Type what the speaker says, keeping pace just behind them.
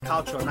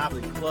Calcio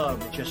Napoli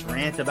Club. Just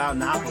rant about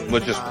Napoli.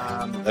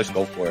 Let's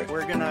go for it.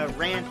 We're gonna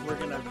rant. We're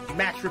gonna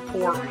match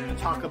report. We're gonna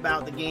talk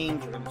about the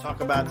games. We're gonna talk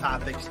about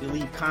topics. You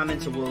leave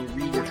comments, and we'll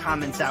read your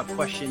comments out.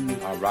 Question.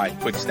 All right,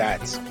 quick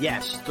stats.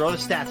 Yes, throw the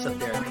stats up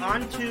there.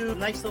 On to a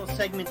nice little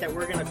segment that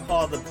we're gonna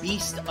call the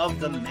Beast of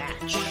the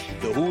Match.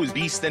 Who's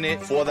beasting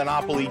it for the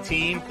Napoli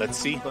team? Let's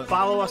see.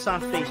 Follow us on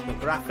Facebook,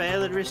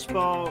 Rafael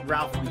Rispo,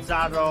 Ralph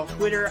Pizarro,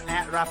 Twitter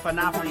at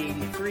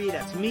RafaNapoli83.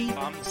 That's me.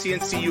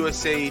 CNC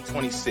USA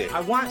 26. I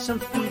want some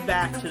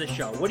feedback to the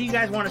show. What do you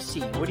guys want to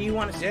see? What do you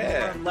want to see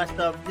Yeah. more or less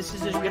of? This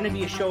is going to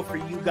be a show for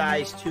you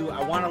guys too.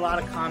 I want a lot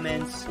of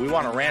comments. We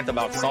want to rant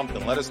about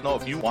something. Let us know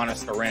if you want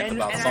us to rant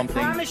about something.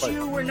 I promise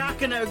you, we're not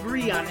going to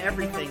agree on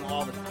everything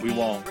all the time. We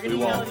won't. We're going to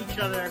yell at each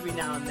other every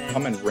now and then.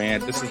 Come and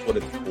rant. This is what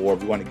it's for.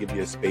 We want to give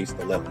you a space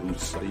to let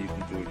loose so you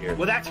can do it here.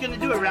 Well, that's going to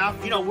do it,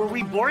 Ralph. Were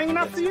we boring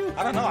enough for you?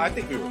 I don't know. I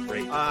think we were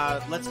great.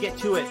 Let's get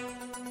to it.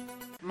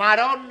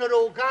 Madonna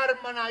do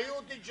Carmen,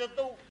 aiutici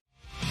tu.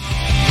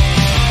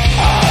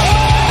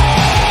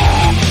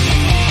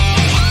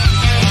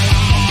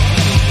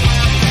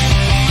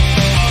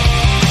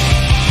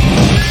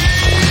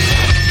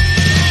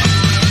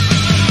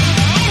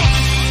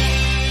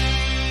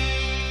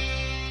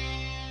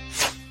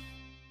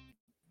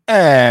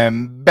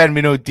 And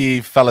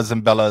benvenuti, fellas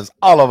and bellas,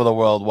 all over the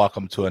world.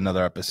 Welcome to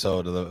another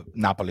episode of the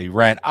Napoli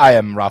Rant. I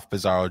am Ralph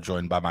Pizarro,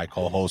 joined by my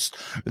co-host,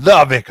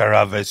 the Vicar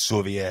of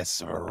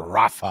Vesuvius,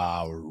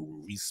 Rafa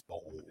Rispo.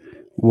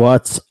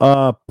 What's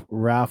up,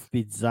 Ralph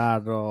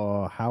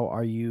Pizarro? How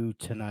are you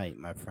tonight,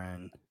 my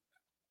friend?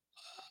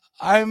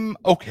 I'm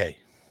okay.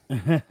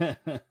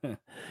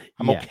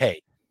 I'm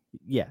okay.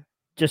 Yeah,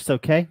 just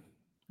okay.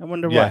 I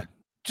wonder Yeah, why.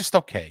 just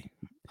okay.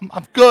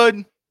 I'm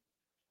good.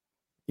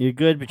 You're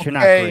good, but you're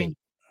not Okay. great.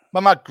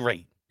 I'm not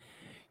great.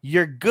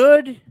 You're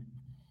good.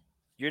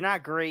 You're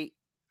not great.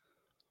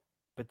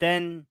 But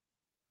then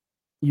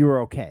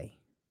you're okay.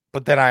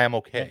 But then I am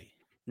okay.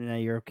 Now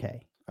you're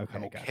okay. Okay.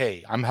 I'm gotcha.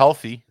 okay. I'm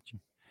healthy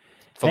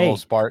for the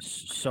most part.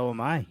 So am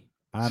I.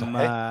 So, I'm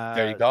hey,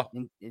 there you go.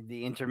 in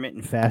the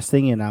intermittent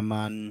fasting, and I'm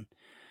on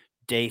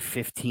day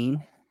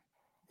 15,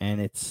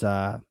 and it's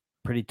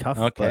pretty tough.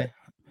 Okay.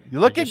 but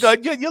You're looking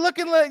just- good. You're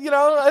looking like, a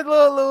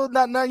little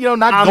not not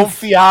I'm-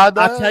 gonfiada.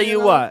 I'll tell you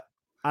know?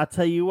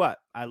 what.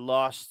 I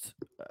lost.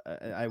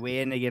 I weigh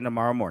in again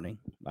tomorrow morning.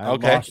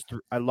 Okay.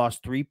 I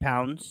lost 3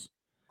 pounds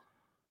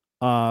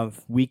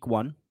of week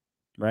 1.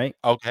 Right.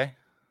 Okay.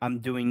 I'm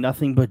doing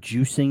nothing but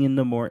juicing in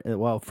the morning.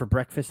 Well, for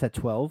breakfast at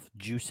 12,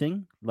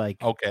 juicing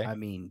Okay. I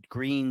mean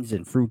greens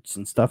and fruits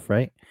and stuff,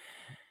 right?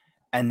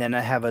 And then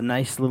I have a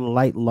nice little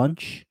light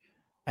lunch,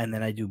 and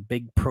then I do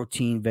big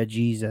protein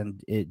veggies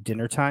and at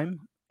dinner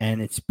time,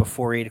 and it's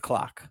before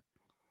 8:00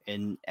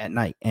 and at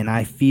night, and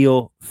I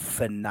feel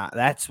phenomenal.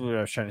 That's what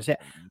I was trying to say.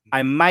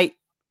 I might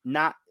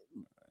not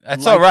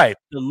That's like all right.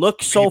 the look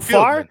But so you feel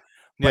far, good.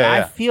 but Yeah, I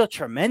yeah. feel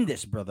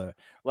tremendous, brother.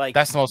 Like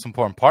That's the most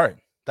important part.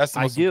 That's the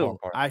I most do.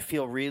 important part. I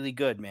feel really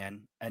good,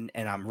 man. And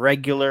I'm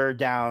regular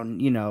down,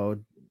 in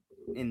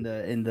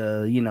the in You'll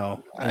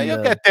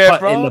the get there,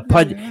 bro.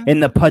 in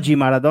the Pudgy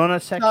Maradona No,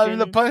 section.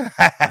 the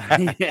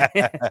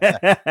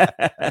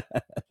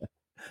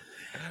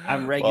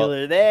I'm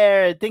regular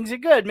there. Things are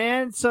good,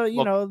 man. So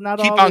not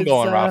keep all on is,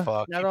 going,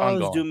 Rafa. not Keep all on is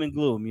going. doom and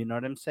gloom. You know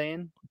what I'm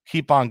saying?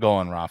 Keep on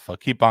going, Rafa.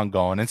 Keep on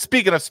going. And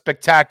speaking of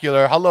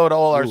spectacular, hello to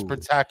all our Ooh.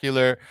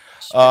 spectacular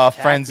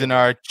friends in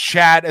our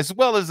chat, as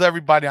well as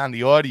everybody on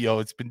the audio.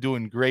 It's been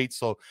doing great.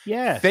 So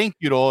Yeah. thank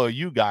you to all of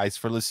you guys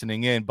for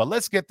listening in. But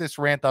let's get this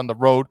rant on the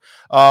road.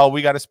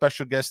 We got a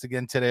special guest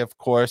again today, of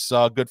course.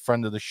 Good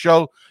friend of the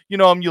show. You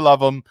know him, you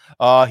love him.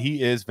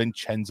 He is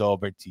Vincenzo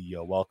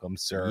Bertillo. Welcome,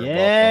 sir.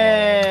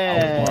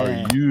 Yeah. Welcome. How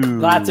are you?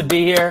 Glad to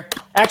be here.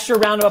 Extra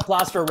round of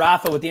applause for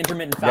Rafa with the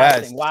intermittent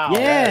fasting. Wow. Yeah.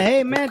 yes,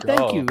 Hey, man. let's Thank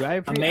go. you.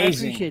 I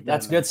Amazing. appreciate that.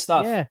 That's man. good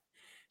stuff. Yeah.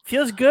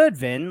 Feels good,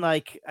 Vin.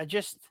 Like I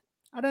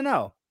don't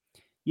know.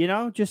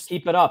 Just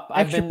Keep it up.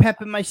 extra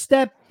pep in my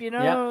step,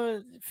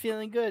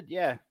 feeling good.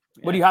 Yeah.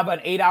 What do you have, an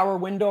 8-hour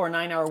window or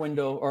 9-hour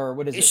window, or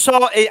what is it?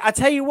 So I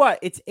tell you what,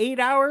 it's 8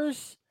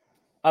 hours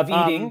Of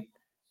eating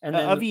and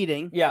then of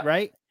eating. yeah.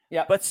 Right.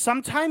 Yeah. But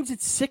sometimes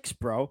it's 6,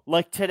 bro.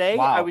 Like today,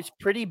 Wow. I was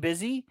pretty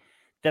busy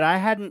that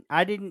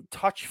I didn't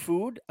touch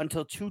food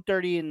until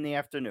 2:30 in the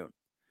afternoon.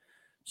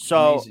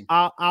 So Amazing.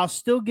 I'll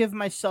still give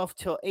myself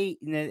till 8,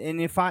 and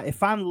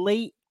if I'm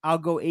late, I'll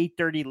go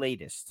 8:30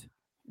 latest.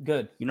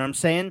 Good. You know what I'm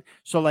saying?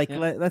 So like, Yeah.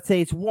 let's say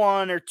it's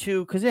 1 or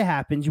 2, because it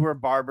happens. You were a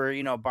barber,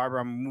 barber.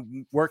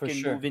 I'm working,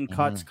 sure. moving,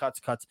 cuts.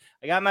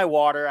 I got my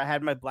water. I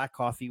had my black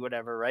coffee,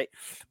 whatever, right?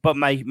 But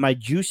my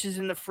juice is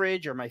in the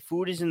fridge, or my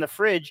food is in the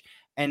fridge,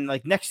 and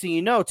like next thing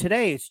you know,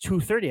 today it's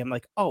 2:30. I'm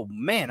like, oh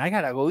man, I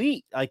gotta go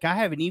eat. Like I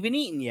haven't even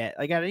eaten yet.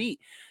 I gotta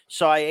eat.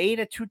 So I ate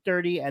at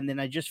 2:30, and then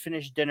I just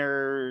finished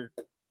dinner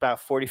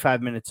about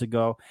 45 minutes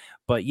ago.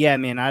 But yeah,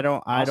 man, I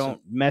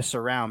don't mess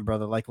around,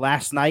 brother. Like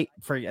last night,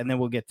 and then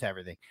we'll get to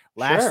everything.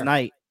 Last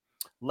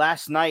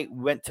night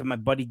went to my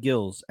buddy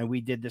Gills, and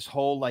we did this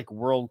whole like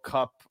World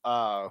Cup.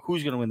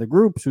 Who's gonna win the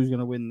groups? Who's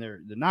gonna win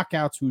the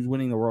knockouts? Who's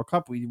winning the World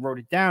Cup? We wrote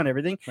it down,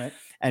 everything. Right.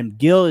 And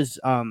Gil is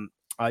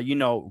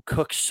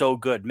cooks so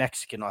good,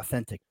 Mexican,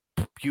 authentic,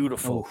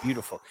 beautiful, Oof.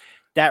 beautiful.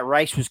 That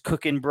rice was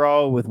cooking,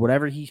 bro, with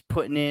whatever he's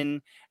putting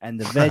in, and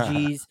the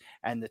veggies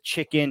and the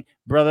chicken,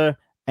 brother.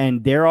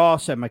 And they're all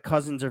said my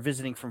cousins are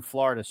visiting from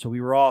Florida, so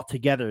we were all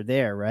together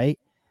there, right?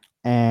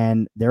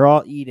 And they're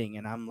all eating,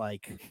 and I'm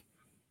like,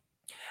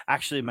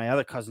 actually,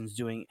 my cousin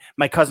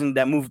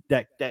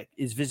that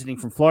is visiting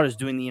from Florida is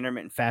doing the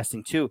intermittent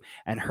fasting too,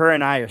 and her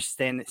and I are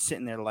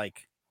sitting there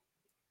like,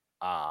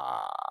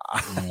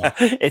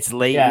 it's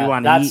late, Yeah, we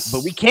want to eat,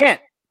 but we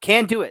can't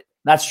do it.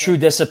 That's true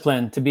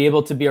discipline, to be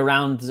able to be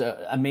around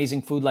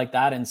amazing food like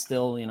that and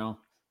still,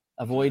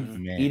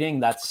 avoid eating.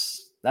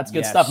 That's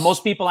good stuff.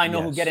 Most people I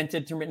know who get into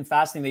intermittent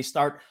fasting, they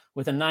start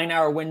with a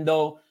 9-hour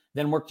window,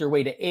 then work their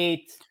way to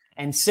 8,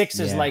 and 6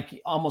 is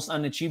like almost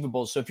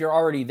unachievable. So if you're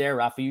already there,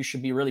 Rafa, you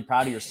should be really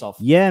proud of yourself.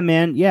 Yeah,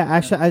 man. Yeah,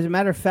 actually, as a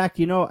matter of fact,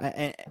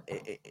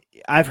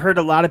 I've heard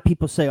a lot of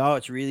people say, "Oh,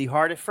 it's really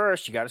hard at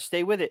first. You got to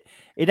stay with it."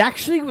 It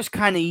actually was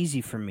kind of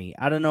easy for me.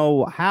 I don't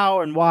know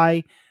how and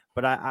why,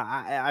 but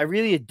I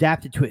really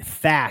adapted to it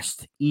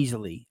fast,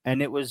 easily,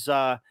 and it was,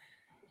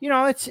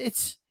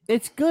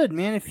 it's good,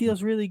 man. It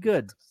feels really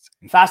good.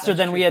 Faster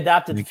than we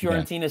adapted to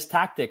Fiorentina's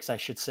tactics, I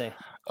should say.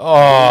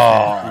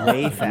 Oh,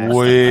 way faster.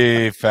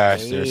 Way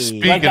faster.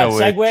 Speaking like that of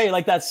which, segue,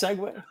 like that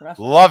segue.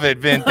 Rafa? Love it,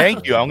 Vin.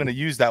 Thank you. I'm going to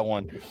use that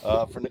one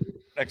for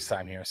next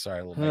time here. Sorry,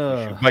 a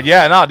little but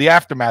yeah, no, the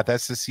aftermath.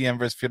 That's the CM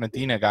versus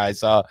Fiorentina,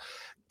 guys.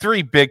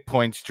 3 big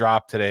points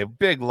dropped today.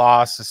 Big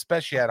loss,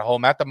 especially at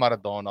home at the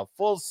Maradona,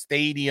 full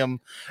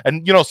stadium,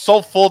 and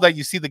so full that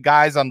you see the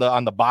guys on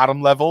the bottom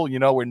level,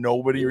 where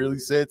nobody really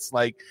sits.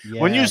 Like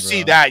when you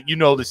see that,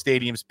 the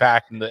stadium's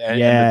packed and the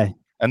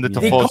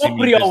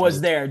DiCaprio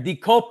was there.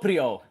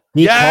 DiCaprio.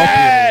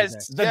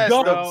 Yes, the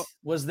GOAT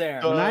was there.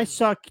 When I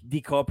saw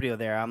DiCaprio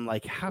there, I'm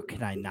like, how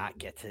can I not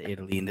get to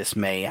Italy in this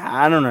May?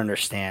 I don't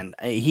understand.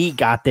 He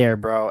got there,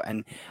 bro,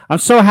 and I'm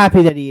so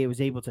happy that he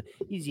was able to.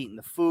 He's eating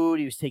the food.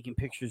 He was taking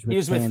pictures with. He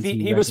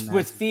was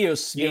with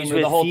Theus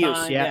the whole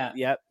time.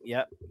 Yep.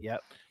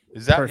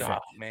 Is that perfect? Oh,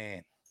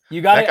 man,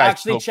 you got to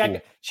actually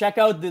check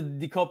out the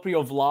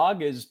DiCaprio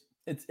vlog.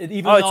 It's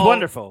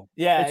wonderful.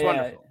 Yeah, it's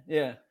wonderful.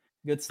 Yeah.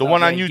 Good stuff. The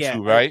one on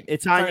YouTube, right?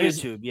 It's on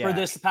YouTube. For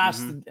this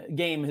past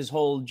game, his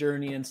whole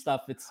journey and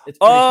stuff. It's pretty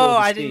cool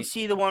I didn't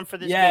see the one for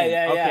this game.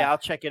 Yeah. Okay, I'll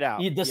check it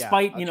out.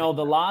 Despite the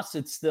loss,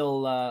 it's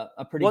still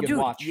a pretty good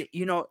watch.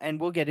 And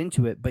we'll get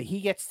into it. But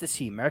he gets to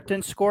see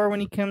Mertens score when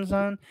he comes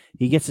on.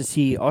 He gets to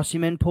see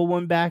Osimhen pull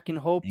one back and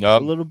hope a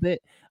little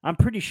bit. I'm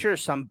pretty sure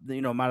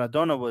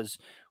Maradona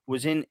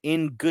was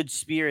in good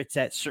spirits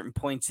at certain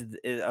points of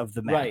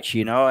the match.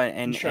 Right.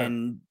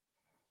 And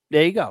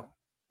there you go.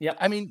 Yeah,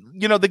 I mean,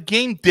 the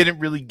game didn't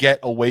really get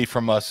away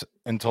from us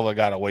until it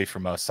got away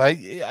from us.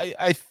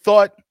 I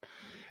thought,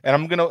 and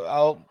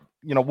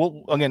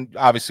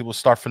obviously we'll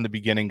start from the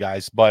beginning,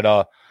 guys. But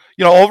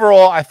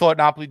overall, I thought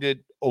Napoli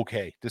did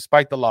okay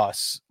despite the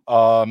loss.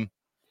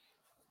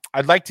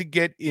 I'd like to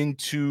get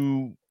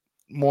into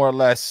more or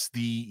less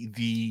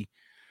the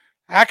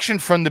action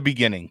from the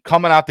beginning,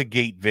 coming out the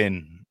gate.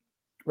 Vin,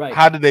 right?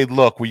 How did they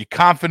look? Were you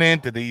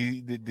confident?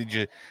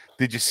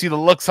 Did you see the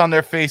looks on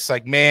their face?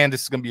 Like, man,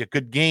 this is going to be a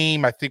good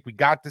game. I think we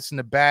got this in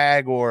the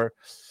bag. Or,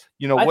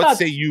 what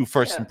say you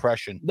first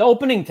impression? The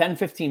opening 10,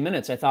 15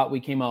 minutes, I thought we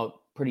came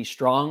out pretty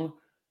strong.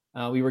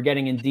 We were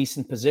getting in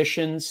decent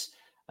positions.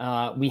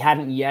 We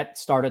hadn't yet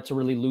started to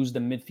really lose the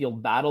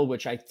midfield battle,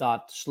 which I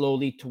thought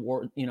slowly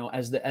toward,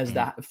 as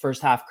the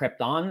first half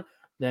crept on,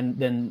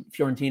 then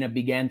Fiorentina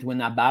began to win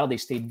that battle. They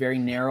stayed very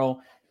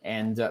narrow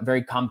and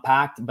very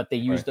compact, but they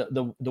used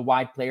the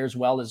wide players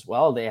as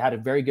well. They had a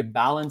very good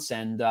balance,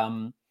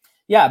 and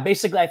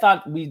basically I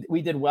thought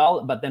we did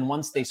well. But then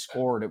once they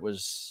scored, it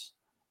was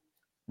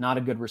not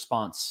a good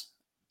response.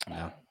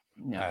 I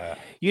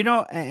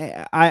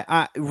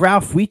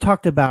Ralph, we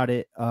talked about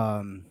it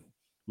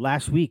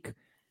last week.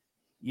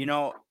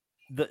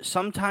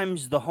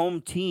 Sometimes the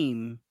home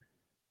team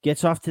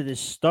gets off to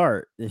this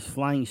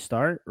flying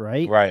start,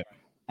 right? Right.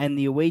 And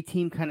the away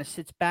team kind of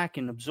sits back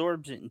and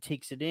absorbs it and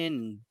takes it in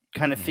and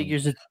kind of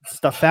figures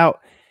stuff out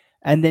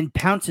and then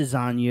pounces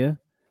on you.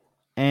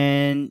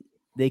 And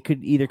they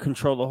could either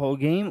control the whole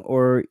game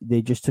or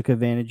they just took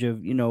advantage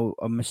of,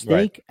 a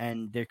mistake,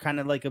 and they're kind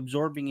of like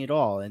absorbing it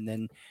all. And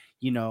then,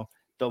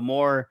 the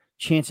more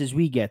chances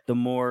we get, the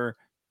more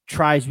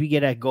tries we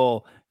get at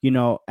goal,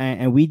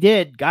 and we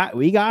got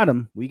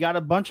them. We got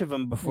a bunch of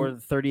them before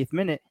the 30th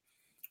minute.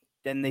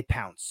 Then they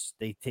pounce.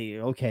 They say,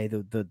 okay,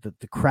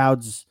 the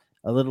crowd's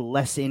a little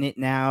less in it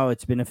now.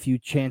 It's been a few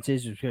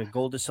chances. We've got a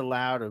goal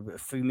disallowed, a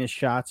few missed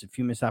shots, a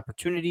few missed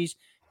opportunities.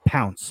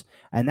 Pounce.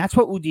 And that's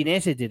what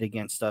Udinese did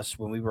against us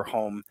when we were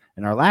home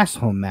in our last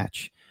home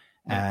match.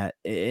 In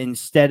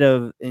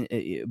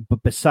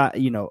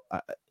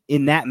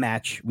that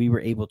match, we were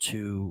able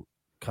to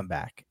come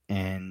back,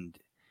 and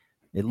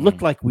it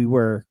looked like we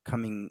were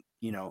coming,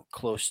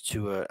 close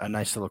to a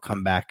nice little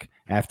comeback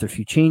after a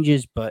few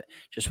changes, but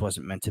just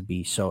wasn't meant to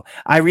be. So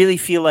I really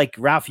feel like,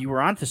 Ralph, you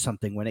were onto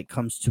something when it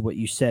comes to what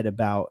you said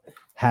about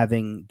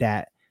having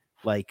that,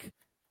 like,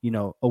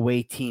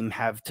 away team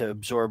have to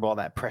absorb all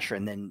that pressure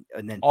and then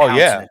Oh, pounce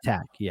yeah. and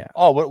attack. Yeah.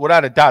 Oh,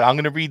 without a doubt. I'm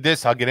going to read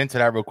this. I'll get into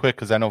that real quick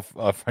because I know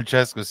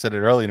Francesco said it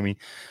earlier to me.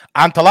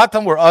 Atalanta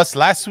were us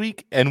last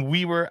week, and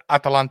we were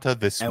Atalanta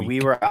this And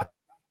week. we were.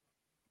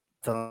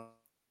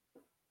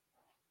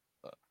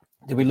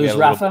 Did we lose Yeah,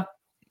 Rafa?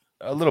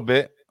 A little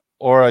bit.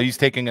 Or he's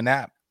taking a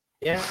nap.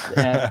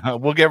 Yeah.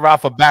 We'll get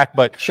Rafa back,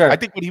 but Sure. I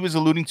think what he was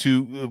alluding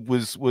to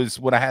was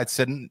what I had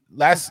said in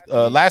last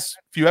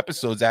few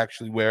episodes,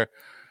 actually,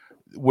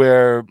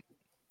 where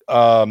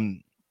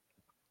I'm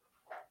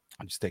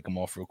just take them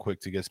off real quick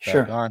to get us back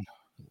Sure. on.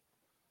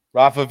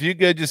 Rafa, if you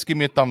could just give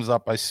me a thumbs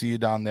up, I see you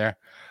down there.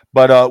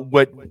 But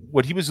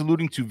what he was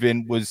alluding to,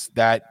 Vin, was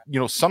that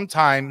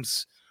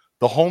sometimes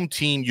the home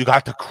team, you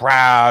got the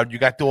crowd, you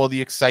got all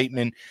the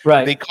excitement.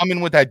 Right. They come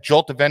in with that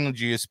jolt of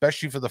energy,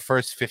 especially for the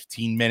first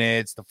 15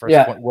 minutes, the first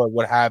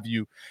what have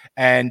you.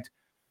 And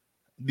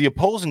the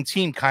opposing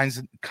team kind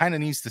of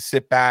needs to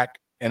sit back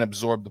and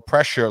absorb the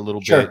pressure a little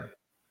bit.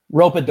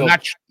 Rope a dope.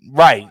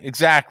 Right,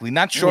 exactly.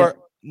 Not sure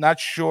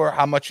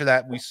how much of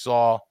that we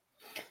saw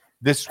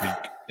this week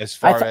as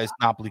far as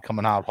Napoli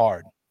coming out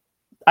hard.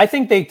 I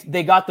think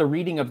they got the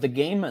reading of the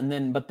game,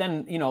 but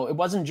then it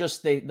wasn't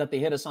just that they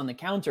hit us on the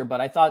counter, but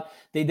I thought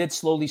they did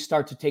slowly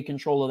start to take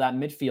control of that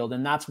midfield,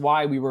 and that's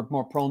why we were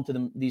more prone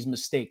to these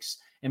mistakes,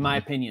 in my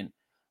opinion.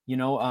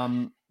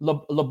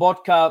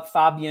 Lobotka,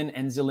 Fabian,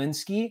 and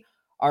Zielinski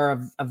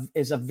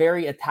is a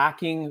very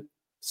attacking,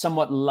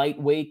 somewhat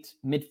lightweight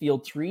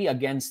midfield three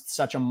against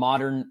such a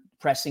modern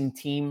pressing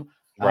team.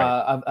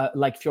 Right.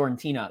 Like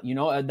Fiorentina,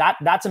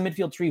 that's a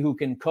midfield three who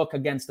can cook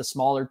against a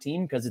smaller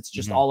team because it's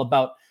just all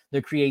about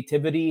the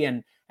creativity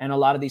and a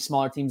lot of these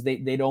smaller teams they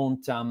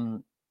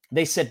don't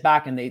they sit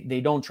back and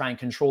they don't try and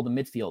control the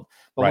midfield.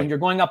 But when you're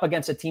going up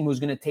against a team who's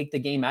going to take the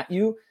game at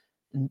you,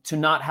 to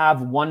not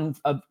have one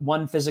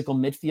physical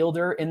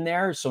midfielder in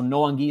there, so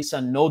no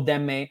Anguissa, no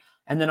Demme,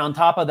 and then on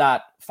top of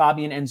that,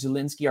 Fabian and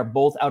Zielinski are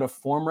both out of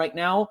form right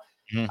now.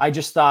 I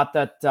just thought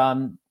that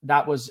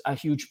that was a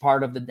huge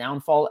part of the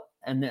downfall.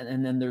 And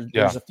then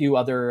there's a few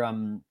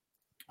other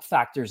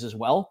factors as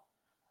well.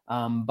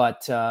 I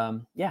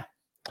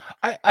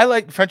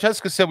like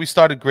Francesca said we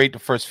started great the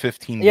first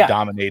 15 we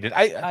dominated.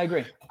 I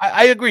agree.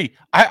 I agree.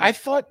 I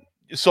thought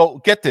so.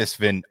 Get this,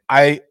 Vin.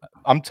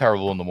 I'm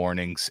terrible in the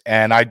mornings,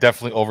 and I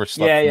definitely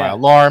overslept my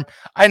alarm.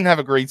 I didn't have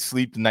a great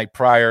sleep the night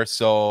prior,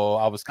 so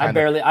I was I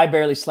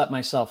barely slept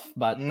myself,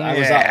 but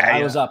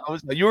I was up.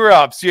 You were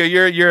up. So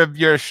you're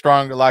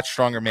a lot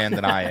stronger man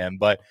than I am.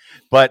 But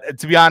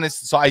to be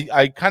honest, so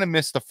I kind of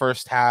missed the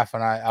first half,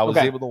 and I was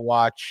able to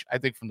watch. I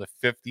think from the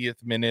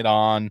 50th minute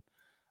on,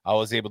 I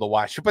was able to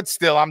watch it. But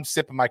still, I'm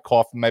sipping my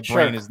coffee. My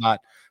brain is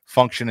not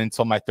functioning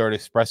until my third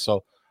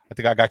espresso. I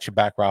think I got you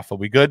back, Rafa.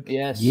 We good?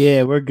 Yes.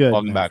 Yeah, we're good.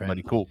 Welcome back,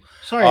 buddy. Cool.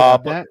 Sorry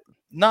about that.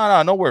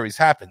 No worries.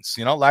 Happens.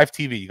 Live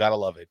TV. You gotta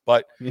love it.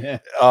 But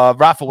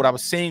Rafa, what I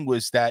was saying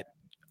was that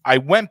I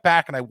went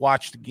back and I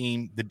watched the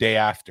game the day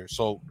after.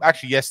 So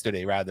actually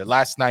yesterday, rather.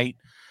 Last night,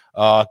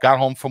 got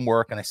home from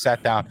work and I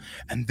sat down.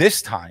 And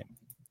this time,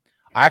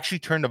 I actually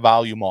turned the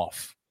volume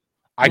off.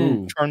 I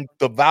turned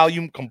the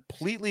volume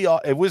completely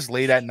off. It was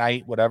late at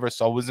night, whatever,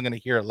 so I wasn't going to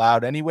hear it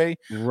loud anyway.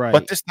 Right.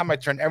 But this time I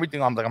turned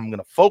everything on. I'm like, I'm going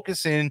to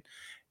focus in,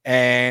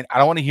 and I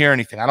don't want to hear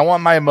anything. I don't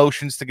want my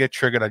emotions to get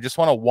triggered. I just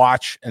want to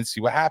watch and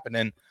see what happened.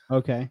 And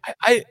okay,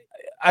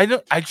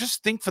 I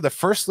just think for the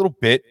first little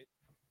bit,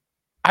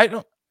 I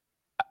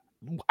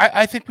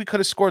think we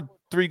could have scored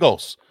 3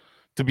 goals,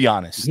 to be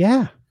honest.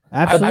 Yeah,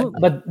 absolutely.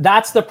 But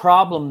that's the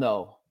problem,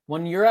 though.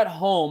 When you're at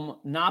home,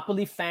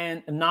 Napoli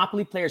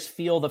players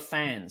feel the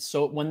fans.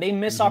 So when they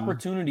miss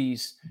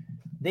opportunities,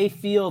 they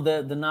feel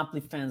the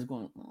Napoli fans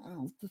going,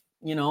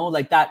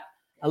 like that,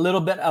 a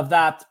little bit of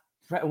that.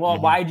 Well,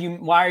 why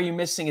are you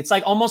missing? It's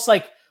like almost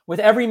like with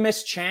every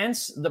missed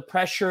chance, the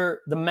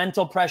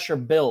mental pressure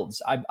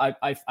builds.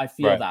 I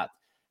feel that,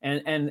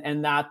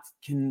 and that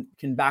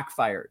can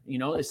backfire.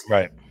 It's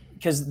right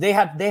because they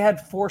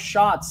had 4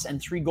 shots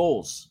and 3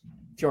 goals,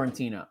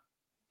 Fiorentina.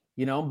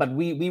 But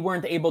we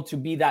weren't able to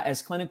be that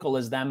as clinical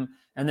as them,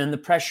 and then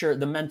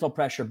the mental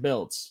pressure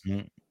builds.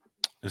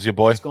 Is your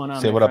boy? What's going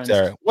on? Say what up to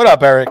Eric. What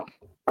up, Eric?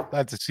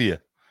 Glad to see you.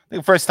 I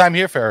think first time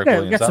here for Eric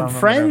Williams. We got some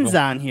friends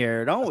on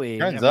here, don't we?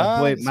 Friends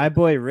my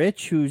boy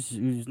Rich,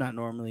 who's not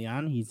normally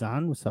on. He's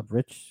on. What's up,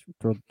 Rich?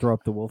 Throw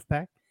up the wolf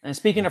pack. And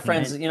speaking of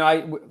friends,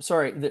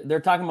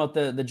 they're talking about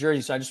the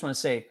jersey, so I just want to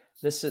say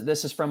this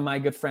is from my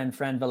good friend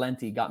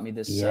Valenti. Got me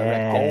this.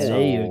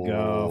 There you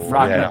go.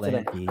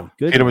 Valenti.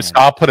 Good. Peter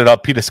I'll put it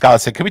up. Peter Scott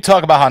said, "Can we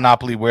talk about how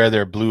Napoli wear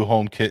their blue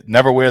home kit?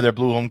 Never wear their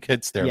blue home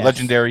kits. They're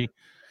legendary.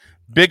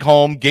 Big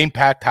home, game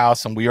packed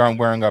house, and we aren't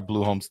wearing our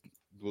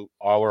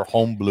our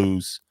home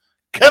blues.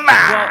 Come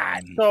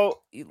on."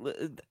 So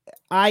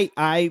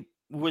I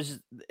was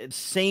the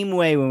same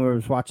way when we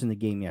were watching the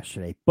game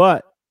yesterday,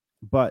 but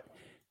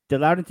De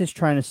Laurentiis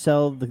trying to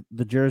sell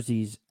the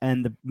jerseys,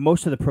 and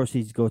most of the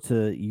proceeds go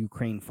to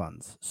Ukraine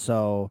funds.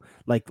 So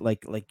like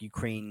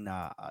Ukraine,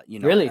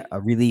 really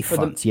relief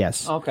funds.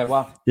 Yes. Okay.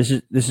 Wow. This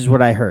is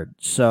what I heard.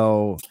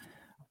 So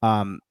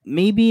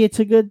Maybe it's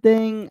a good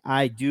thing.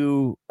 I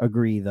do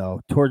agree,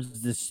 though.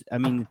 Towards this, I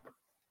mean,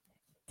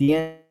 the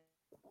end.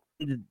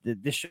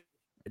 This.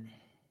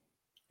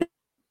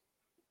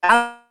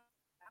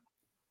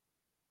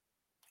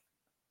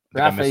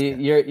 Rafa,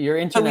 your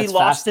internet's we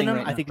lost in fasting them.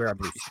 right I now. think we're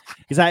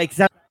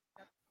because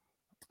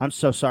I'm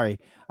so sorry.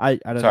 I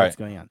don't know what's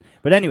going on.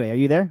 But anyway, are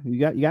you there? You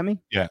got me?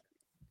 Yeah.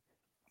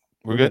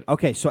 We're good.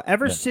 Okay, so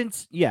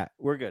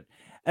we're good.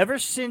 Ever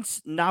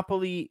since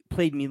Napoli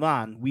played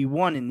Milan, we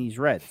won in these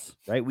reds,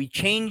 right? We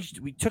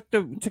took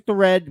the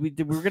red. We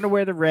were gonna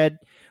wear the red.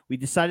 We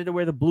decided to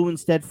wear the blue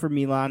instead for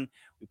Milan.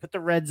 We put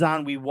the reds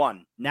on. We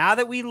won. Now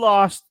that we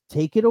lost,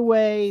 take it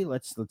away.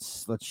 Let's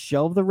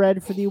shelve the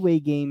red for the away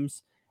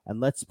games and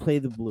let's play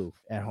the blue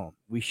at home.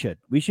 We should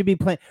be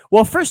playing.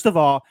 Well, first of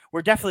all,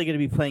 we're definitely going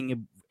to be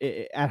playing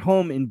at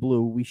home in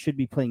blue. We should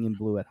be playing in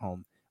blue at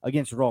home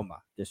against Roma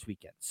this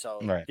weekend. So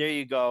There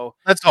you go.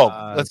 Let's hope.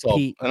 Let's hope.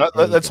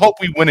 Let's hope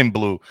we win in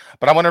blue.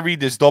 But I want to read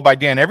this though by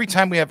Dan. Every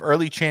time we have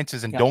early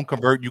chances and don't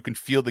convert, you can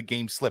feel the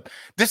game slip.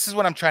 This is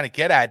what I'm trying to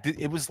get at.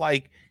 It was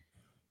like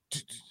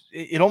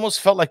it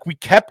almost felt like we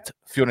kept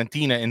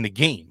Fiorentina in the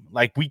game.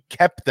 Like we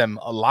kept them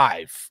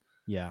alive.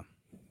 Yeah.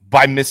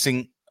 By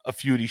missing a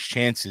few of these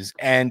chances.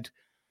 And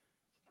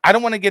I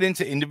don't want to get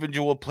into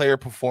individual player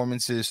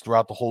performances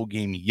throughout the whole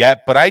game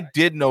yet, but I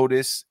did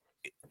notice,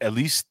 at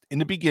least in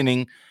the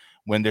beginning,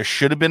 when there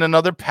should have been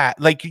another pass.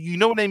 Like, you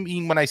know what I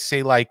mean when I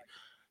say, like,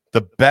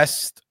 the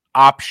best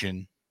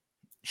option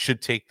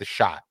should take the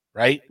shot,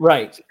 right?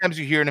 Right. Sometimes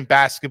you hear it in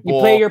basketball.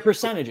 You play your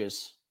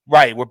percentages.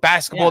 Right. Where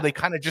basketball, they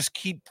kind of just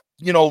keep,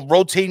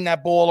 rotating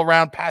that ball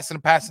around,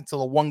 passing until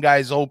the one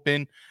guy's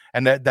open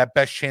and that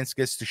best chance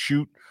gets to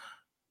shoot.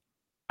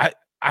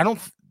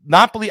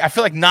 Napoli, I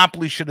feel like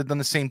Napoli should have done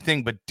the same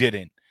thing, but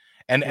didn't.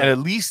 And at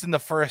least in the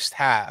first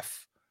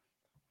half,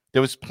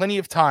 there was plenty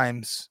of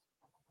times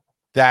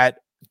that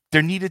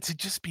there needed to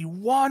just be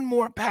one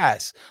more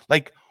pass,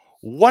 like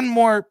one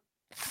more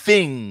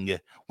thing,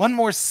 one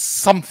more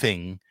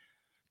something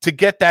to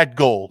get that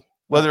goal.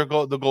 Whether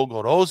the goal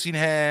go to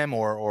Osimhen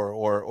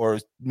or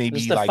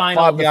maybe like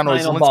Fabiano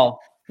or ball.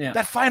 Yeah.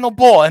 That final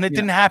ball, and it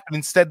didn't happen.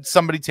 Instead,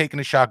 somebody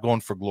taking a shot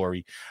going for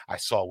glory. I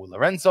saw it with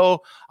Lorenzo.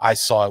 I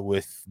saw it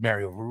with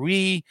Mario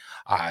Rui.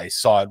 I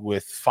saw it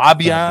with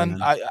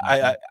Fabian.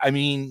 I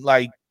mean,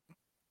 like,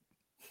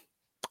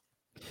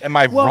 am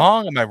I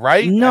wrong? Am I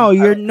right? No,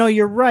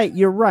 you're right.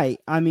 You're right.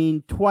 I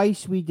mean,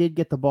 twice we did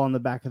get the ball in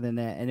the back of the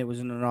net, and it was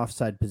in an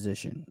offside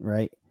position,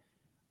 right?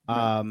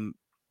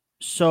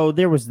 So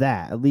there was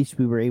that. At least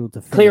we were able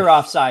to clear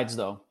offsides,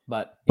 though.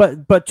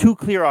 But two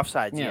clear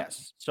offsides,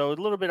 yes. So a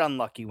little bit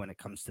unlucky when it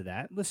comes to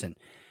that. Listen,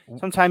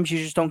 sometimes you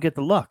just don't get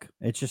the luck.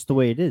 It's just the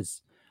way it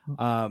is.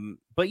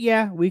 But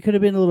yeah, we could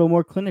have been a little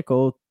more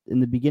clinical in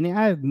the beginning.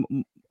 I have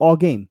all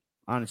game,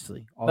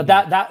 honestly.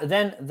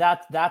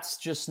 That's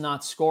just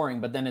not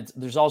scoring. But then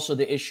there's also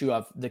the issue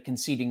of the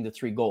conceding the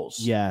 3 goals.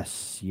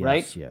 Yes.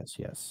 Right?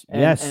 Yes.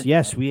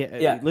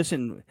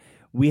 Listen,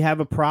 we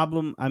have a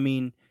problem. I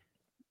mean,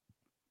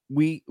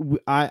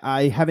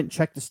 I haven't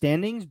checked the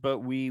standings, but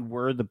we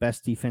were the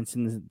best defense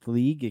in the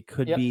league. It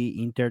could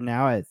be Inter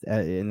now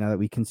now that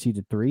we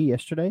conceded 3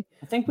 yesterday.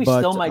 I think we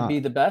still might be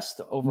the best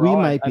overall.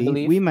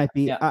 We might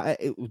be.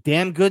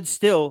 Damn good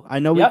still. I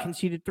know we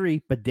conceded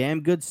 3, but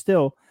damn good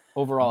still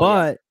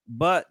overall.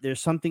 But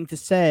there's something to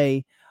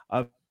say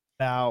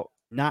about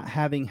not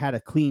having had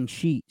a clean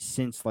sheet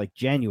since like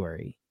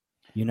January.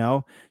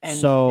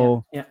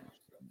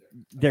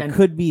 There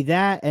could be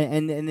that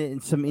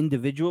and some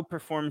individual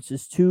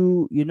performances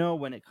too,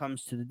 when it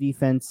comes to the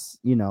defense,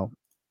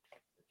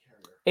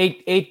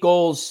 8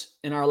 goals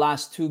in our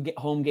last 2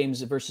 home games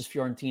versus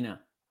Fiorentina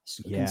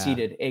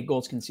conceded. 8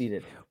 goals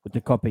conceded with the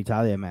Coppa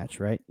Italia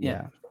match, right?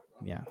 Yeah.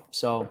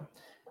 So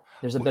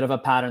there's a bit of a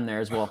pattern there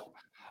as well.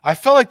 I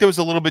felt like there was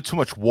a little bit too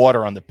much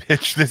water on the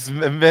pitch.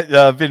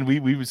 Vin,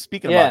 we were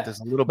speaking about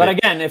this a little bit. But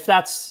again, if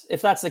that's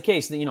the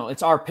case,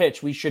 it's our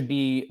pitch. We should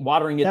be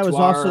watering it. That was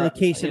also the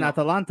case in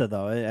Atalanta,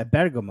 though, at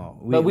Bergamo.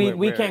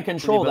 We can't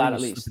control that,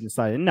 at least.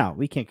 No,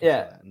 we can't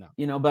control that.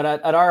 No. But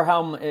at our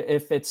helm,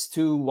 if it's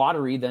too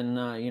watery, then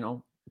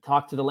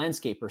talk to the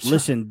landscapers.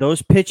 Listen,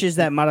 those pitches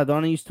that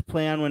Maradona used to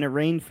play on when it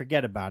rained,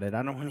 forget about it.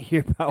 I don't want to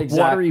hear about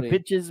watery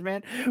pitches,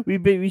 man.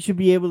 We should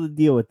be able to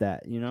deal with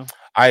that,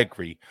 I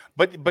agree.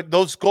 But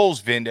those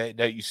goals, Vin,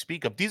 that you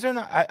speak of, these are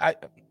not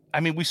I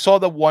mean, we saw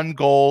the one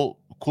goal,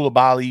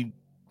 Koulibaly.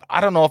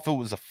 I don't know if it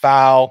was a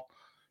foul.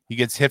 He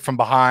gets hit from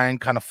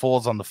behind, kind of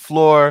falls on the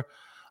floor.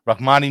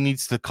 Rahmani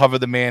needs to cover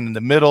the man in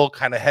the middle,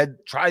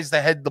 tries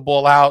to head the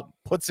ball out,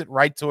 puts it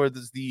right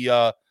towards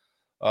the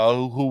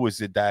who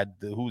was it that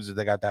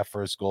got that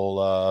first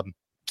goal?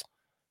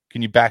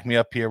 Can you back me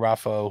up here,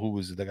 Rafa? Who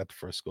was it that got the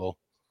first goal?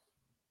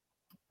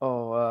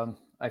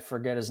 I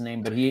forget his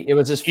name, but it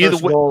was his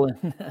first goal.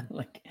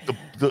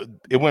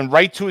 It went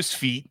right to his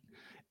feet,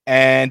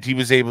 and he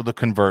was able to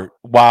convert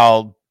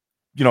while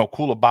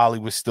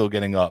Koulibaly was still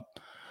getting up.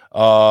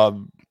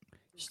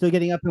 Still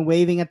getting up and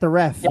waving at the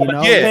ref.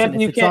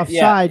 If it's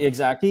offside,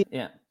 exactly.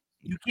 Yeah.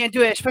 You can't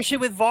do it, especially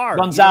with VAR.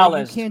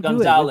 Gonzalez. You can't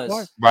Gonzalez. do it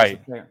with VAR.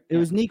 Right. It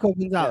was Nico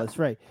Gonzalez,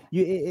 right?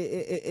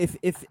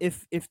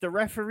 If the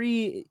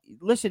referee,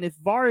 listen, if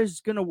VAR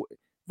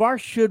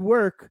should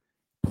work,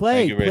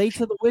 play you, to Rich.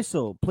 the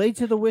whistle, play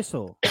to the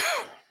whistle.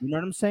 You know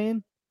what I'm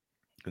saying?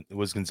 It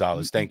was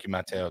Gonzalez. Thank you,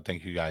 Mateo.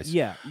 Thank you, guys.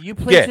 Yeah, you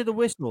play to the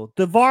whistle.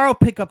 The VAR will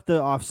pick up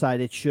the offside.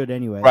 It should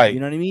anyway. Right.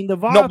 You know what I mean? The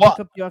VAR will pick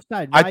up the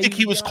offside. I think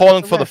he was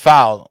calling for the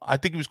foul. I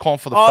think he was calling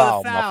for the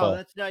foul. The foul.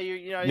 That's not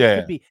it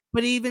could be.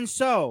 But even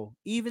so,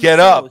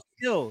 up.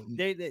 Still,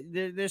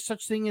 there's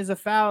such thing as a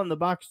foul in the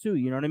box too.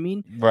 You know what I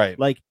mean? Right.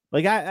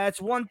 That's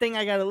one thing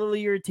I got a little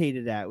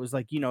irritated at. Was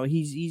like,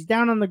 he's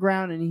down on the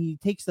ground and he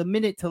takes the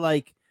minute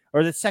to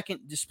or the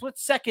split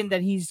second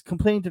that he's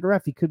complaining to the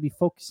ref. He could be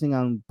focusing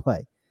on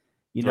play.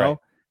 You know. Right.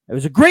 It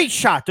was a great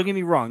shot. Don't get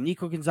me wrong.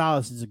 Nico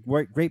Gonzalez is a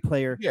great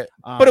player. Yeah,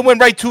 but it went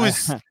right to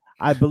his.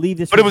 I believe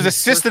this. But it was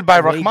assisted by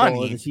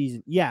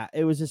Rahmani. Yeah,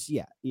 it was just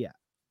yeah.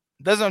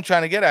 That's what I'm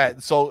trying to get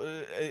at.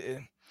 So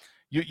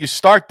you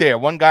start there.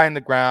 One guy in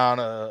the ground,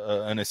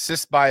 an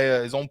assist by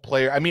his own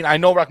player. I mean, I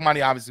know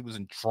Rahmani obviously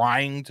wasn't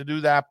trying to do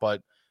that,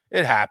 but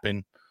it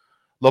happened.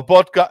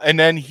 Lobotka, and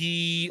then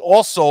he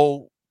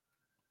also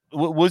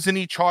wasn't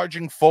he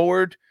charging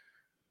forward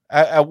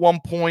at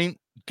one point.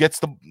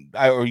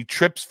 Or he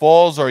trips,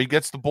 falls, or he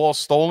gets the ball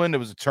stolen. It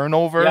was a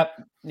turnover.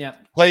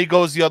 Yep. Play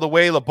goes the other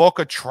way.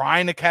 Lobotka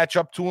trying to catch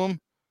up to him.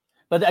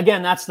 But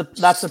again, that's the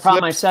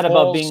problem I said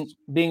about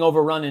being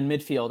overrun in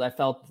midfield. I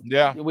felt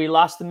we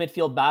lost the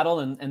midfield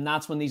battle, and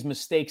that's when these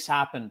mistakes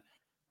happen,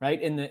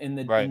 right? In the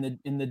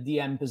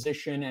DM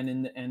position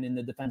and in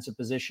the defensive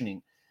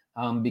positioning.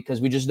 Because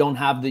we just don't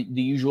have the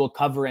usual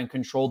cover and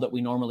control that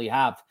we normally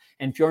have.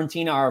 And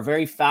Fiorentina are a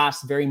very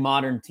fast, very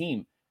modern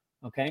team.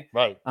 Okay.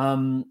 Right.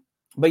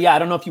 But yeah, I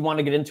don't know if you want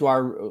to get into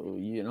our,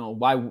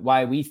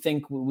 why we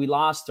think we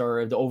lost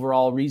or the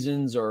overall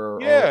reasons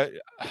definitely.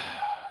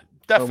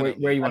 Or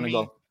where you want to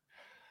go.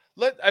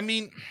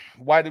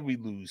 Why did we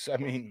lose? I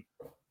mean,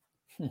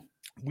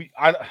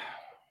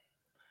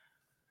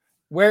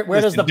 where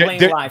does the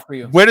blame lie for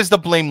you? Where does the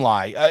blame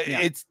lie?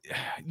 It's,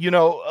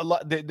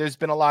 there's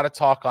been a lot of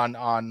talk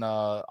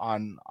on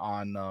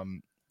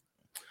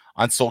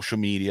social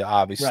media,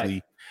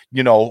 obviously,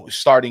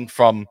 starting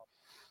from,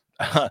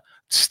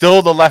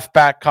 still the left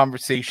back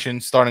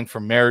conversation, starting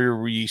from Mario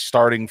Ruiz,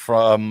 starting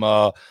from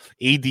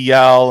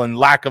ADL and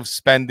lack of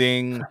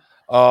spending,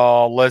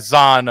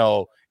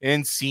 Lozano,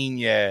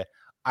 Insigne.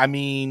 I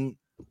mean,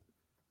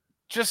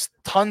 just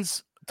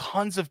tons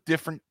of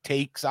different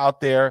takes out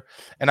there.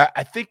 And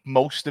I think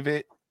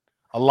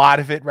a lot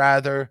of it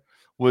rather,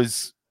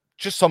 was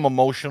just some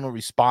emotional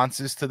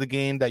responses to the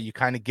game that you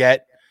kind of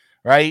get.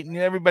 Right. And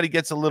everybody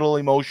gets a little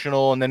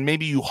emotional, and then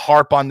maybe you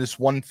harp on this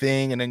one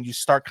thing, and then you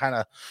start kind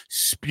of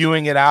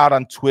spewing it out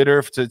on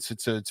Twitter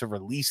to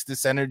release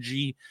this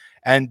energy.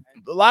 And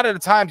a lot of the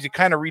times you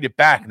kind of read it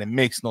back and it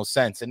makes no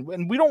sense.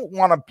 And we don't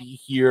want to be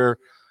here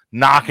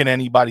knocking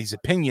anybody's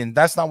opinion.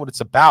 That's not what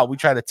it's about. We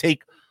try to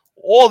take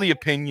all the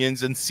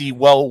opinions and see,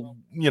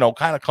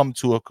 kind of come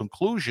to a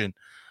conclusion.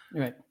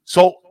 Right.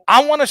 So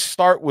I want to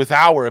start with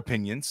our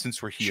opinions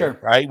since we're here,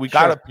 right? We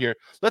got up here.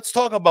 Let's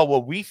talk about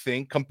what we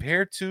think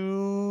compared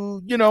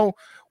to,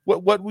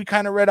 what we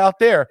kind of read out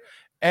there.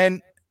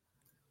 And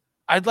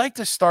I'd like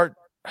to start.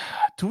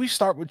 Do we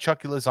start with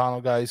Chucky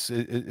Lozano, guys?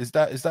 Is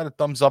that a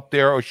thumbs up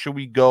there, or should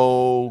we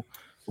go?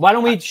 Why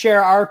don't we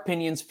share our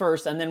opinions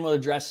first, and then we'll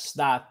address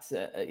that,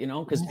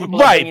 because people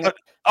right.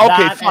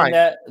 Okay, fine.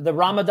 The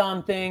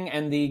Ramadan thing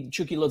and the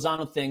Chucky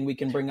Lozano thing we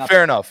can bring up.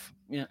 Fair enough.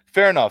 Yeah.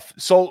 Fair enough.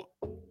 So,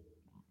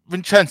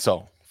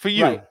 Vincenzo, for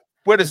you,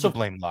 where does the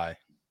blame lie?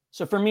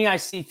 So for me, I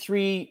see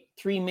three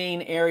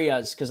main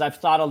areas, because I've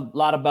thought a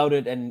lot about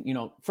it. And,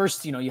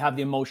 first, you have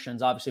the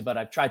emotions, obviously, but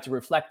I've tried to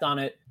reflect on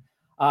it.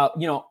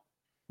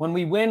 When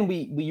we win,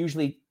 we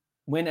usually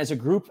win as a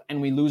group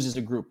and we lose as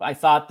a group. I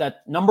thought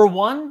that, number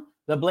one,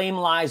 the blame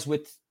lies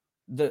with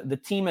the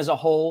team as a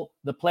whole,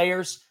 the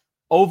players.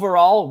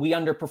 Overall, we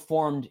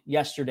underperformed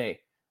yesterday.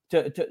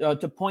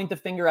 To point the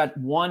finger at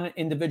one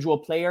individual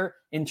player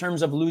in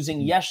terms of losing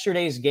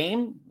yesterday's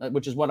game,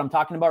 which is what I'm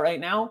talking about right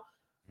now,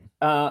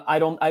 I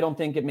don't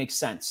think it makes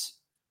sense.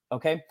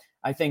 Okay,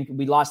 I think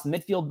we lost the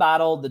midfield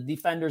battle. The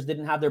defenders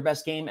didn't have their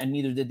best game, and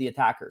neither did the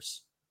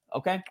attackers.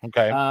 Okay.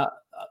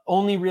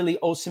 Only really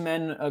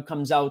Osimhen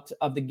comes out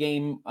of the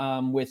game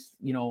with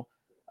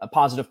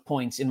positive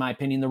points, in my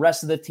opinion. The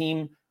rest of the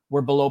team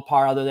were below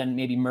par, other than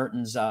maybe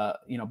Mertens.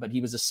 But he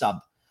was a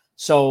sub.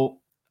 So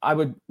I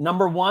would,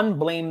 number one,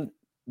 blame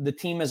the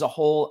team as a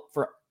whole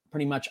for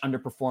pretty much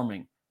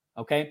underperforming.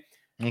 Okay.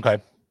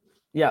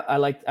 Yeah, I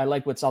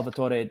like what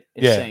Salvatore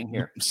is saying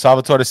here.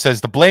 Salvatore says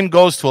the blame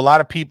goes to a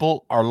lot of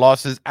people. Our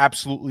losses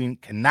absolutely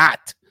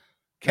cannot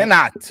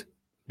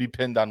be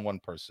pinned on one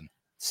person.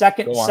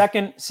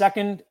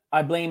 Second,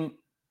 I blame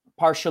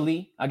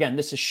partially. Again,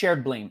 this is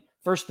shared blame.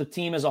 First, the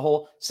team as a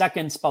whole.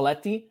 Second,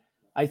 Spalletti.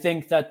 I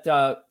think that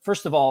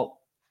first of all,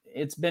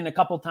 it's been a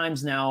couple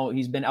times now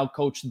he's been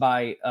outcoached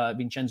by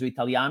Vincenzo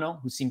Italiano,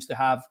 who seems to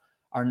have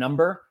our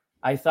number.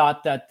 I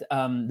thought that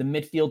the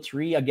midfield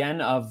three,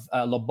 again, of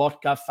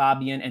Lobotka,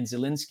 Fabian, and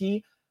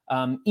Zielinski,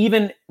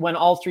 even when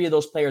all three of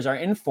those players are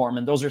in form,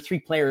 and those are three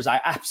players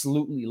I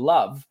absolutely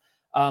love,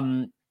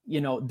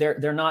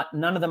 they're not,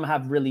 none of them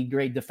have really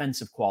great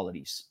defensive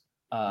qualities.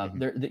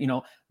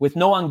 With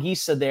no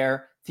Anguissa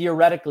there,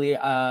 theoretically,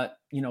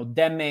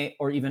 Demme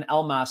or even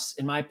Elmas,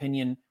 in my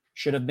opinion,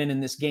 should have been in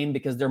this game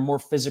because they're more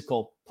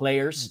physical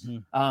players.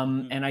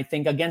 And I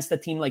think against a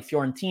team like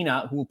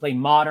Fiorentina, who play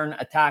modern,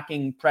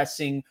 attacking,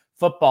 pressing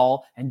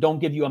football and don't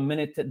give you a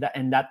minute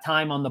and that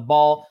time on the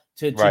ball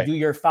to do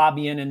your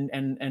Fabian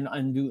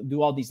and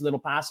do all these little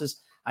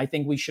passes, I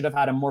think we should have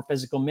had a more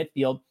physical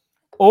midfield.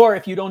 Or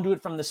if you don't do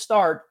it from the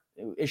start,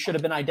 it should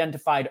have been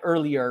identified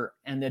earlier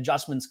and the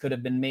adjustments could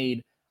have been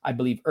made, I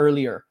believe,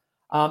 earlier.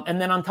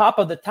 And then on top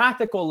of the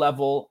tactical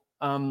level,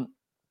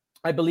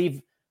 I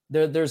believe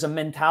there's a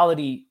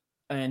mentality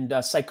and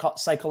a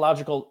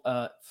psychological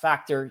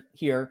factor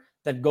here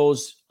that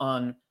goes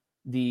on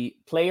the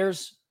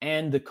players,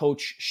 and the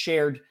coach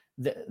shared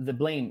the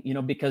blame,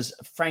 because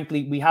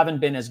frankly, we haven't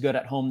been as good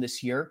at home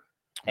this year.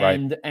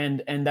 And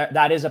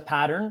that is a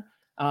pattern.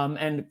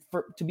 And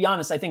to be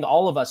honest, I think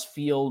all of us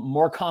feel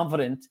more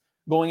confident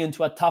going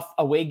into a tough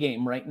away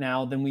game right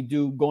now than we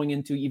do going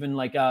into even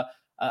like a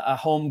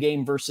home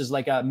game versus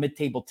like a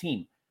mid-table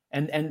team.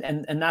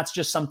 And that's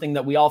just something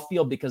that we all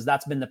feel because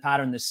that's been the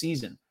pattern this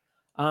season.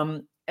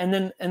 And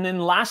then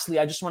lastly,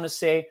 I just want to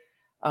say,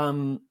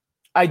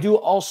 I do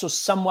also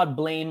somewhat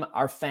blame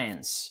our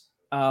fans.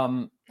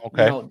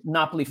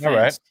 Napoli fans. All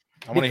right.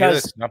 I want to hear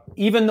this.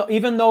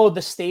 Even though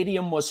the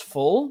stadium was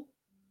full,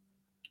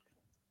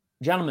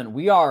 gentlemen,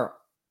 we are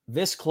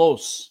this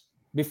close.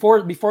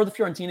 Before the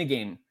Fiorentina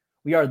game,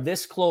 we are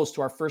this close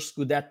to our first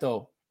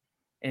Scudetto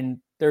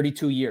in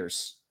 32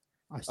 years.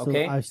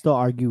 I still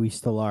argue we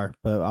still are,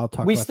 but I'll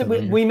talk about that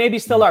later. We maybe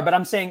still are, but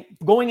I'm saying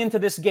going into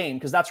this game,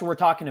 because that's what we're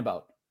talking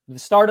about, the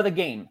start of the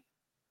game,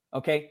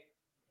 okay?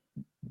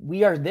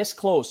 We are this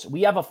close.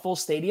 We have a full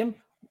stadium.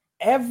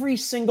 Every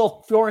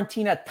single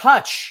Fiorentina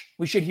touch,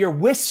 we should hear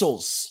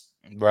whistles.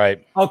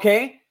 Right.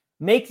 Okay?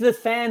 Make the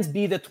fans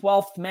be the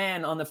 12th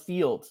man on the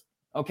field.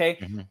 Okay?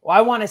 Well,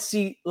 I want to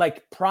see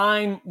like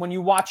prime when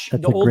you watch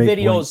the old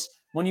videos. Point.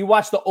 When you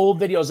watch the old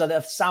videos of the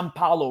San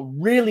Paolo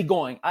really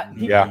going.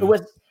 It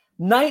was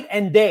night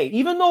and day.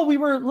 Even though we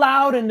were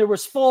loud and there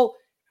was full,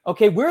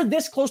 okay, we're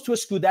this close to a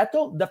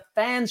Scudetto, the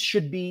fans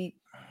should be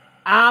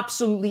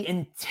absolutely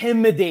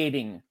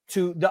intimidating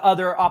to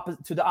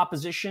the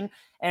opposition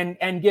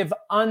and give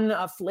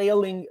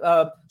unflailing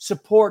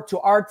support to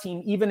our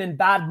team, even in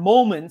bad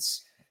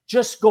moments.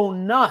 Just go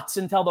nuts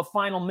until the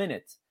final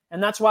minute.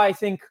 And that's why I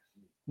think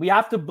we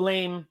have to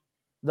blame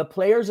the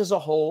players as a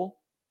whole,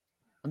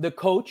 the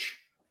coach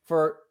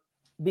for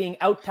being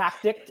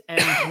out-tacticked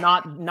and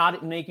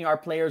not making our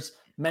players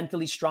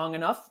mentally strong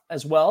enough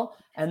as well.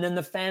 And then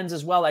the fans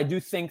as well. I do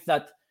think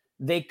that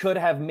they could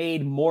have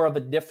made more of a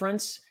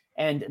difference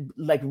and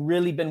like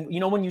really been,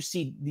 when you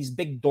see these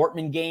big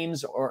Dortmund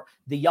games or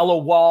the yellow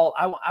wall,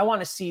 I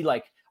want to see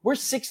like, we're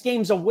 7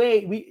 games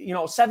away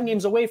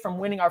from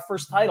winning our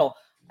first title.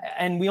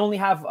 And we only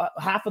have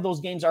half of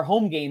those games are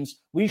home games.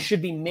 We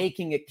should be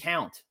making it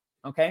count.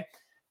 Okay.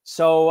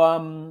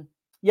 So,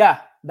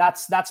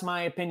 that's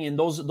my opinion.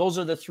 Those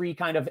are the 3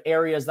 kind of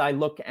areas that I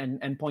look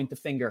and point the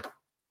finger.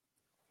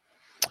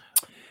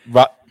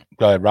 Go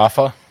ahead,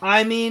 Rafa.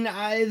 I mean,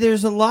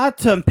 there's a lot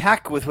to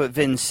unpack with what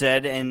Vin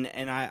said, and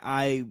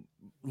I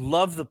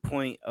love the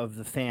point of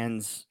the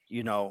fans,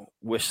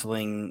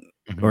 whistling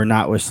or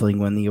not whistling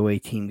when the away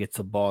team gets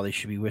the ball. They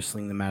should be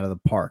whistling them out of the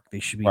park.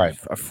 They should be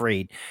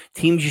afraid.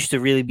 Teams used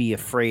to really be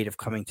afraid of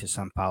coming to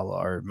San Paulo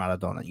or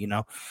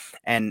Maradona,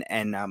 and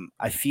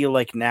I feel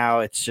like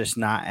now it's just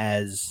not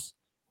as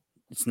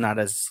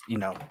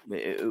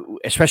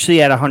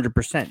especially at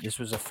 100%. This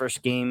was a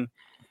first game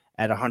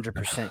at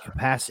 100%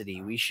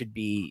 capacity. We should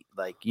be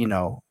like,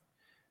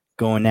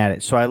 going at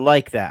it. So I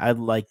like that. I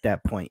like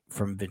that point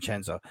from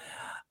Vincenzo.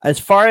 As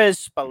far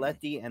as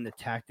Spalletti and the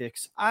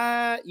tactics,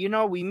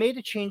 we made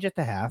a change at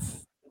the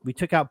half. We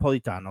took out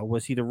Politano.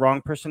 Was he the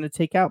wrong person to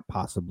take out?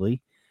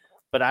 Possibly.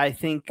 But I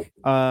think,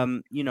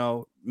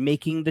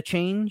 making the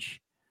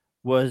change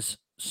was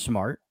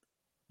smart,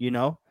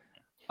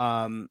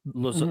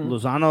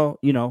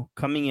 Lozano,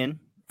 coming in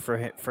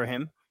for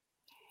him.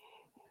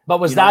 But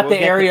was that the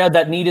area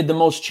that needed the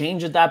most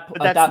change at that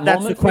moment?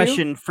 That's the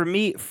question for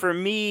me.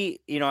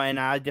 And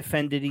I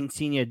defended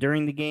Insigne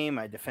during the game.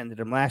 I defended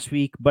him last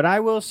week. But I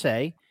will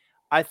say,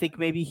 I think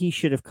maybe he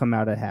should have come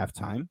out at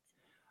halftime,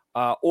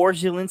 or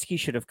Zielinski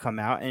should have come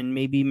out, and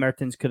maybe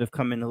Mertens could have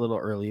come in a little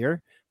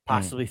earlier.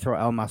 Possibly throw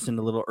Elmas in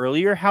a little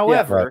earlier.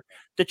 However,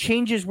 the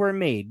changes were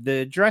made.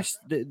 There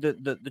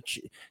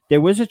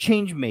was a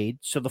change made,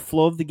 so the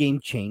flow of the game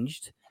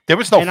changed. There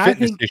was no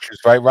fitness issues,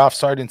 right? Ralph,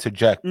 sorry to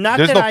interject.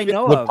 There's that I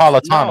know with of.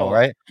 Politano,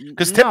 right?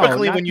 Because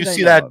typically when you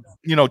see that,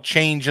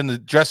 change in the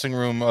dressing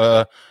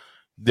room,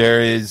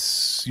 there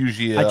is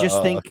usually I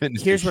just think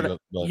here's what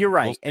you're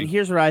right, and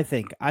here's what I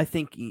think. I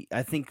think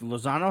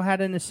Lozano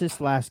had an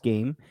assist last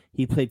game.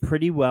 He played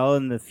pretty well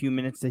in the few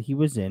minutes that he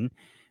was in.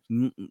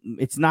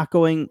 it's not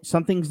going.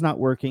 Something's not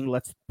working.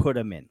 Let's put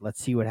him in.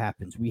 Let's see what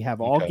happens. We have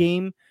all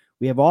game.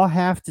 We have all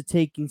half to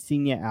take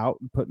Insigne out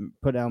and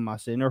put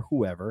Elmas in or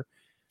whoever.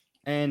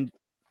 And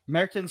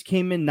Mertens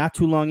came in not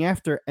too long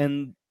after,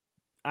 and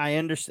I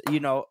understand.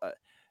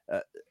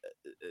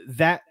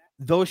 That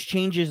those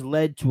changes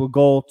led to a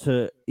goal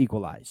to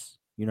equalize.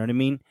 You know what I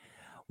mean?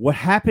 What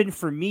happened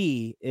for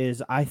me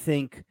is I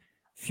think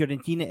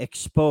Fiorentina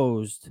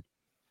exposed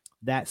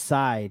that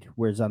side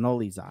where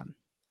Zanoli's on.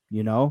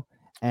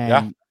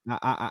 And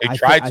I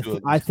tried to.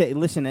 I think.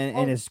 Listen,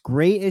 and as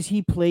great as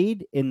he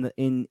played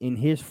in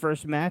his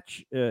first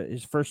match,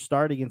 his first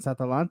start against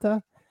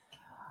Atalanta,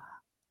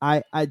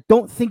 I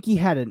don't think he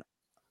had an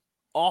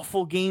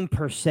awful game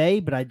per se,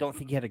 but I don't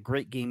think he had a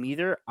great game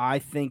either. I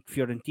think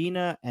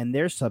Fiorentina and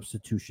their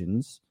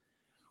substitutions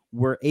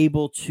were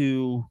able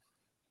to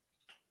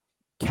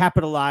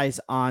capitalize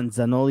on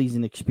Zanoli's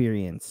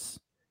inexperience.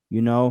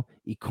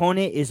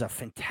 Icone is a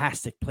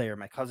fantastic player.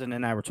 My cousin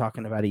and I were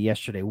talking about it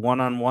yesterday.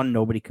 1-on-1,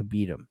 nobody could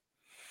beat him.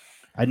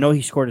 I know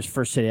he scored his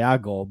first Serie A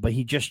goal, but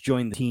he just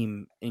joined the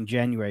team in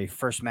January.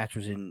 First match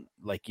was in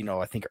I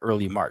think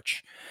early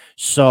March.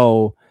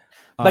 So,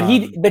 but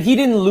he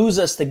didn't lose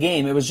us the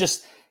game. It was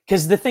just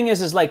because the thing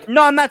is like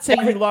no, I'm not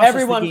saying he lost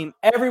everyone. Us the game.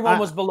 Everyone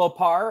was below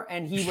par,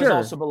 and he was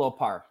also below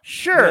par.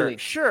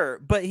 Sure,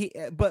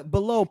 but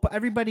below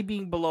everybody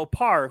being below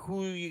par.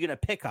 Who are you gonna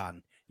pick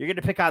on? You're going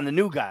to pick on the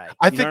new guy.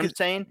 I think what I'm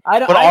saying.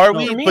 I'm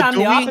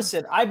the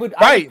opposite. I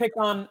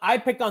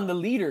pick on the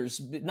leaders,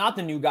 not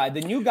the new guy.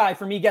 The new guy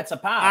for me gets a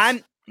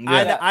pass.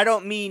 I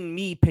don't mean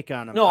me pick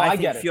on him. No, I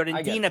think get it.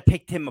 Fiorentina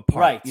picked him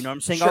apart. Right. You know what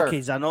I'm saying? Sure. Okay,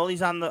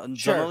 Zanoli's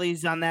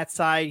on that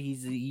side.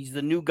 He's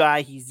the new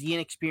guy. He's the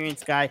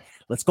inexperienced guy.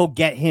 Let's go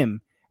get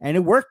him. And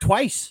it worked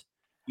twice.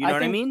 You know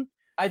what I mean?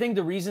 I think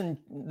the reason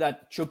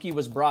that Chucky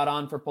was brought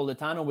on for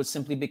Politano was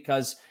simply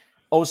because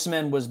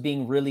Osimhen was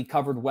being really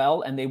covered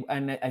well, and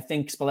I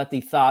think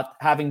Spalletti thought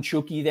having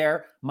Chucky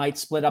there might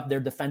split up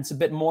their defense a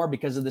bit more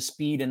because of the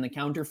speed and the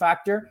counter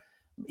factor.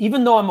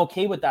 Even though I'm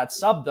okay with that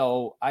sub,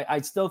 though, I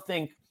still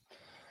think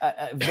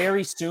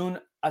very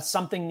soon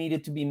something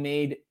needed to be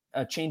made,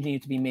 a change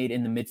needed to be made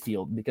in the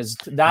midfield, because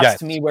that's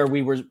to me where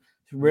we were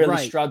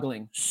really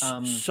struggling.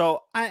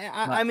 So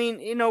I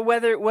mean,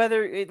 whether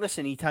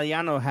listen,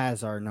 Italiano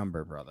has our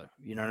number, brother.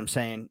 You know what I'm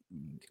saying?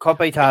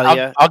 Coppa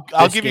Italia.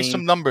 I'll give you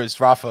some numbers,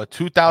 Rafa.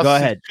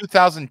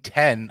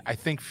 2010, I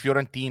think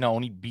Fiorentina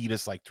only beat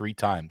us like 3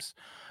 times,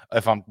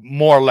 if I'm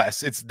more or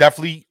less. It's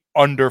definitely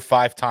under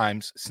 5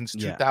 times since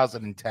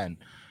 2010.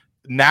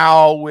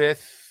 Now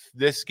with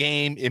this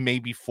game, it may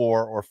be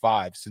 4 or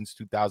 5 since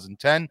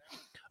 2010.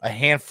 A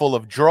handful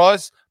of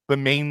draws, but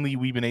mainly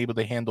we've been able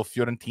to handle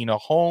Fiorentina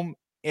home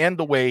and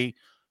away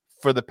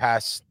for the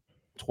past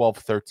 12,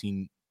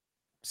 13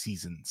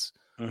 seasons.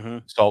 Mm-hmm.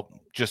 So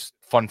just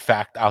fun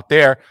fact out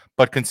there.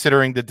 But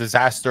considering the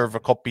disaster of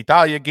a Coppa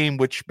Italia game,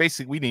 which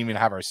basically we didn't even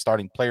have our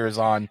starting players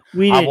on,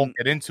 I won't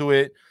get into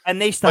it.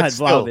 And they still had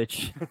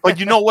Vlahovic. But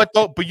you know what,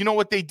 though? But you know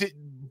what they did?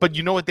 But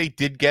you know what they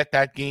did get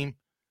that game?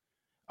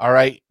 All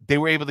right, they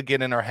were able to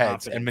get in our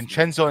heads, and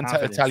Vincenzo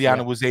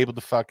Italiano was able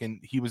to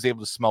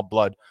smell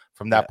blood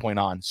from that point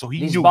on. So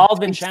these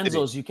bald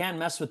Vincenzos, you can't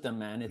mess with them,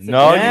 man. You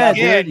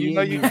can't.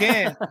 You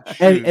can't.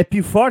 È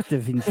più forte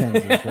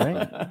Vincenzo,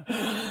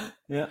 right?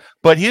 Yeah.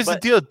 But here's the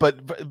deal. But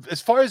as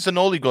far as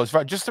Zanoli goes,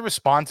 just to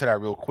respond to that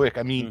real quick,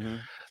 I mean,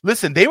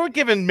 listen, they were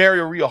giving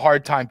Mario Rui a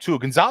hard time too.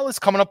 Gonzalez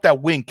coming up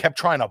that wing kept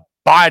trying to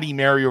body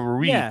Mario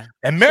Rui,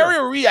 and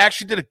Mario Rui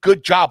actually did a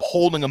good job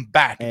holding him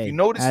back. If you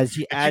notice,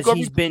 as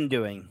he's been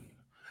doing.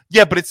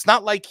 Yeah, but it's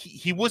not like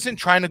he wasn't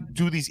trying to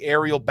do these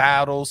aerial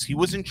battles. He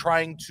wasn't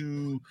trying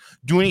to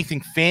do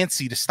anything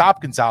fancy to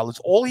stop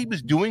Gonzalez. All he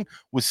was doing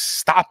was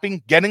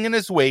stopping, getting in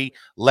his way,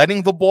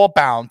 letting the ball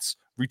bounce,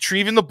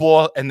 retrieving the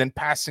ball, and then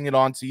passing it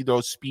on to either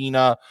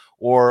Ospina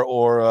or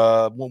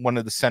one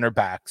of the center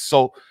backs.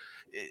 So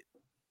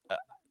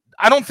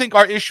I don't think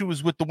our issue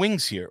is with the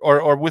wings here,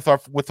 or with our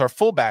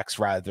fullbacks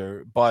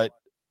rather. But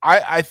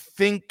I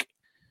think.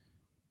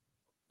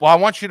 Well, I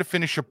want you to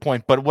finish your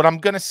point, but what I'm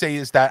going to say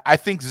is that I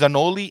think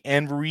Zanoli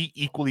and Rui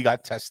equally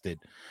got tested.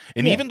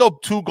 And even though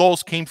 2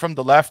 goals came from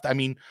the left, I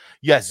mean,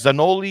 yes,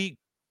 Zanoli,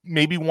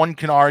 maybe one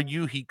can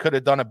argue he could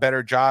have done a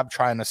better job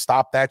trying to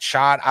stop that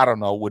shot. I don't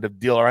know. Would have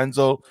Di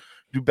Lorenzo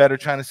do better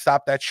trying to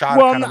stop that shot?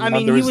 Well, I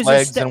mean, he was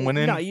legs and went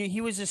in? No,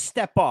 he was a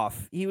step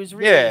off. He was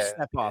really a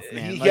step off,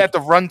 man. He had to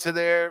run to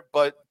there,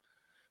 but...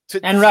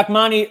 And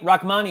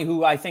Rachmani,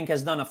 who I think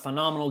has done a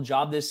phenomenal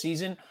job this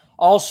season,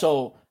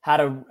 also had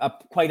a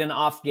quite an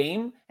off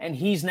game, and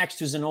he's next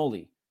to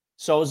Zanoli.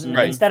 So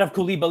instead of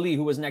Koulibaly,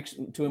 who was next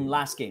to him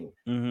last game.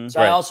 Mm-hmm.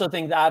 So I also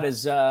think that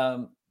is,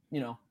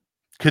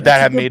 could that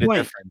have made a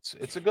difference?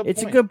 It's a good point.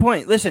 It's a good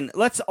point. Listen,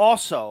 let's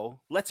also,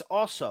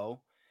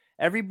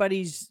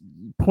 everybody's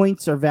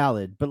points are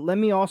valid, but let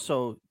me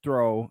also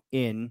throw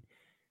in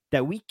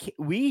that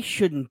we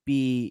shouldn't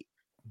be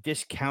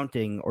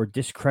discounting or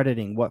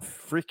discrediting what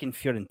freaking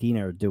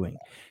Fiorentina are doing.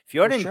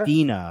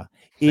 Fiorentina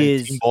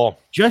is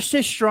just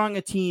as strong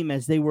a team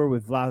as they were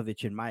with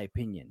Vlahovic, in my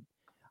opinion.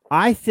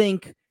 I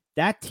think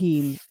that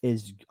team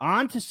is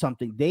on to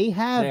something. They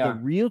have They the are.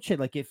 real chance.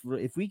 Like if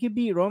we could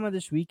beat Roma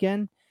this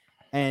weekend,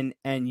 and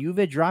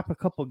Juve drop a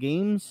couple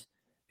games,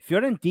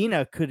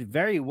 Fiorentina could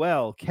very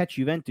well catch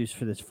Juventus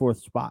for this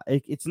fourth spot.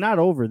 It's not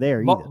over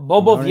there either.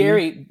 Bobo You know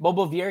what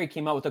I mean? Vieri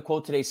came out with a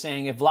quote today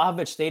saying if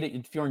Vlahovic stayed at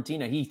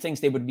Fiorentina, he thinks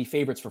they would be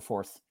favorites for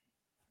fourth.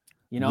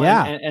 You know,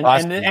 Yeah. and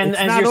It's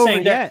as not you're over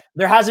saying, yet.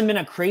 there hasn't been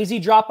a crazy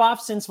drop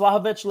off since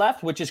Vlahovic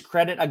left, which is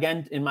credit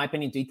again, in my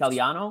opinion, to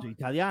Italiano. To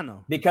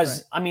Italiano. Because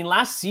Right. I mean,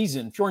 last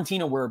season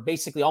Fiorentina were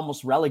basically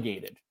almost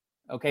relegated.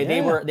 Okay,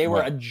 Yeah. they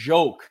were a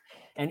joke,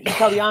 and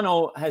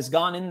Italiano has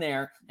gone in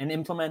there and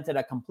implemented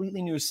a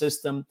completely new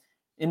system.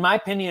 In my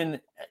opinion,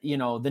 you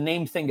know, the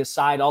name thing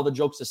aside, all the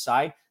jokes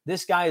aside,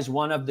 this guy is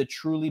one of the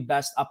truly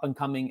best up and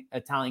coming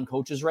Italian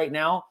coaches right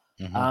now.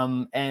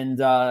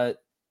 Mhm.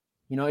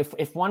 You know,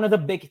 if one of the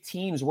big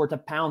teams were to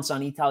pounce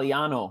on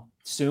Italiano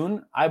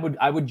soon, I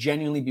would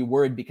genuinely be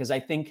worried, because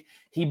I think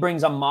he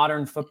brings a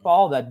modern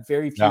football that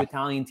very few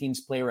Italian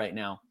teams play right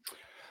now.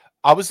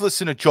 I was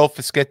listening to Joe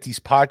Fischetti's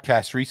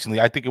podcast recently.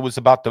 I think it was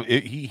about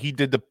he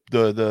did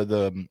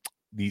the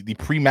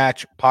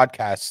pre-match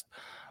podcast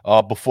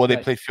before they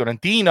played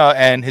Fiorentina,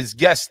 and his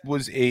guest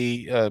was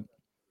a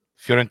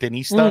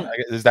Fiorentinista.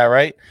 Is that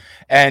right?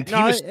 And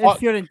No, it's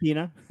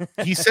Fiorentina.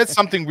 he said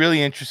something really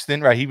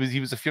interesting, right? He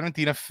was a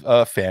Fiorentina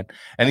fan,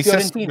 and he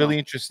said something really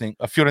interesting.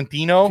 A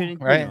Fiorentino,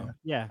 right?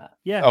 Yeah.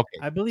 Okay,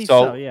 I believe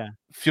so. Yeah.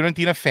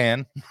 Fiorentina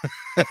fan,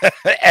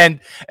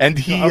 and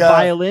he A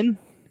violin.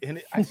 And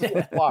I saw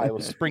a fly. It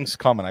was spring's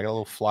coming. I got a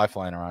little fly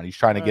flying around. He's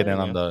trying to get in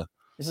on the.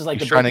 This is like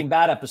the Breaking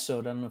Bad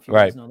episode. I don't know if you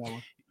guys know that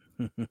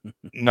one.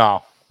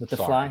 No. With the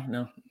fly?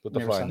 No. With the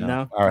fly?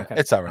 No. All right.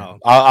 Okay. It's all right. Oh.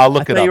 I'll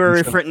look it up.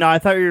 I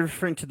thought you were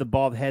referring to the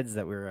bald heads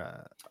that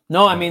were.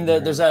 No, I mean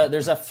there's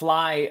a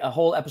fly, a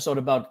whole episode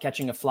about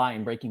catching a fly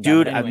in Breaking Bad.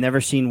 Dude, anyway. I've never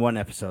seen one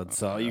episode,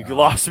 so you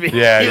lost me.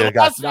 Yeah, you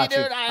lost me, dude.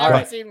 I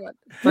haven't seen one.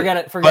 Forget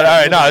it. But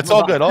all right, no, it's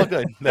all good, all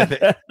good.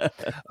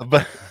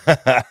 But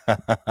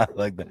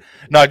like that.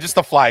 No, just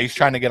a fly. He's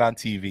trying to get on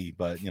TV,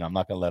 but I'm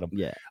not gonna let him.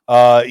 Yeah.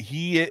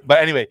 But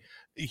anyway,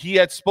 he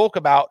had spoke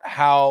about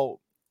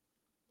how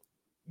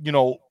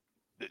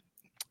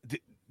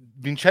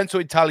Vincenzo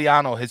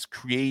Italiano has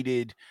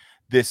created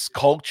this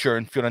culture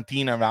in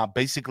Fiorentina around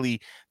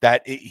basically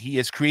that he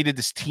has created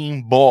this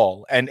team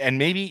ball, and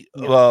maybe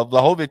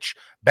Vlahovic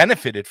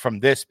benefited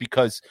from this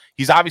because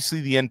he's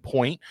obviously the end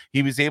point.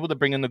 He was able to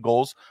bring in the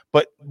goals,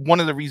 but one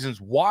of the reasons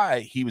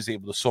why he was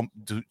able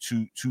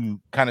to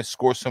kind of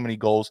score so many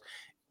goals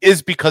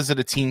is because of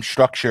the team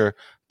structure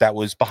that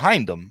was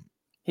behind him.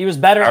 He was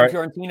better in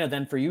Fiorentina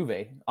than for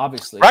Juve,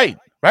 obviously. Right.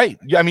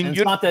 Yeah, I mean,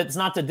 it's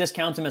not to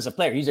discount him as a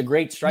player. He's a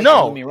great striker. No,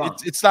 don't get me wrong.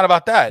 It's not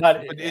about that.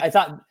 But I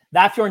thought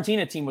that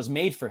Fiorentina team was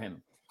made for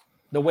him.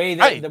 The way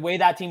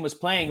that team was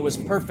playing, it was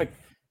perfect.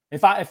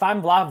 If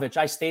I'm Vlahovic,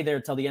 I stay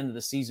there till the end of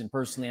the season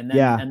personally, and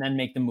then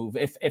make the move.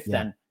 If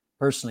then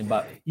personally,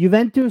 but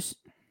Juventus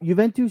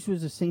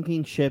was a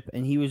sinking ship,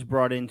 and he was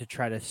brought in to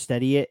try to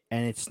steady it,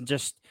 and it's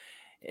just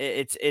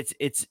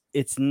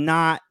it's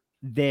not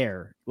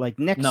there. Like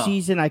next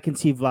season, I can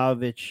see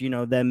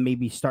Vlahovic, them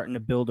maybe starting to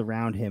build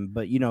around him,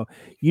 but you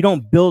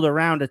don't build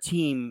around a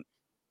team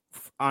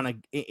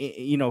on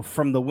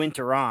from the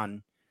winter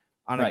on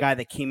a guy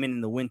that came in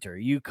the winter.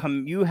 You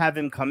have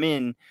him come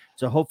in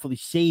to hopefully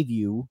save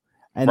you,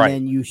 and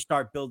then you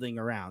start building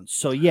around.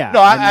 So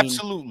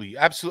absolutely.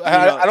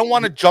 I don't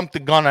want to jump the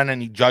gun on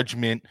any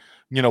judgment,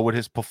 with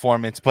his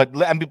performance, but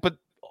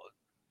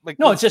like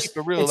no, it's just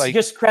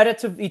just credit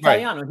to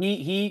Italiano. Right.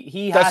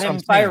 He had him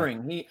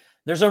firing.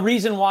 There's a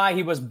reason why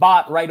he was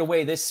bought right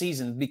away this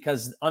season,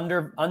 because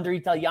under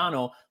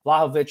Italiano,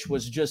 Vlahovic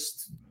was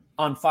just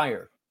on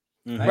fire.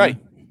 Right.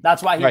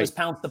 That's why he was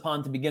pounced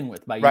upon to begin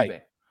with by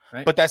Juve.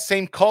 Right. But that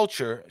same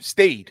culture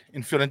stayed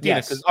in Fiorentina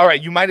because all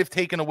right, you might have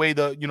taken away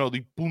the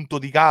punto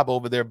di gaba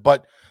over there,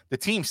 but the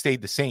team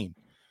stayed the same.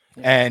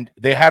 Yeah. And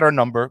they had our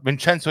number.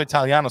 Vincenzo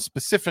Italiano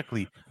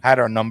specifically had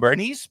our number. And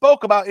he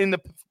spoke about in the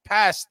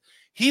past,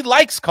 he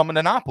likes coming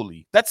to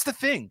Napoli. That's the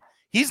thing.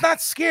 He's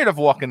not scared of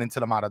walking into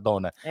the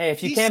Maradona. Hey,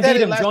 if you can't beat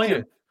him, join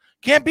him.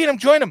 Can't beat him,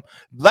 join him.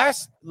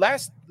 Last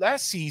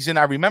season,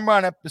 I remember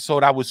on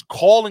episode, I was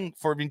calling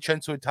for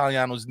Vincenzo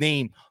Italiano's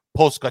name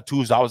post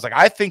Gattuso. I was like,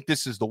 I think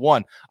this is the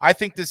one. I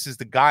think this is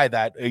the guy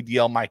that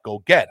ADL might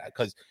go get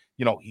because,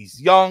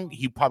 he's young.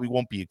 He probably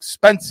won't be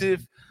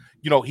expensive.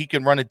 He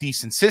can run a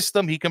decent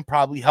system. He can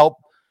probably help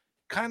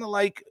kind of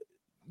like,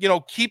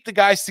 keep the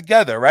guys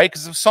together, right?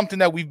 Because it's something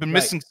that we've been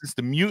missing since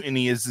the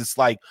mutiny is this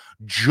like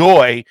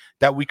joy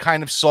that we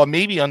kind of saw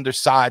maybe under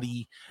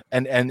Sarri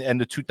and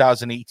the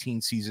 2018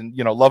 season,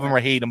 love him or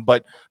hate him.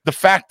 But the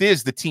fact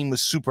is the team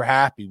was super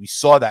happy. We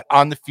saw that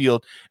on the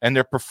field, and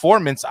their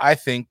performance, I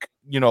think,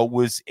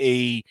 was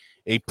a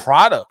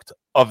product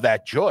of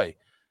that joy.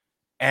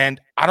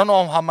 And I don't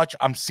know how much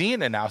I'm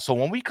seeing it now. So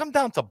when we come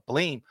down to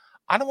blame,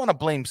 I don't want to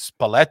blame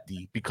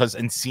Spalletti because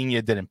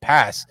Insigne didn't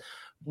pass.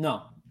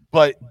 No.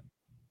 But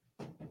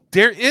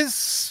there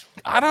is,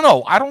 I don't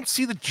know. I don't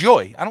see the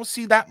joy. I don't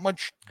see that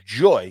much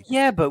joy.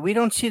 Yeah, but we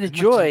don't see the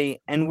joy,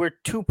 and we're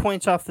 2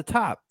 points off the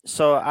top.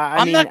 So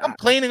I'm mean, not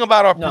complaining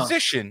about our No.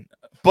 position,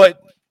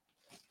 but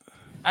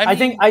I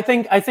think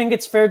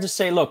it's fair to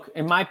say, look,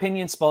 in my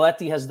opinion,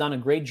 Spalletti has done a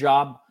great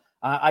job.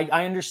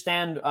 I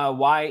understand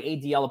why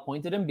ADL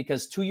appointed him,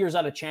 because 2 years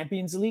out of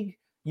Champions League,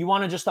 you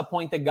want to just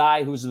appoint the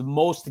guy who's the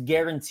most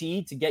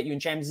guaranteed to get you in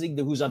Champions League,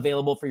 who's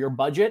available for your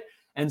budget.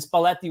 And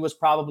Spalletti was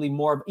probably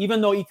more,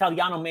 even though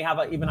Italiano may have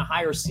even a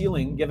higher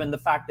ceiling, given the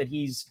fact that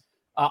he's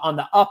on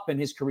the up in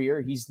his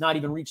career. He's not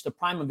even reached the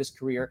prime of his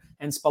career.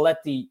 And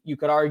Spalletti, you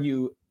could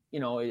argue,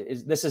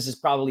 this is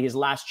probably his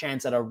last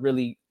chance at a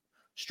really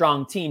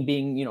strong team,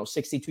 being,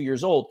 62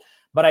 years old.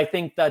 But I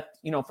think that,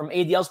 from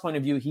ADL's point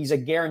of view, he's a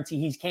guarantee.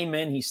 He came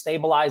in, he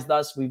stabilized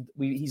us.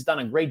 He's done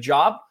a great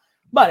job.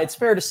 But it's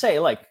fair to say,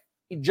 like,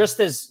 just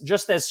as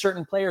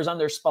certain players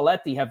under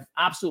Spalletti have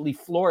absolutely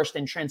flourished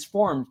and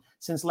transformed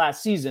since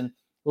last season,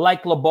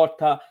 like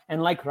Lobotka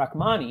and like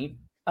Rachmani,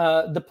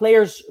 the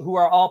players who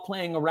are all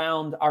playing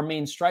around our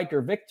main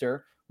striker,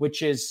 Victor,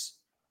 which is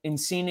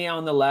Insigne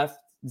on the left,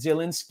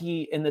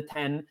 Zielinski in the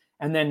 10,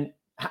 and then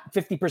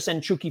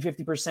 50% Chucky,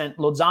 50%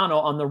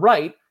 Lozano on the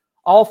right,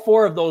 all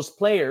four of those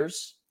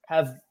players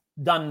have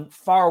done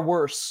far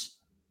worse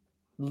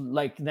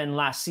than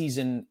last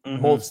season,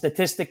 both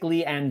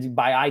statistically and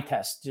by eye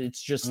test.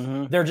 It's just,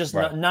 they're just,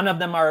 none of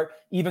them are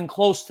even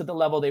close to the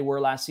level they were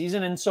last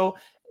season. And so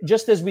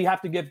just as we have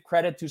to give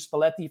credit to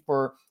Spalletti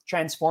for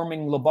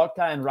transforming Lobotka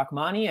and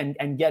Rachmani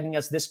and getting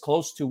us this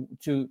close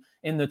to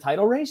in the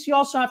title race, you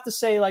also have to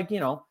say,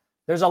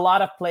 there's a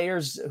lot of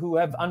players who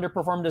have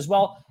underperformed as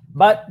well.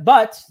 But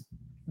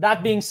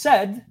that being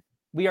said,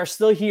 we are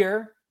still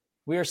here.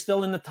 We are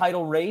still in the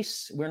title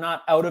race. We're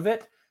not out of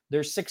it.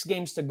 There's 6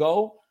 games to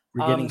go.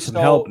 We're getting some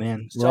help,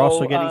 man. We're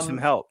also getting some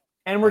help.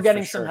 And we're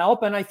getting some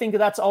help. And I think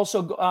that's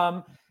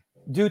also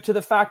due to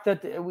the fact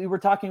that we were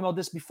talking about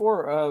this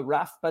before,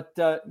 Raf, but,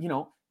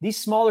 these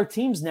smaller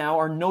teams now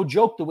are no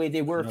joke the way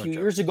they were a few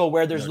years ago,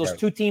 where there's those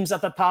 2 teams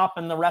at the top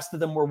and the rest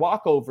of them were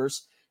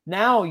walkovers.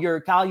 Now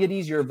your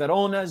Cagliaris, your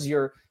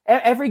Veronas,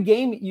 every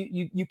game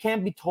you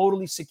can't be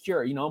totally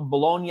secure.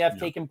 Bologna have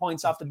taken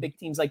points off the big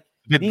teams. Like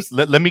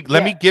let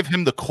me give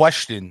him the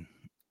question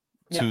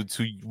to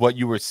what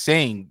you were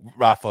saying,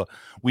 Rafa.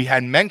 We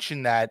had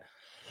mentioned that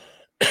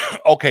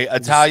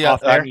Italia,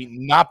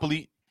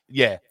 Napoli,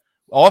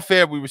 off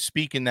air we were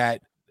speaking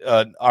that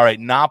all right,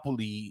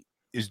 Napoli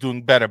is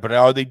doing better, but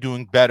are they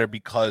doing better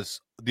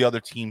because the other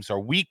teams are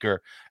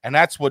weaker? And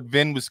that's what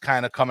Vin was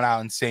kind of coming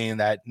out and saying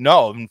that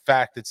no, in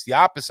fact, it's the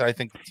opposite. I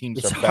think the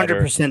teams are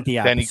better. It's 100% the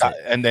opposite.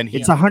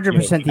 It's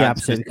 100% the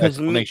opposite, because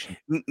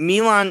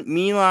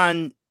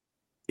Milan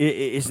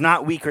is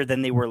not weaker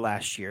than they were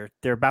last year.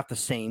 They're about the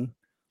same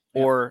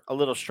or a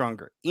little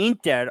stronger.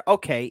 Inter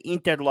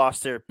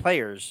lost their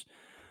players,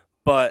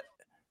 but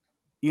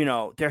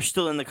they're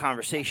still in the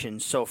conversation.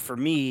 So for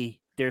me,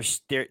 they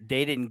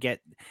didn't get.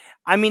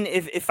 I mean,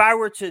 if I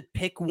were to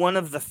pick one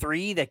of the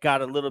 3 that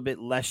got a little bit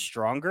less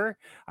stronger,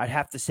 I'd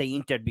have to say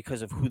Inter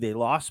because of who they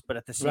lost. But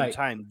at the same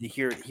time,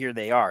 here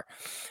they are.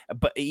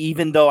 But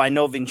even though I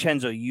know,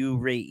 Vincenzo, you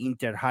rate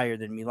Inter higher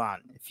than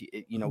Milan.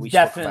 We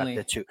spoke about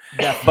that too.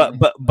 Definitely.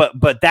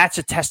 But that's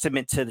a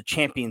testament to the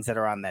champions that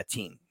are on that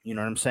team. You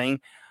know what I'm saying?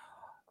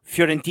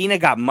 Fiorentina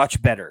got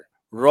much better.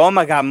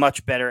 Roma got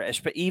much better,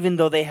 even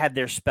though they had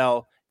their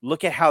spell.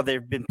 Look at how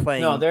they've been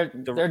playing. No,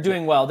 they're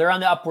doing well. They're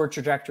on the upward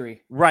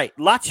trajectory. Right.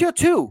 Lazio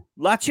too.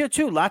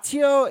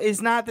 Lazio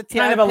is not the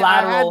team. Kind of a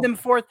lateral. I had them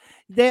 4th.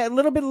 They're a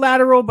little bit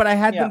lateral, but I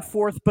had them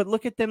 4th. But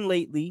look at them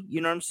lately. You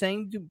know what I'm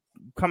saying?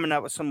 Coming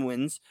out with some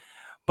wins.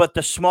 But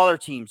the smaller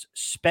teams,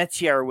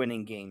 Spezia are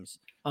winning games.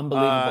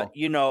 Unbelievable.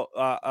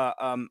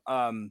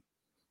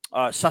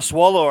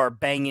 Sassuolo are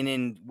banging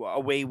in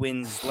away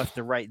wins left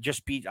to right.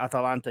 Just beat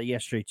Atalanta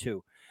yesterday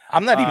too.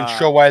 I'm not even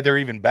sure why they're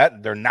even better.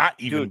 They're not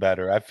even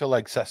better. I feel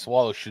like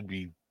Sassuolo should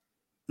be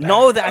better.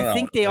 No, I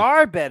think they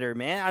are better,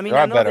 man. I mean,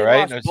 they're better,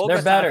 right?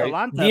 They're better.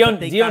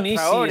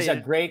 Dionisi is a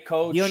great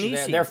coach.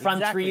 Their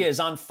front 3 is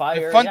on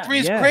fire. Their front 3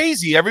 is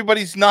crazy.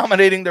 Everybody's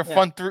nominating their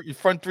front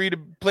 3 to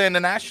play in the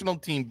national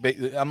team.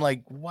 I'm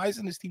like, why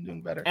isn't this team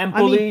doing better?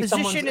 Empoli,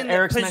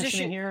 Eric's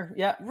mentioning here.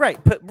 Yeah, right.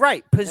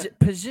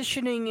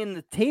 Positioning in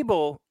the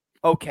table,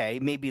 okay,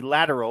 maybe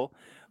lateral,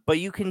 but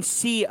you can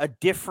see a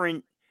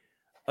different.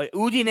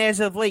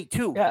 Udinese of late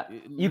too. Yeah,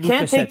 you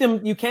can't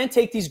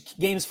take these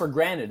games for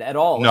granted at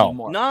all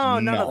anymore. No,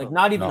 like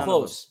not even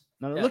close.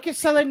 No. Look at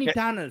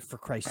Salernitana, for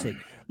Christ's sake.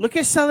 Look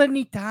at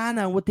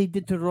Salernitana, what they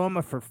did to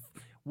Roma for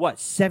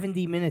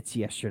 70 minutes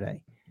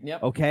yesterday.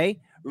 Yep.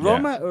 Okay.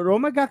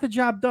 Roma got the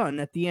job done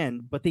at the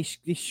end, but they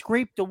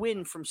scraped the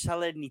win from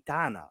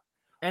Salernitana.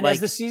 And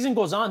as the season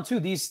goes on, too,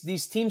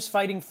 these teams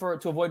fighting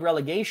to avoid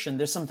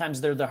relegation,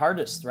 sometimes they're the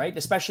hardest, right?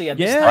 Especially at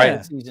this time of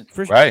the season.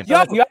 Right.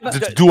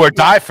 It's do or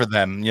die for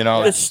them,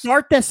 The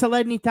start that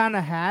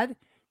Salernitana had,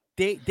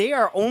 they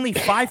are only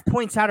 5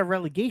 points out of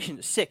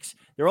relegation. 6.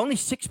 They're only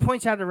 6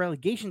 points out of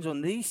relegation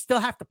zone. They still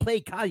have to play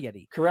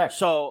Cagliari. Correct.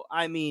 So,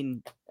 I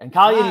mean... And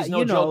Cagliari's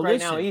no joke right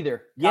now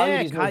either.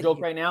 Cagliari's no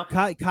joke right now.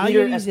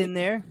 Cagliari's in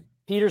there.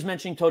 Peter's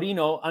mentioning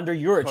Torino under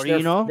Juric.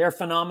 Torino. They're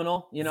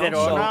phenomenal. You know,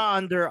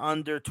 Verona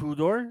under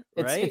Tudor,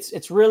 right?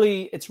 It's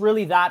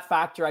really that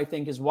factor, I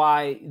think, is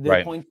why the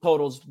Right. points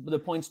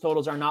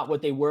totals are not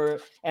what they were,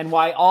 and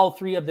why all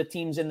three of the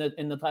teams in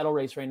the title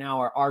race right now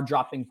are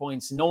dropping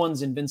points. No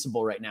one's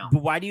invincible right now.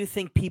 But why do you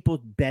think people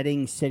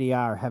betting Serie A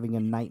are having a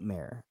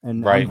nightmare?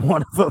 And Right. I'm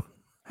one of them.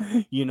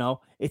 You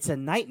know, it's a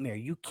nightmare.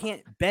 You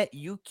can't bet.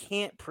 You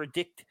can't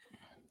predict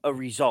a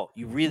result.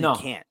 You really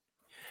can't.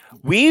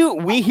 We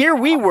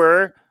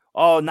were.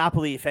 Oh,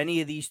 Napoli, if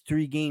any of these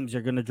three games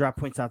are going to drop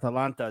points,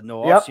 Atalanta,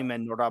 no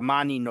Osimhen, no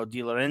Ramani, no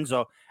Di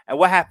Lorenzo. And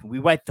what happened? We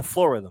wiped the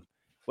floor with them.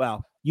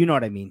 Well, you know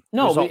what I mean.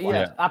 No,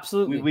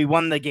 absolutely. We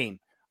won the game.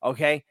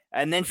 Okay.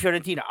 And then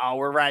Fiorentina,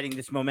 we're riding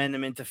this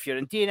momentum into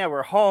Fiorentina.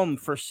 We're home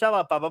for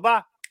sellout, blah, blah,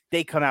 blah.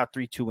 They come out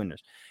 3-2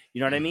 winners.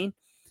 You know what I mean?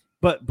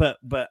 But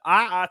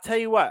I'll tell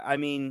you what, I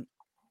mean,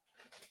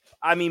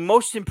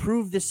 most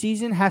improved this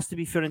season has to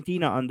be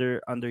Fiorentina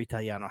under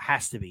Italiano.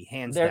 Has to be,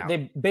 hands down.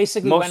 They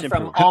basically Most went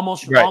from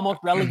improved. almost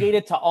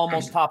relegated to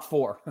almost top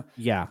four.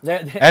 Yeah.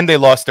 And they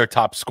lost their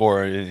top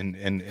scorer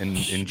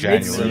in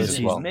January as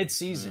well.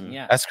 Mid-season,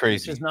 yeah. That's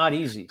crazy. It's not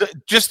easy.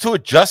 Just to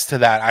adjust to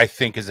that, I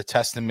think, is a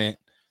testament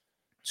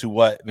to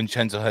what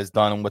Vincenzo has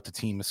done and what the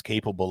team is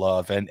capable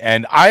of.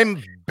 And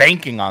I'm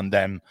banking on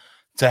them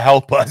to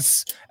help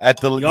us at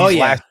these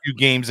last few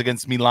games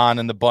against Milan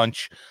and the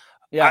bunch.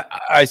 Yeah,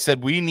 I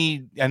said we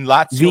need, and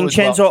Lazio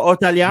Vincenzo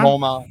Ottagliano.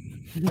 Roma.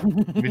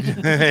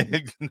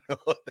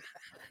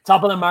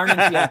 Top of the morning.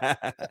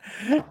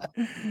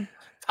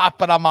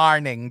 Top of the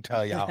morning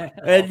to you.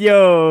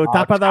 Yo,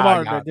 top of the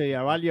morning to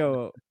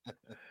you.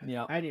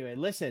 Yeah. Anyway,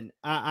 listen,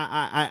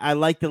 I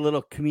like the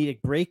little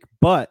comedic break,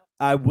 but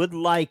I would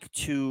like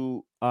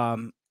to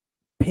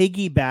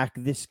piggyback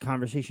this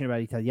conversation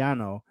about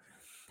Italiano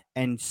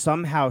and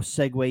somehow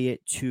segue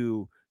it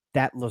to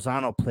that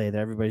Lozano play that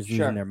everybody's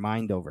losing their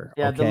mind over.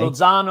 Yeah, okay? the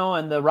Lozano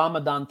and the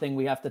Ramadan thing,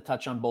 we have to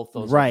touch on both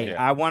those. Right.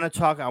 Yeah.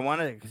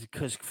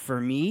 Because for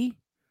me,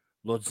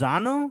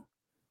 Lozano,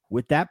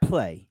 with that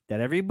play that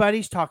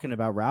everybody's talking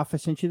about, Ralph, I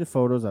sent you the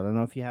photos. I don't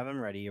know if you have them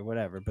ready or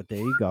whatever, but there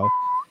you go.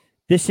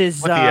 This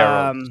is with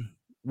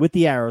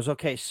the arrows.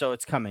 Okay, so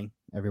it's coming,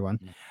 everyone.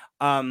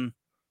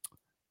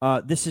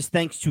 This is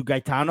thanks to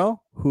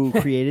Gaetano, who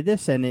created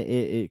this, and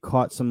it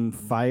caught some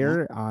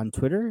fire on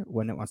Twitter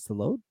when it wants to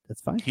load.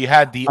 That's fine. He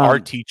had the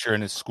art teacher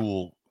in his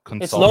school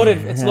It's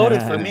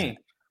loaded for me.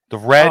 The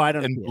red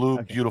and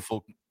blue,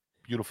 beautiful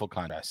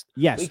contrast.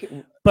 Yes,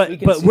 but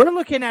we're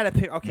looking at a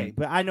picture. Okay,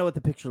 but I know what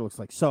the picture looks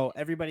like. So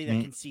everybody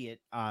that can see it,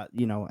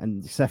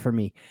 and except for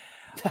me,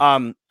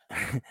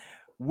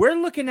 we're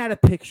looking at a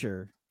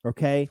picture,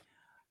 okay,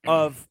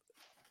 of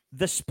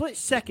the split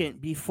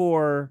second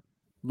before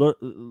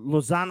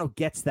Lozano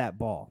gets that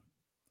ball,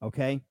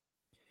 okay?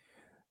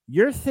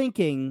 You're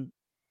thinking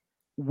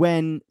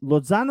when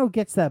Lozano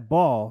gets that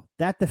ball,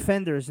 that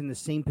defender is in the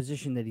same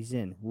position that he's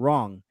in.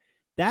 Wrong.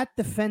 That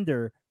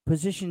defender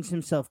positions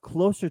himself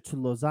closer to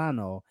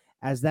Lozano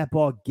as that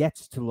ball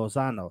gets to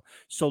Lozano.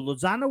 So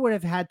Lozano would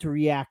have had to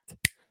react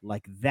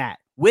like that,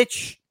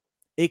 which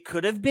it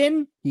could have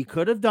been. He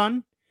could have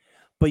done.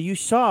 But you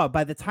saw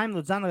by the time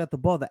Lozano got the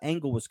ball, the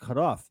angle was cut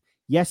off.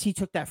 Yes, he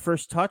took that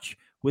first touch,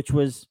 which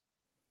was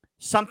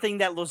something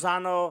that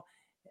Lozano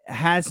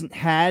hasn't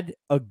had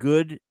a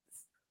good,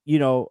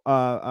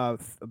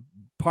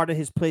 part of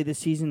his play this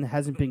season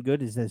hasn't been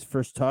good, is his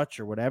first touch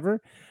or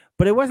whatever.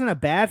 But it wasn't a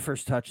bad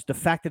first touch. The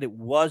fact that it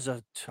was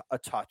a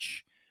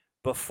touch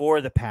before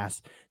the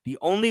pass. The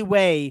only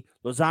way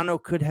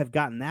Lozano could have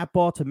gotten that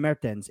ball to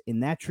Mertens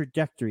in that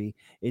trajectory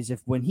is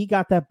if when he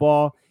got that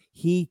ball,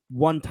 he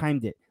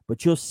one-timed it.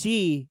 But you'll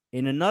see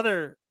in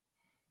another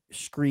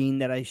screen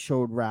that I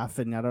showed Raf,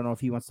 and I don't know if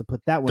he wants to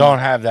put that one. Don't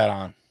have that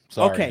on.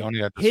 Sorry, okay,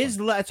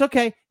 it's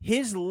okay.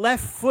 His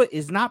left foot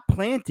is not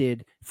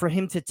planted for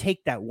him to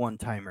take that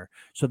one-timer.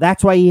 So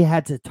that's why he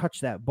had to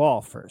touch that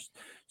ball first.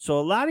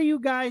 So a lot of you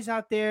guys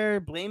out there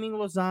blaming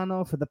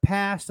Lozano for the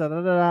pass,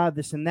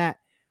 this and that.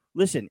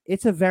 Listen,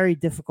 it's a very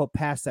difficult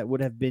pass that would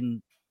have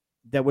been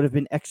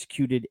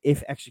executed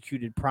if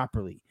executed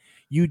properly.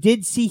 You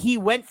did see he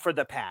went for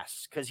the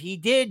pass because he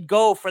did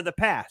go for the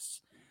pass.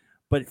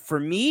 But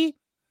for me,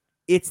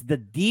 it's the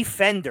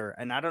defender,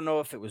 and I don't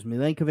know if it was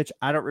Milenkovic.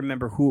 I don't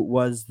remember who it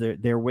was.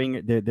 Their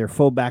winger, their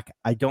fullback.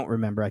 I don't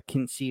remember. I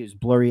couldn't see. It was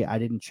blurry. I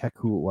didn't check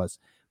who it was.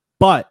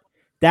 But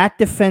that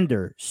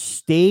defender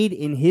stayed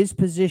in his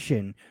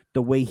position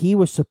the way he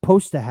was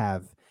supposed to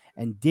have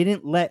and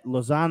didn't let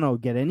Lozano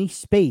get any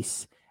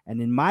space.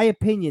 And in my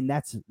opinion,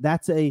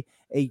 that's a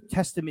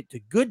testament to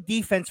good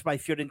defense by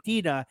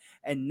Fiorentina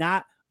and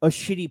not a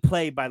shitty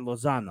play by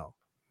Lozano.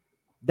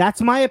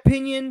 That's my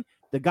opinion.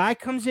 The guy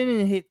comes in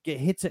and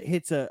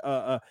hits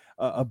a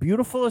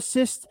beautiful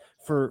assist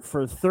for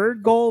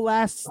third goal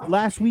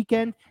last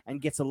weekend and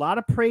gets a lot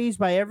of praise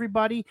by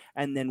everybody.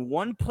 And then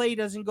one play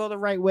doesn't go the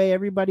right way.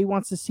 Everybody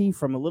wants to see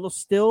from a little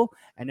still,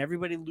 and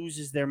everybody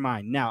loses their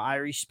mind. Now, I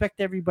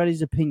respect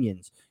everybody's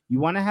opinions. You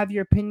want to have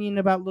your opinion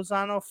about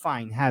Lozano?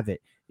 Fine, have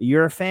it.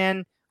 You're a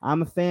fan.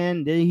 I'm a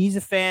fan. He's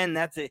a fan.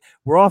 That's it.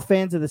 We're all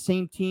fans of the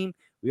same team.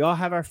 We all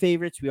have our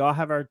favorites. We all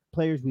have our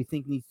players we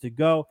think needs to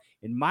go.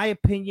 In my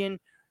opinion,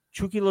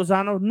 Chucky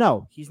Lozano,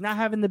 no, he's not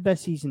having the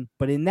best season.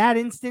 But in that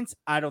instance,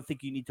 I don't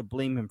think you need to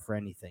blame him for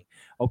anything.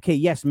 Okay,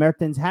 yes,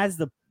 Mertens has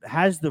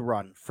the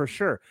run for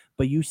sure,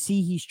 but you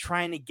see he's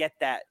trying to get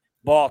that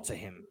ball to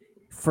him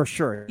for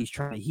sure.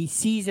 He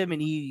sees him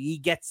and he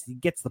gets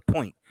the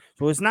point.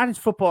 So it's not his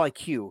football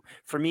IQ.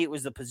 For me, it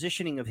was the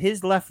positioning of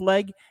his left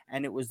leg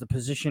and it was the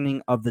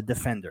positioning of the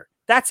defender.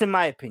 That's in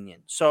my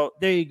opinion. So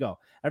there you go.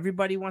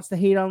 Everybody wants to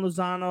hate on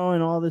Lozano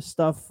and all this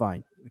stuff.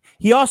 Fine.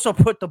 He also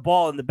put the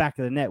ball in the back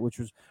of the net, which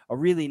was a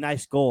really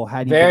nice goal.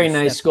 Very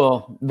nice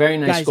goal. Very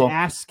nice goal.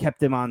 Ass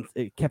kept him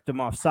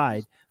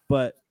offside,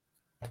 but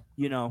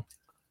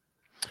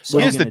So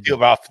here's the deal,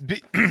 Ralph.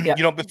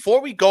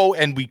 Before we go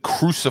and we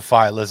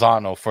crucify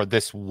Lozano for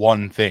this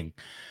one thing,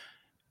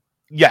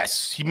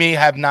 yes, he may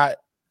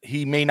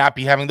not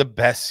be having the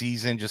best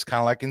season, just kind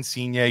of like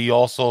Insigne.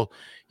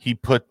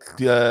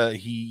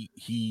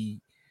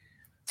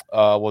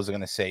 What was I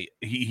going to say?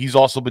 He's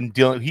also been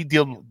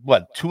dealing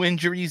 2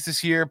 injuries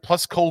this year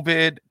plus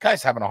COVID.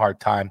 Guy's having a hard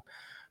time.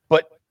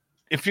 But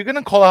if you're going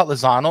to call out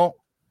Lozano,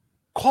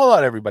 call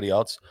out everybody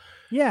else.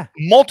 Yeah.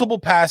 Multiple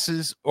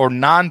passes or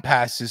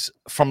non-passes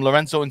from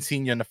Lorenzo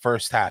Insigne in the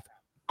first half.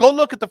 Go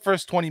look at the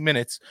first 20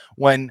 minutes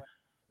when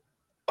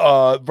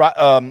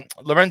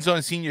Lorenzo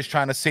Insigne is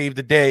trying to save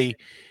the day.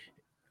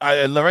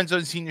 Lorenzo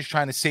Insigne is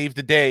trying to save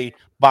the day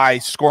by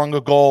scoring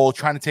a goal,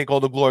 trying to take all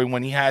the glory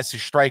when he has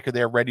his striker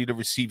there ready to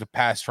receive a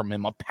pass from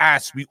him. A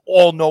pass we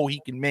all know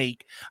he can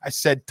make. I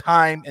said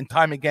time and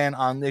time again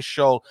on this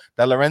show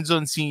that Lorenzo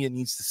Insigne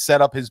needs to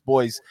set up his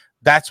boys.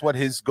 That's what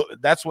his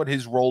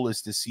role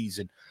is this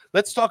season.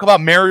 Let's talk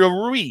about Mario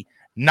Rui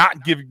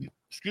not giving.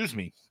 Excuse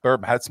me,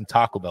 Burb had some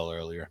Taco Bell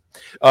earlier.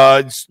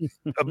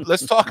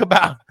 Let's talk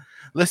about.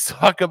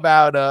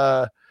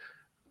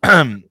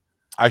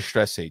 I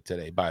stress ate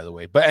today, by the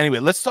way. But anyway,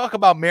 let's talk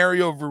about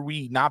Mario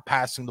Rui not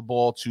passing the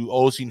ball to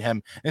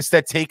Osimhen,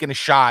 instead taking a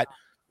shot.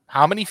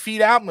 How many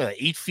feet out?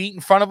 8 feet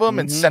in front of him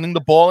and sending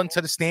the ball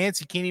into the stands.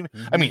 He can't even,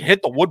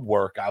 hit the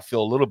woodwork. I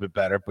feel a little bit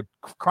better, but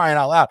crying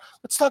out loud.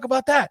 Let's talk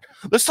about that.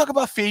 Let's talk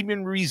about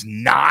Fabian Ruiz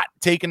not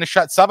taking a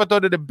shot.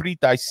 Salvatore De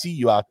Brita, I see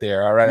you out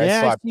there. All right.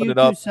 Yeah, I put it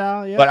up. Too,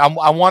 Sal, yeah. But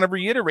I want to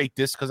reiterate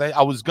this because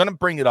I was going to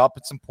bring it up.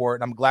 It's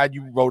important. I'm glad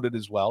you wrote it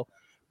as well.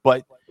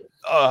 But,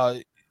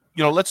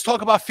 let's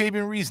talk about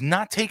Fabian Ruiz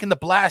not taking the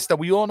blast that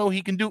we all know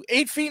he can do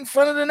 8 feet in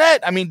front of the net.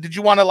 I mean, did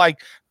you want to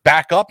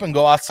back up and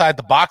go outside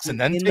the box and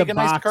then take a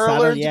nice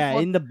curler? Yeah,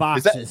 in the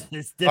box. It's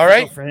difficult all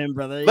right for him,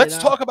 brother. Let's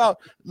talk about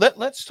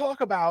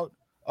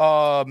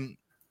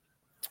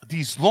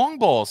these long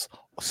balls.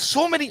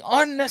 So many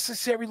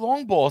unnecessary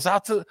long balls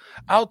out to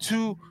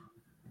Osimhen.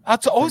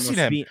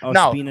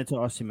 Ospina to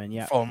Osimhen,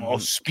 yeah. From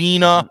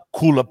Ospina,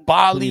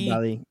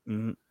 Koulibaly.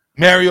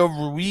 Mario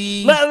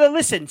Rui.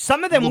 Listen,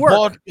 some of them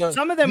work.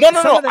 Some of them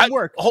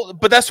work.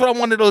 But that's what I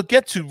wanted to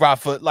get to,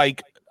 Rafa.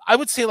 I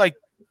would say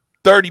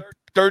 30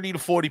 to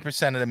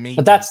 40% of them.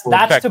 But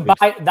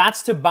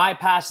that's to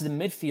bypass the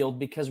midfield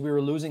because we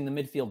were losing the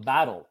midfield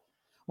battle.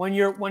 When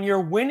you're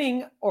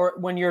winning or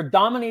when you're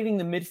dominating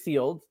the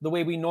midfield the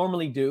way we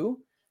normally do,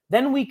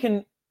 then we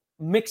can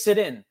mix it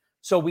in.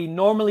 So we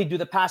normally do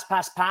the pass,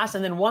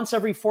 and then once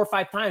every 4 or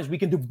 5 times we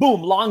can do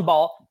boom, long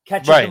ball,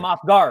 catching them off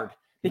guard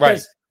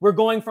because we're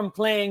going from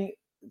playing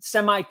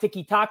semi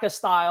tiki-taka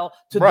style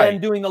to then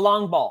doing the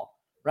long ball,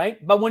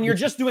 right? But when you're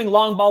just doing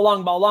long ball,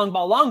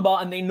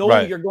 and they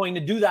know you're going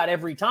to do that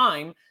every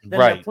time, then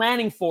they're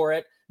planning for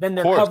it, then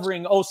they're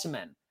covering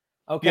Osimhen,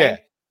 okay?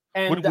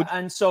 Yeah.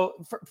 And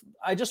so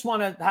I just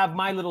want to have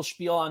my little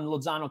spiel on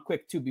Lozano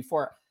quick too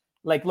before,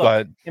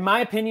 look, in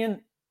my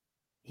opinion,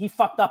 he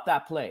fucked up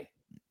that play.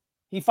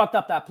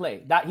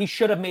 That he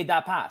should have made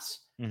that pass.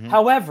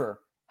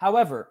 However,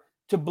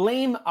 to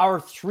blame our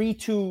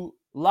 3-2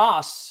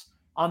 loss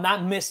on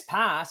that missed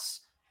pass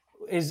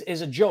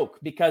is a joke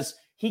because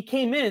he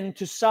came in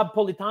to sub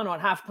Politano at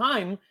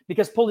halftime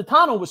because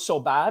Politano was so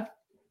bad,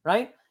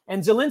 right?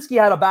 And Zielinski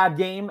had a bad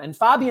game, and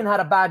Fabian had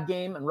a bad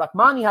game, and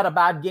Rachmani had a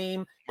bad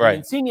game, and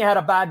Insigne had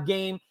a bad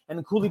game,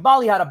 and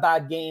Koulibaly had a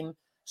bad game.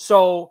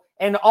 So,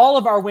 and all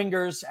of our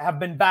wingers have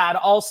been bad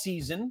all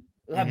season,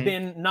 have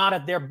been not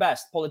at their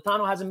best.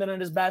 Politano hasn't been at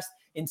his best.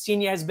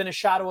 Insigne has been a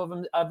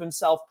shadow of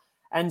himself.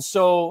 And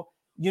so,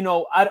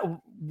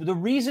 the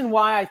reason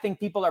why I think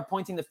people are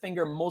pointing the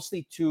finger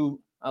mostly to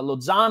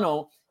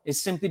Lozano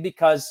is simply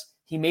because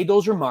he made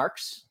those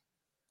remarks,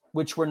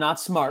 which were not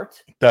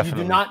smart.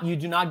 Definitely. You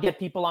do not get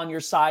people on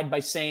your side by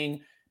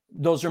saying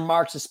those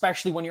remarks,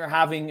 especially when you're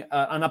having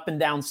an up and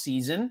down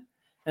season.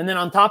 And then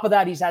on top of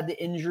that, he's had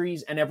the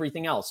injuries and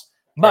everything else.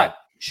 But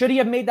should he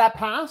have made that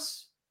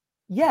pass?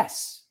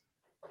 Yes.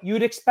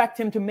 You'd expect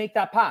him to make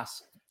that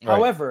pass.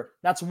 However,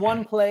 that's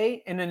one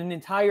play in an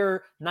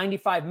entire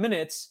 95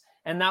 minutes.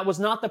 And that was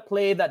not the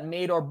play that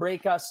made or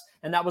break us.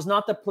 And that was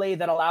not the play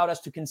that allowed us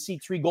to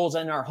concede 3 goals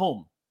in our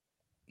home.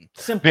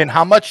 Simple. Ben,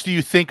 how much do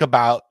you think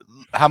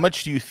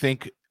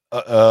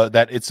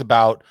that it's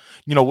about,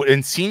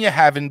 Insigne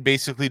having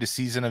basically the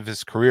season of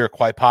his career,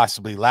 quite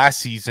possibly last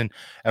season,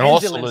 and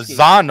also Zielinski.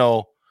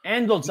 Lozano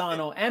and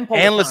Lozano and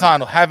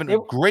Lozano having a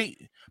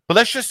great. But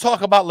let's just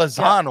talk about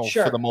Lozano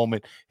sure. for the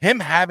moment. Him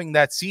having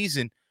that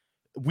season,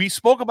 we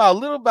spoke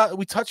about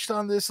we touched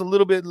on this a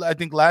little bit, I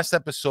think, last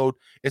episode.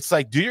 It's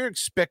like, do your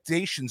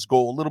expectations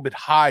go a little bit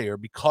higher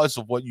because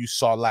of what you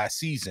saw last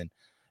season?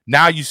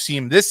 Now you see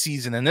him this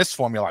season in this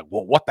form, you're like,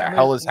 well, what the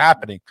hell is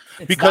happening?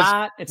 Because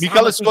how much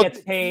he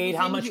gets paid,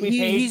 how much we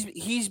pay.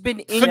 He's been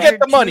injured. Forget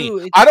the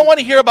money. I don't want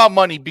to hear about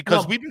money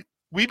because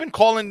we've been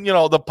calling,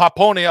 the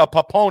Papone a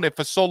Papone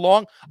for so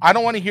long. I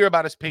don't want to hear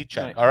about his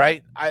paycheck. All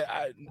right.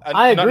 I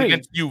agree.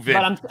 Against you, Vin.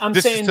 But I'm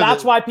saying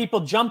that's why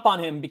people jump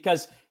on him,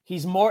 because he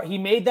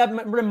made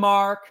that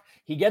remark.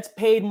 He gets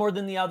paid more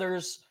than the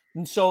others.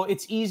 And so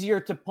it's easier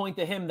to point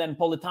to him than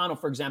Politano,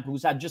 for example,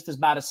 who's had just as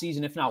bad a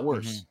season, if not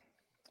worse.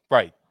 Mm-hmm.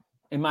 Right.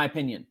 In my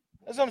opinion.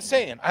 That's what I'm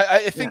saying.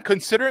 I think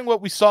considering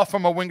what we saw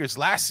from our wingers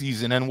last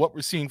season and what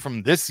we're seeing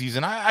from this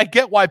season, I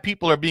get why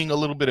people are being a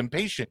little bit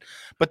impatient.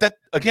 But that,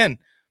 again,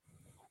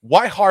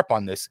 why harp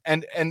on this?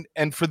 And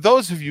for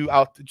those of you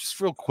out there, just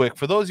real quick,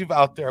 for those of you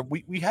out there,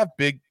 we have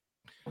big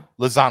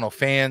Lozano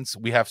fans.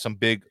 We have some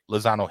big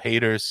Lozano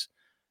haters.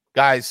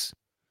 Guys,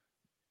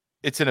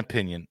 it's an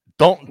opinion.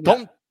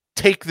 Don't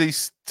take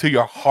this to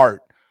your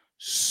heart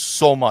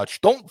so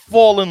much. Don't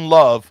fall in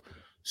love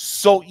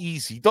so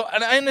easy.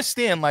 And I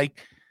understand,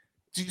 like,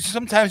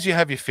 sometimes you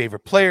have your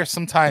favorite player.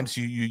 Sometimes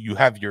you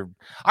have your.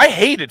 I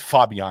hated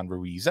Fabian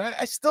Ruiz.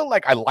 I still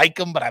I like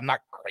him, but I'm not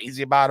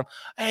crazy about him.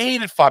 I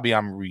hated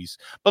Fabian Ruiz.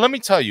 But let me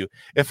tell you,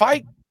 if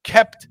I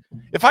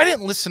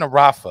didn't listen to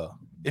Rafa,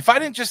 if I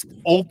didn't just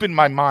open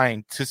my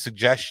mind to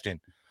suggestion,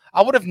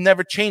 I would have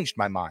never changed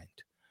my mind.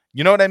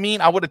 You know what I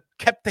mean? I would have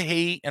kept the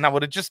hate, and I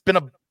would have just been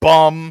a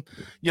bum,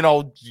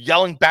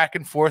 yelling back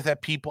and forth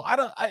at people.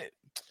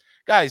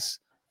 Guys.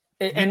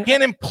 And you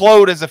can't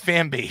implode as a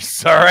fan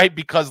base, all right?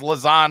 Because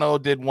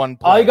Lozano did one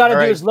play. All you got to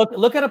do is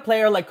look at a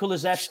player like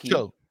Kulusevski.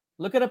 Sure.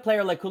 Look at a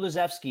player like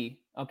Kulusevski,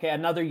 okay,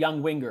 another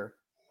young winger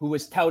who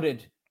was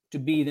touted to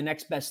be the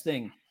next best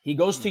thing. He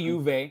goes to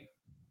Juve,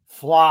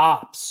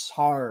 flops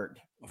hard,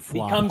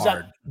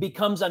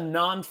 becomes a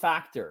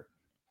non-factor.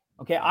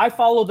 Okay, I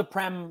follow the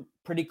Prem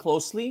pretty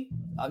closely,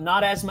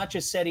 not as much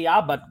as Serie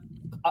A, but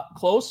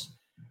close.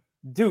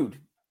 Dude,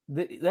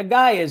 the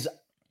guy is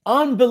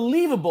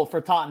unbelievable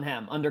for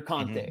Tottenham under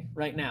Conte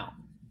right now.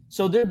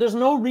 So there's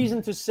no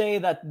reason to say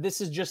that this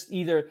is just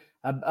either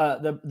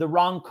the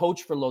wrong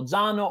coach for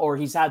Lozano, or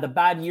he's had a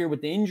bad year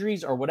with the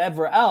injuries or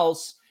whatever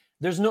else.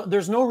 There's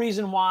no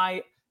reason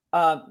why,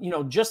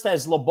 just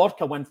as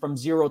Lobotka went from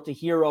zero to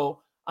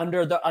hero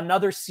under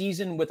another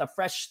season with a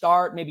fresh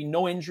start, maybe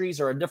no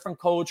injuries or a different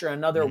coach or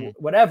another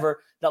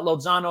whatever, that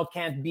Lozano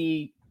can't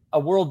be a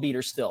world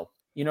beater still.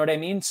 You know what I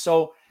mean?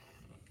 So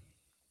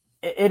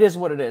it is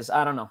what it is.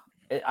 I don't know.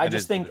 I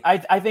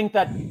think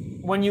that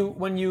when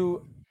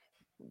you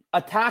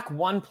attack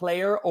one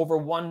player over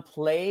one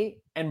play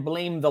and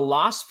blame the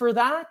loss for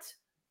that,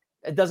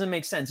 it doesn't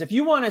make sense. If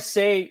you want to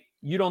say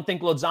you don't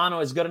think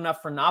Lozano is good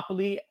enough for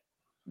Napoli,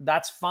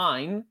 that's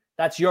fine.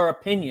 That's your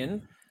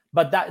opinion.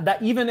 But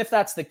that even if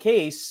that's the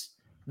case,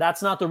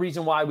 that's not the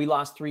reason why we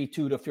lost 3-2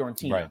 to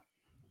Fiorentina.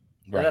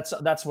 Right.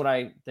 That's what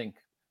I think.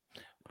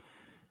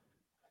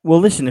 Well,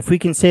 listen, if we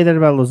can say that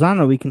about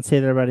Lozano, we can say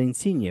that about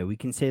Insigne. We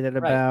can say that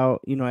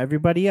about,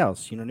 everybody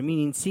else. You know what I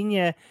mean?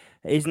 Insigne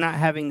is not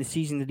having the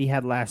season that he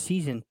had last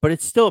season, but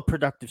it's still a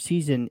productive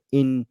season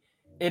in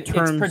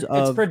terms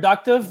of it's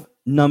productive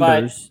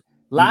numbers.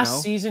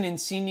 Last season,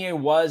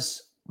 Insigne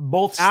was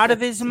out of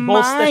his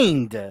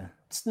mind.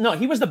 No,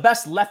 he was the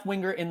best left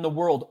winger in the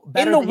world. He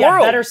had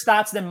better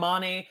stats than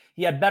Mane.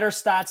 He had better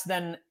stats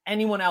than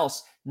anyone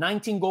else.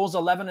 19 goals,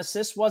 11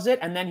 assists, was it?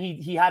 And then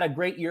he had a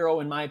great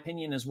Euro, in my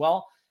opinion, as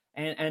well.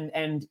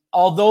 And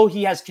although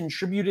he has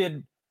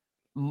contributed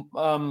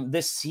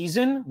this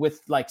season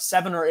with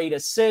 7 or 8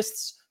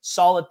 assists,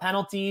 solid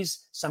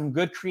penalties, some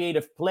good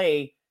creative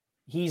play,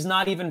 he's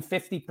not even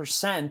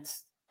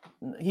 50%.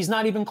 He's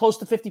not even close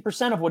to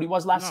 50% of what he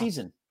was last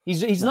season.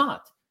 He's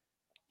not.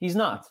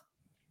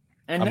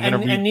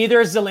 And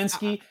neither is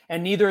Zielinski,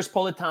 and neither is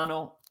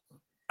Politano.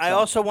 I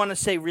also want to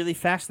say really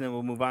fast, and then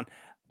we'll move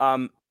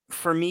on.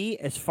 For me,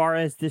 as far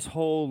as this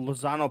whole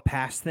Lozano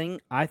pass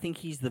thing, I think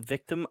he's the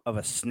victim of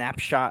a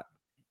snapshot.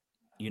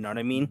 You know what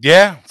I mean?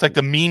 Yeah, it's like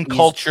the meme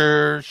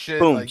culture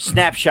shit. Boom,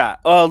 snapshot.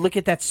 Oh, look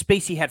at that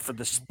space he had for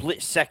the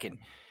split second.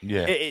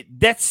 Yeah,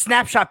 that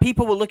snapshot.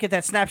 People will look at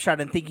that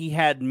snapshot and think he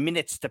had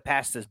minutes to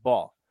pass this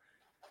ball.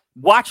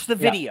 Watch the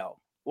video.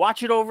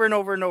 Watch it over and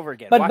over and over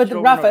again. But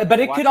Rafa, but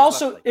it could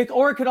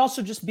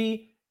also just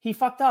be he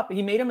fucked up.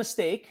 He made a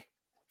mistake.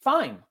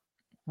 Fine.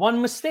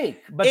 One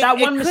mistake, but that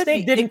one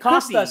mistake didn't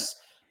cost us.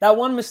 That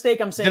one mistake,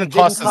 I'm saying, didn't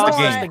cost us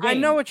the game. I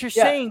know what you're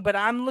saying, but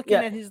I'm looking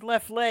at his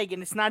left leg,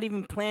 and it's not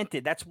even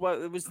planted. That's what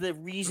it was the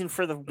reason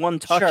for the one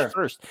touch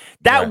first.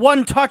 That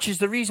one touch is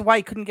the reason why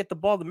he couldn't get the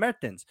ball to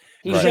Mertens.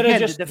 He should have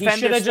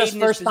just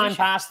first time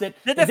passed it.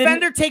 The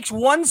defender takes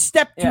one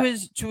step to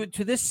his to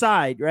this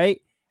side,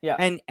 right? Yeah.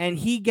 And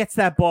he gets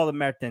that ball to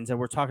Mertens, and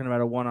we're talking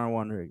about a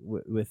one-on-one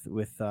with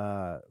who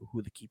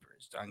the keeper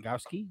is.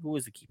 Dongowski? Who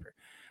is the keeper?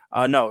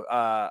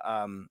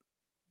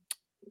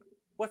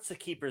 What's the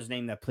keeper's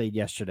name that played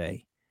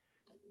yesterday?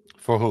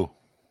 For who?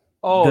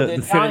 Oh, the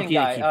Italian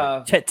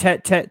Fiorentina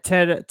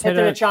guy.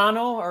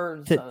 Terracciano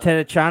or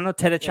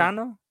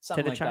Terracciano?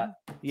 something like that.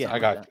 Yeah, I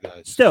got you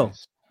guys. Still.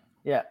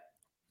 Yeah.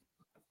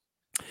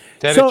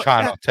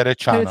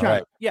 Terracciano,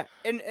 right? Yeah,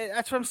 and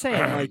that's what I'm saying.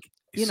 Like,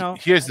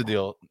 here's the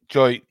deal,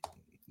 Joey.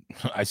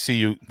 I see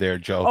you there,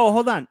 Joe. Oh,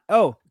 hold on.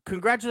 Oh,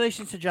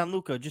 congratulations to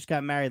Gianluca. Just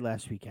got married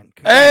last weekend.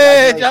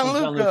 Hey,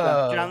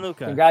 Gianluca.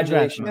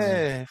 Congratulations.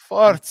 Hey,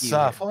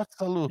 forza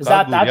Luca. Is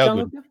that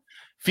Gianluca?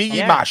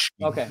 Figli maschi.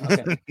 Okay.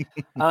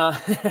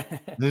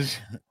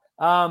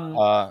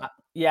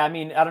 Yeah, I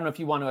mean, I don't know if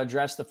you want to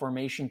address the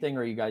formation thing,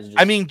 or you guys just...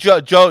 I mean,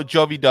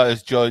 Giuseppe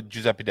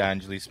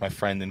D'Angelis, my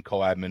friend and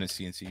co-admin at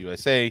CNC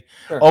USA,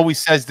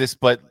 always says this,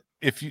 but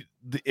if you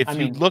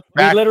look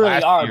back, we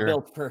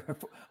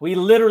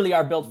literally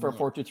are built for a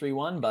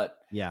 4-2-3-1, but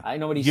yeah, I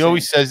know what he's saying. He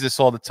always says this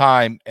all the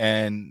time,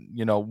 and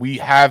we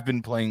have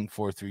been playing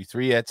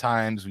 4-3-3 at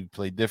times. We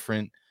play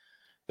different.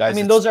 Guys, I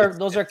mean, those are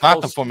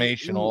not the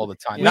formation all the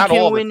time.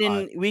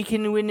 We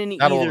can win in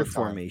either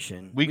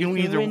formation. We can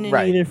win in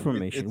either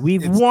formation.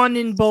 We've won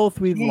in both.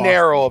 We've lost.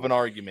 Narrow of an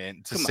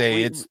argument to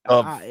say it's.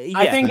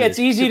 I think it's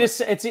easy to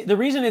say. The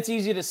reason it's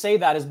easy to say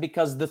that is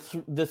because the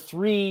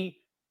three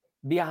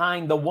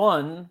behind the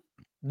one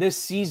this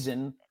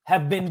season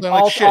have been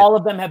all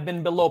of them have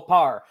been below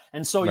par,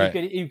 and so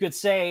you could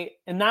say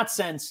in that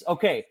sense,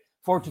 okay,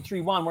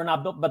 4-2-3-1, we're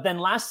not built. But then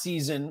last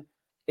season,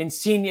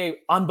 Insigne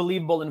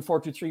unbelievable in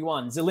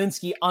 4-2-3-1,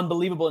 Zielinski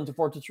unbelievable into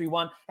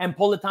 4-2-3-1, and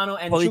Politano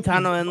and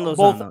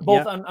Lozano,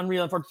 both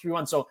unreal in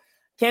 4-2-3-1. So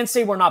can't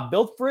say we're not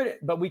built for it,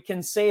 but we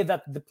can say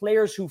that the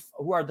players who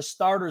are the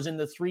starters in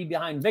the three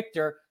behind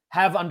Victor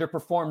have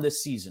underperformed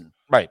this season.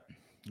 Right.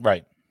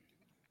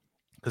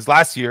 Because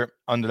last year,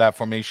 under that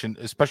formation,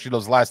 especially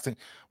those last things,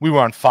 we were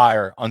on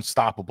fire,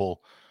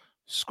 unstoppable,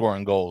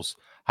 scoring goals.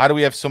 How do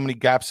we have so many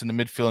gaps in the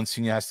midfield and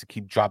Insigne has to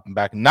keep dropping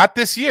back? Not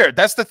this year.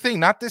 That's the thing.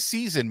 Not this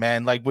season,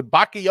 man. Like with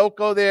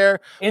Bakayoko there,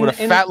 with a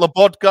fat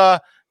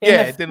Lobotka.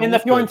 In the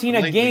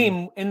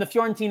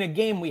Fiorentina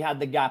game, we had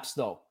the gaps,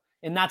 though.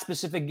 In that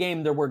specific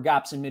game, there were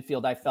gaps in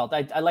midfield, I felt.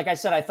 Like I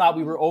said, I thought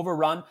we were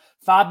overrun.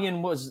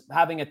 Fabian was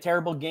having a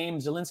terrible game.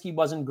 Zielinski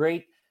wasn't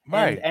great.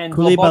 Right. And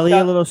Koulibaly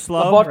a little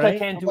slow. Lobotka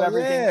can't do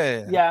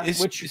everything. Yeah,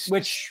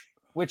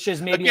 which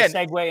is maybe a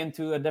segue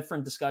into a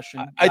different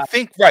discussion. I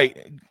think,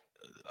 right.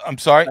 I'm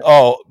sorry.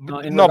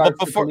 But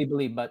before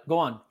but go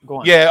on.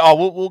 Yeah.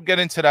 We'll get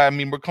into that. I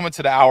mean, we're coming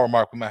to the hour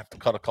mark. We might have to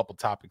cut a couple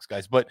topics,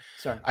 guys. But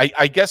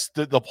I guess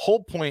the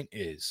whole point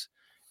is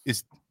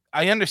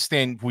I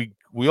understand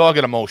we all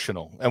get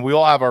emotional and we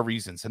all have our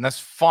reasons, and that's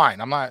fine.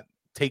 I'm not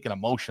taking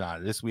emotion out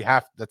of this.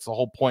 That's the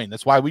whole point.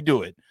 That's why we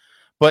do it.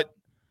 But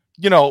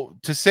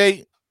to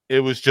say it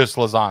was just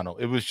Lozano,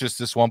 it was just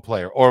this one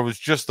player, or it was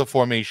just the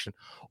formation,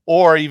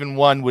 or even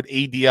one with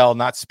ADL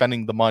not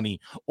spending the money,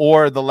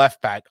 or the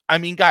left back. I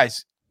mean,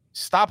 guys,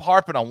 stop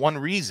harping on one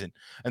reason.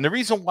 And the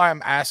reason why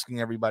I'm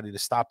asking everybody to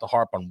stop the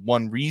harp on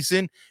one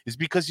reason is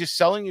because you're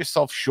selling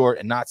yourself short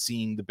and not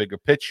seeing the bigger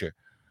picture.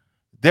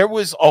 There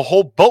was a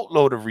whole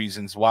boatload of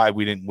reasons why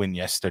we didn't win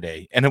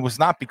yesterday. And it was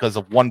not because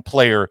of one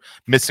player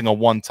missing a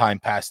one-time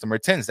pass to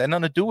Mertens. That had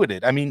nothing to do with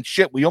it. I mean,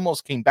 we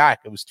almost came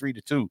back. It was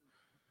 3-2.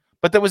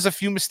 But there was a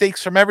few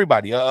mistakes from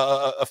everybody,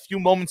 a few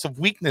moments of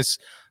weakness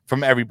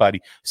from everybody.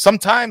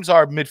 Sometimes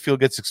our midfield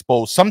gets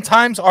exposed.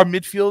 Sometimes our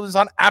midfield is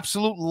on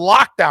absolute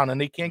lockdown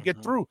and they can't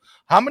get through.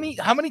 How many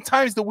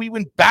times did we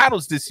win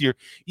battles this year?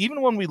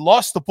 Even when we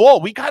lost the ball,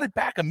 we got it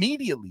back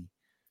immediately.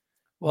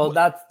 Well,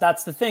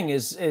 that's the thing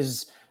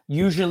is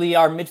usually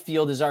our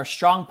midfield is our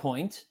strong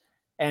point,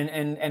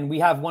 and we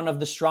have one of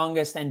the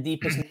strongest and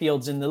deepest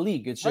midfields in the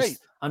league. It's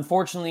just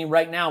unfortunately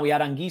right now we had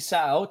Anguissa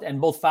out,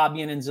 and both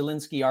Fabian and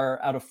Zielinski are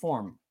out of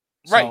form.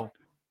 So,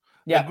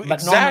 yeah, but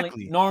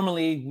exactly.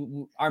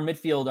 Normally our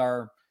midfield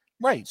are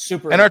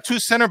super, and our two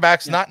center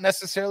backs not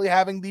necessarily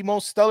having the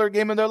most stellar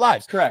game of their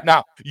lives. Correct.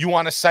 Now, you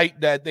want to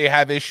cite that they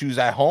have issues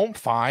at home?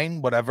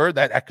 Fine, whatever.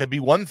 That could be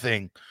one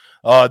thing.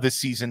 This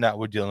season that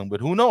we're dealing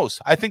with. Who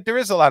knows? I think there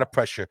is a lot of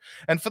pressure.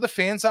 And for the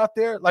fans out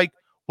there, like,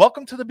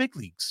 welcome to the big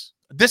leagues.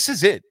 This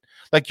is it.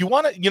 Like, you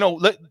want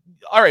to,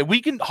 all right,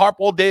 we can harp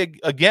all day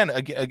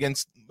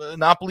against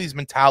Napoli's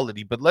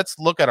mentality, but let's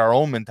look at our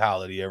own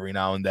mentality every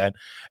now and then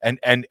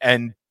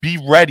and be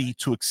ready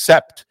to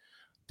accept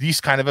these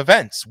kind of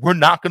events. We're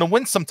not going to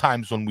win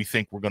sometimes when we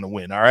think we're going to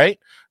win, all right?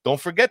 Don't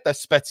forget that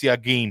Spezia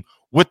game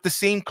with the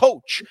same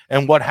coach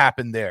and what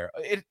happened there.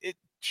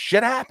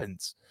 Shit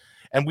happens.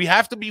 And we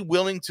have to be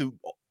willing to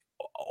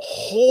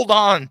hold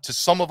on to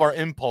some of our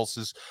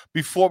impulses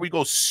before we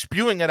go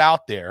spewing it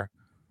out there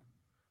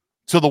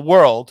to the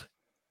world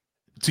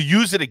to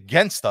use it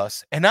against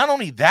us. And not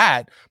only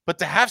that, but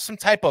to have some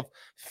type of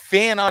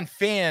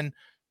fan-on-fan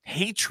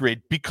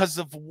hatred because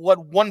of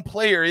what one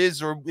player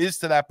is or is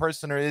to that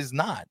person or is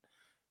not.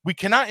 We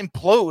cannot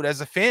implode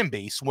as a fan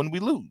base when we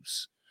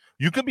lose.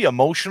 You can be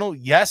emotional,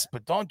 yes,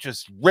 but don't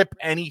just rip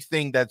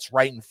anything that's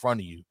right in front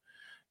of you.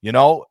 You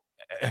know,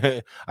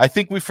 I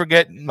think we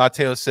forget.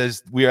 Matteo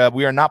says we are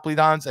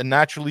Napolitans and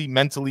naturally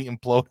mentally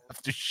implode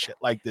after shit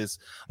like this.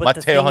 But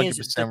Matteo, the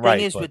thing 100%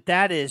 right. With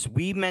that is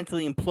we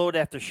mentally implode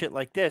after shit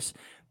like this,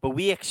 but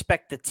we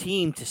expect the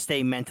team to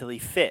stay mentally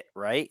fit,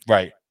 right?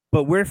 Right.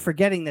 But we're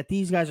forgetting that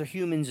these guys are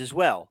humans as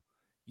well.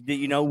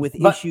 You know, with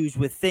issues,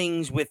 with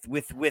things, with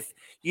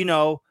you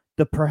know,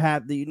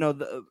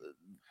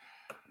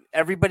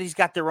 everybody's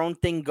got their own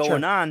thing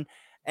going on.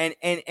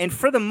 And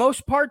for the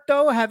most part,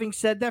 though, having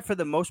said that, for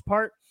the most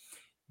part,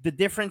 the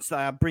difference,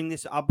 I'll bring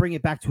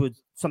it back to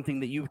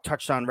something that you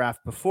touched on, Raf,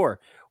 before,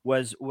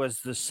 was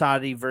the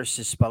Sarri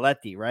versus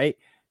Spalletti, right?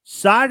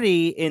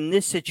 Sarri, in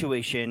this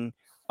situation,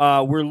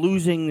 we're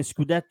losing the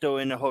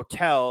Scudetto in a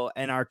hotel,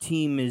 and our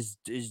team is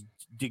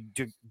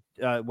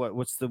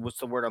what's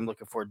the word I'm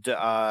looking for?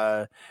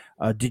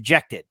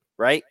 Dejected,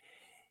 right?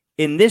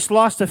 In this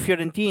loss to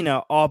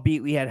Fiorentina,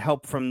 albeit we had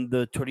help from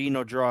the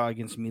Torino draw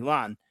against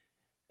Milan,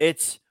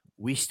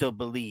 we still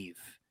believe,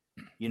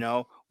 you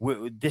know,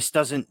 this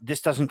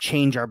doesn't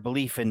change our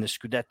belief in the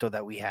Scudetto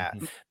that we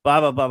have. Blah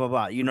blah blah blah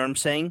blah. You know what I'm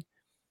saying?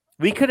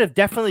 We could have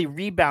definitely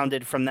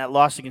rebounded from that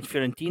loss against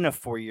Fiorentina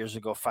 4 years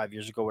ago, 5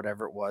 years ago,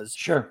 whatever it was.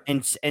 Sure.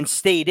 And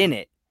stayed in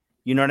it.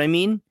 You know what I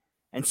mean?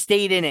 And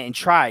stayed in it and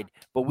tried,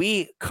 but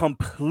we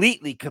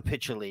completely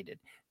capitulated.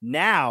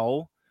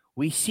 Now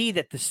we see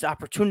that this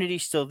opportunity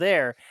is still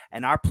there,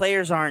 and our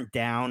players aren't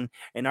down,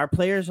 and our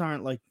players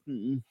aren't like,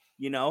 you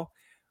know.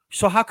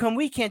 So how come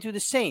we can't do the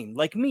same?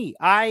 Like me,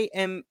 I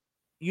am,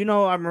 you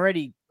know, I'm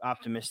already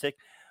optimistic,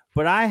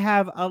 but I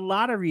have a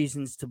lot of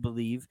reasons to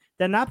believe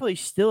that Napoli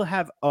still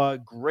have a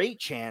great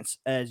chance,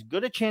 as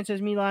good a chance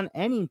as Milan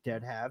and Inter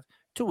have,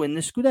 to win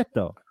the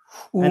Scudetto.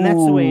 And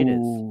that's the way it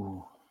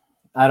is.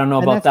 I don't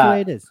know about that. That's the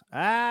way it is.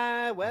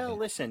 Well,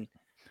 listen.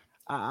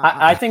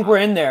 I think we're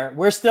in there.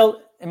 We're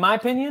still, in my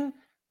opinion,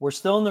 we're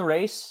still in the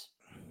race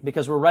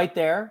because we're right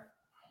there.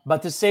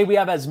 But to say we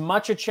have as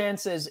much a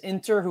chance as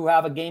Inter, who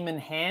have a game in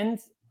hand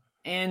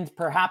and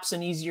perhaps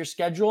an easier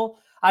schedule,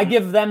 I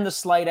give them the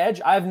slight edge.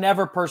 I've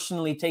never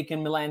personally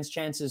taken Milan's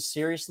chances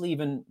seriously,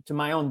 even to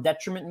my own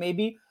detriment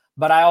maybe.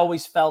 But I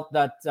always felt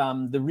that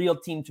the real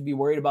team to be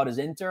worried about is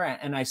Inter,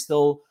 and I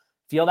still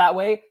feel that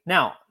way.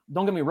 Now,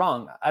 don't get me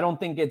wrong. I don't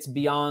think it's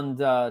beyond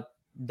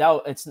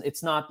doubt.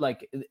 It's not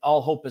like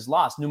all hope is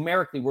lost.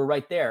 Numerically, we're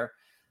right there.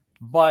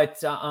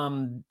 But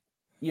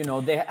you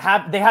know, they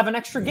have an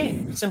extra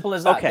game. Simple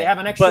as that. Okay, they have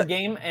an extra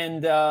game,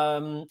 and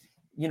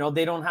you know,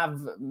 they don't have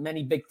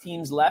many big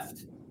teams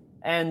left,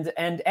 and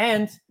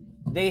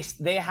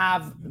they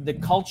have the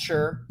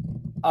culture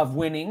of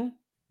winning.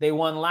 They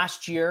won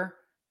last year.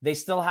 They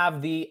still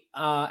have the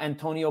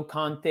Antonio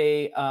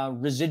Conte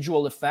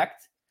residual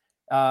effect,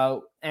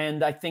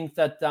 and I think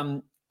that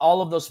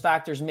all of those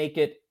factors make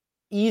it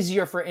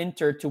easier for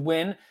Inter to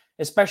win,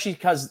 especially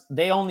because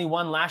they only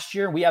won last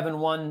year. We haven't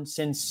won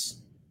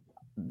since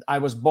I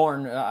was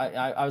born.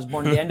 I was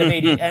born at the end of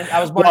 80. And I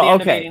was born at the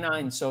end of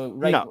 89.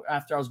 So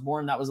after I was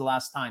born, that was the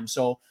last time.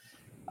 So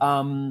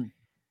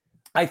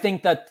I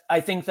think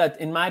that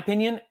in my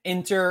opinion,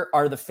 Inter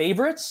are the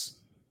favorites.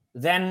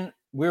 Then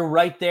we're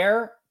right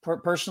there.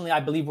 Personally, I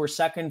believe we're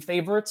second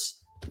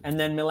favorites, and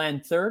then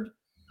Milan third.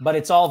 But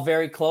it's all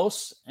very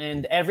close.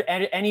 And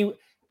any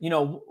you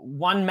know,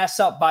 one mess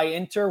up by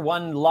Inter,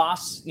 one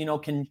loss, you know,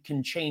 can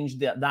change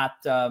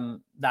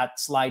that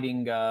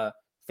sliding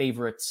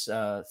favorites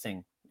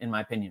thing, in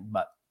my opinion.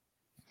 But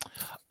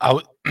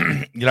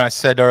I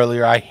said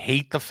earlier, I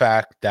hate the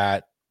fact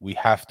that we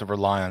have to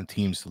rely on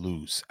teams to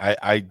lose.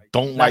 I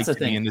don't like to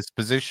be in this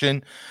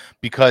position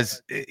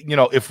because, you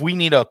know, if we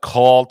need a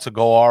call to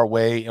go our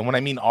way, and when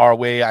I mean our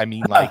way, I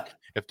mean like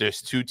if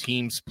there's two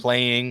teams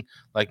playing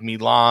like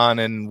Milan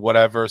and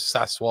whatever,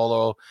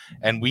 Sassuolo,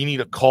 and we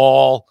need a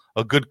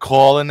good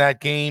call in that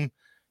game,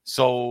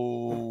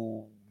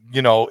 so,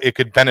 you know, it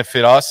could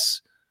benefit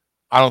us.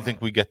 I don't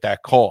think we get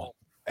that call.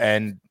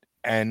 And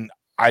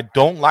I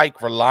don't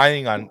like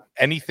relying on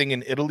anything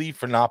in Italy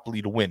for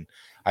Napoli to win.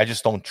 I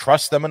just don't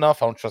trust them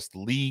enough. I don't trust the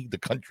league, the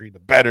country, the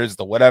bettors,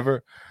 the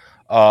whatever.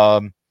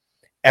 And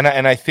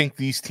I think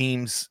these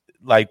teams,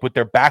 like with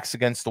their backs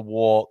against the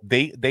wall,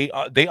 they've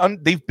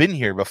been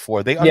here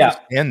before. They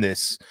understand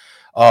this,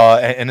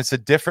 and it's a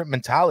different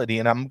mentality.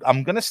 And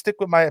I'm gonna stick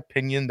with my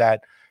opinion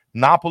that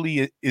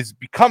Napoli is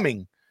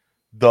becoming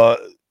the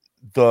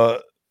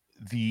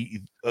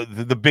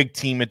big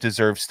team it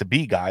deserves to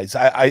be, guys.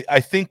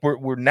 I think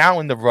we're now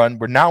in the run.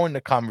 We're now in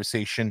the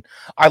conversation.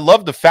 I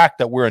love the fact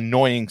that we're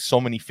annoying so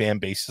many fan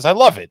bases. I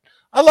love it.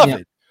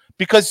 It.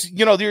 Because,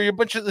 you know,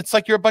 it's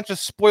like you're a bunch of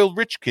spoiled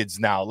rich kids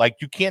now. Like,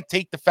 you can't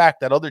take the fact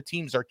that other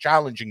teams are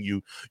challenging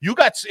you.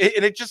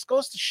 And it just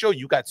goes to show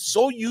you got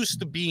so used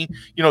to being,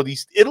 you know,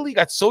 Italy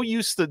got so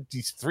used to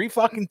these three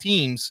fucking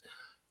teams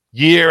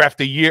year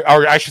after year,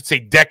 or I should say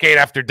decade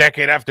after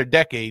decade after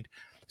decade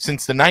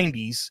since the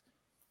 90s.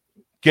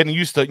 getting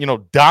used to,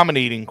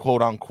 dominating,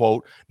 quote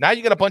unquote. Now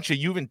you got a bunch of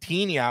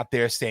Juventini out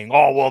there saying,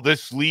 oh, well,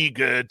 this league,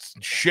 it's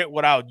shit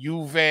without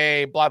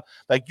Juve, blah.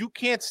 Like, you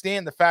can't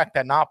stand the fact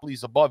that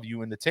Napoli's above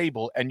you in the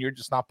table and you're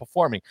just not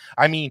performing.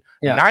 I mean,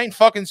 9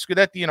 fucking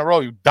Scudetti in a row,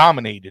 you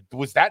dominated.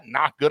 Was that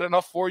not good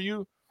enough for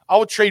you? I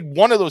would trade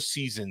one of those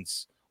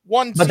seasons.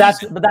 But that's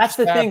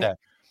the thing.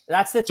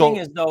 That's the thing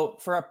is, though,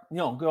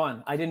 go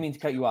on. I didn't mean to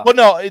cut you off. But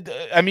no,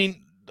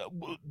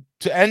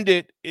 to end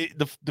it,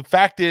 the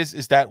fact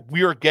is that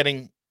we are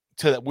getting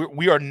to that.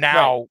 We are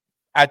now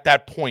at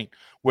that point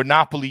where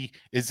Napoli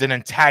is an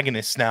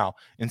antagonist now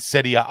in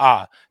Serie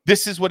A.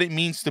 This is what it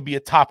means to be a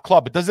top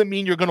club. It doesn't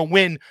mean you're going to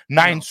win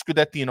 9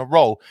 Scudetti in a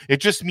row.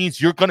 It just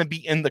means you're going to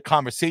be in the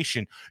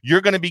conversation.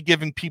 You're going to be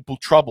giving people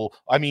trouble.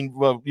 You're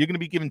going to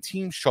be giving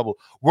teams trouble.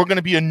 We're going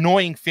to be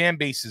annoying fan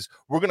bases.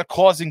 We're going to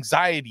cause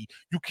anxiety.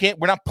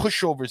 We're not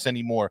pushovers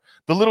anymore.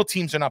 The little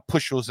teams are not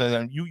pushovers.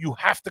 And you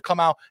have to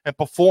come out and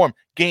perform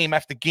game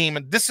after game.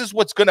 And this is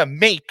what's going to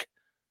make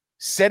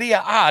Serie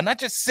A, not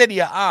just Serie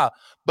A,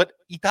 but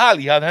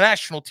Italia, the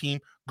national team,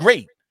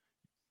 great,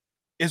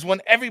 is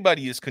when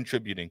everybody is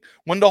contributing,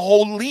 when the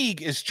whole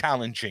league is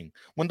challenging.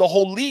 When the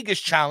whole league is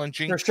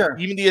challenging, for sure,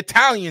 even the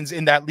Italians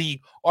in that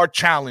league are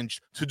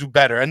challenged to do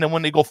better. And then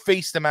when they go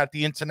face them at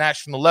the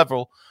international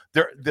level,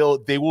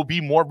 they will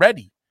be more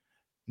ready.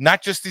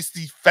 Not just this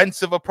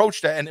defensive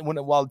approach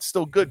while it's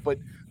still good, but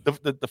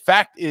the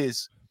fact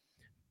is,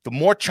 the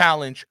more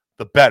challenge,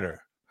 the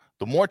better.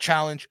 The more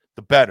challenge,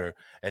 the better.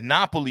 And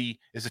Napoli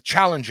is a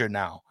challenger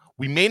now.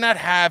 We may not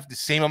have the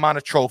same amount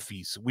of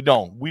trophies. We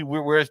don't.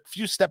 We're a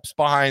few steps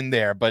behind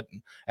there,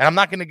 and I'm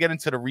not going to get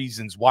into the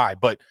reasons why,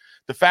 but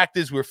the fact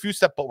is we're a few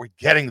steps, but we're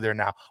getting there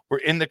now. We're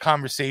in the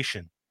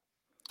conversation.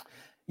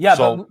 Yeah,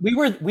 but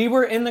we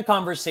were in the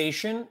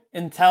conversation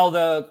until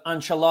the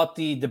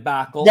Ancelotti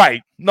debacle.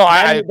 Right. No,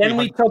 then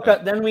we took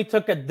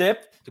a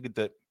dip. Took a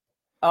dip.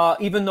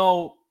 Even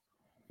though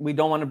we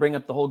don't want to bring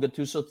up the whole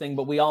Gattuso thing,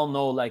 but we all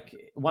know there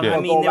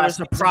was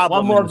a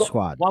problem in the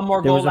squad. One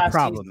more goal last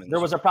season. There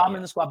was a problem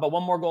in the squad, but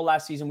one more goal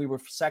last season. We were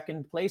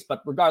second place,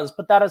 but regardless,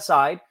 put that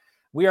aside.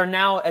 We are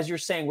now, as you're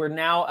saying, we're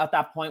now at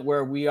that point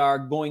where we are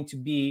going to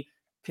be,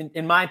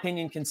 in my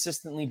opinion,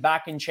 consistently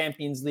back in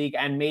Champions League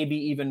and maybe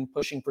even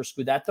pushing for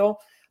Scudetto.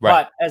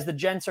 Right. But as the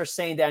gents are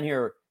saying down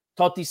here,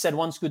 Totti said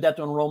 1 Scudetto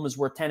in Rome is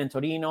worth 10 in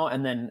Torino.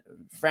 And then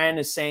Fran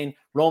is saying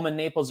Rome and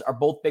Naples are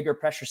both bigger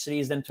pressure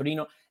cities than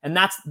Torino. And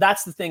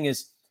that's the thing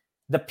is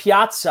the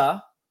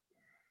Piazza,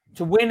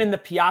 to win in the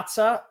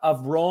Piazza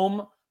of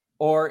Rome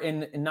or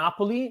in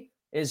Napoli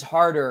is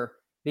harder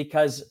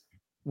because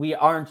we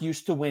aren't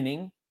used to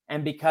winning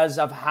and because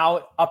of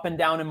how up and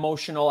down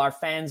emotional our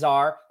fans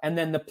are. And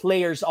then the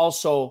players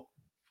also,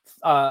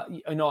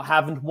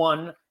 haven't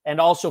won and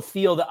also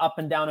feel the up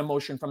and down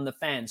emotion from the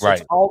fans. So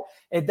right.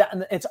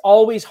 It's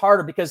always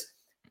harder because,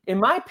 in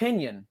my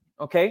opinion,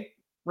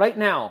 right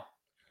now,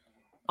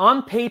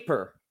 on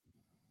paper,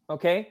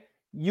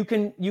 you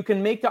can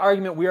make the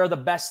argument we are the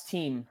best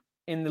team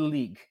in the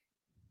league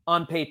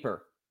on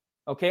paper.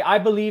 I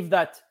believe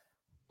that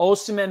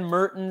Osimhen,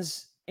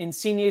 Mertens,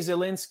 Insigne,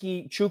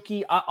 Zielinski,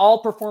 Chucky,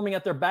 all performing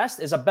at their best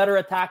is a better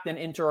attack than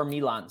Inter or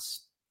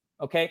Milan's.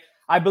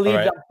 I believe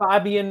that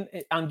Fabian,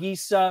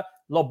 Anguissa,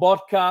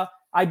 Lobotka,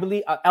 I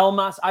believe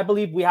Elmas, I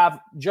believe we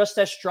have just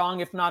as strong,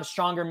 if not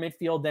stronger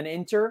midfield than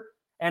Inter.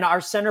 And our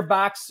center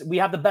backs, we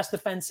have the best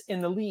defense in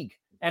the league.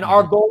 And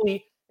our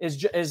goalie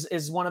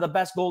is one of the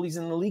best goalies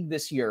in the league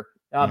this year.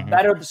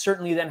 Better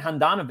certainly than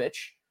Handanovic.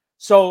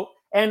 So,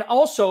 and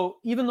also,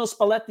 even though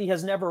Spalletti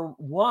has never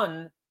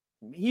won,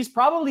 he's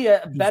probably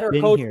a better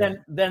coach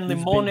than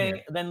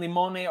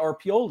Limone or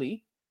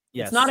Pioli.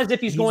 Yes. It's not as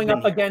if he's going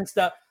up against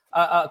a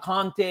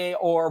Conte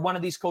or one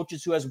of these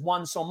coaches who has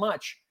won so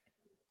much.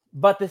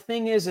 But the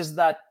thing is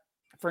that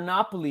for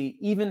Napoli,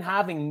 even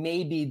having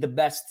maybe the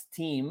best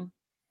team,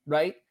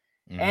 right,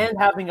 and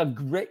having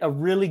a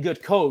really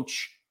good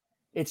coach,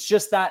 it's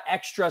just that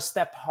extra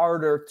step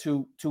harder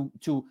to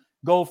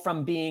go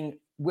from being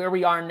where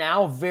we are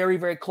now, very,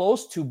 very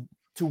close to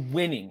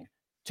winning,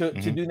 to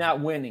do that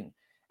winning.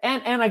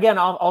 And again,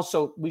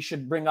 also we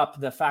should bring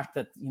up the fact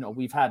that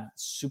we've had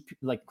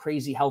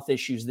crazy health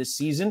issues this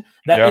season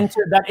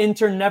that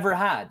Inter never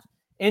had.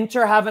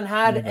 Inter haven't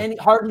had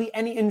hardly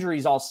any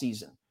injuries all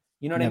season.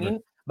 You know what I mean?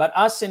 But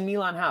us and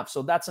Milan have.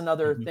 So that's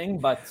another thing.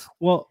 But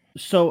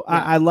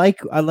I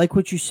like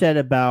what you said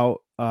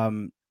about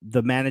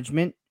the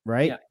management,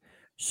 right? Yeah.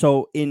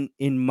 So in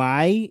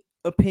my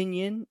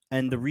opinion,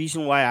 and the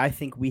reason why I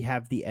think we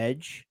have the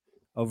edge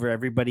over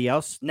everybody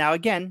else. Now,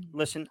 again,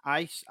 listen,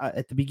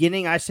 at the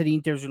beginning I said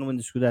Inter's going to win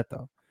the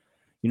Scudetto.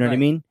 You know what I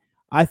mean?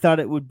 I thought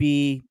it would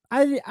be.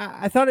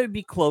 I thought it would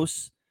be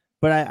close.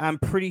 But I'm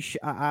pretty sure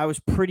I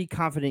was pretty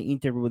confident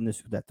Inter would win the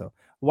Scudetto.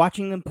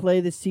 Watching them play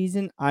this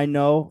season, I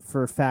know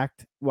for a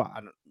fact. Well,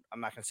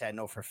 I'm not going to say I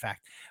know for a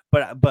fact,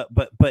 but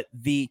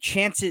the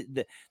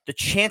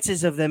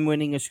chances of them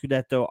winning a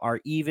Scudetto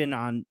are even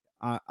on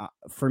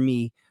for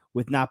me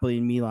with Napoli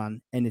and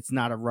Milan, and it's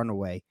not a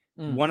runaway.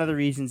 One of the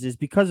reasons is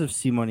because of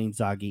Simone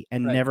Inzaghi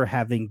and Right. never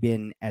having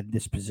been at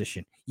this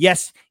position.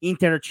 Yes,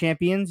 Inter are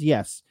champions.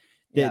 Yes,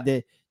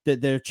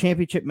 the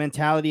championship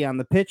mentality on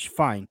the pitch,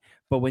 fine.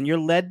 But when you're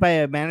led by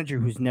a manager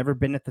who's never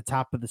been at the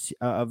top of the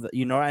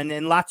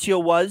and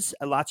Lazio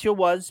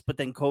was, but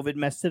then COVID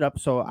messed it up.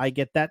 So I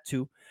get that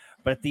too.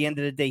 But at the end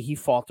of the day, he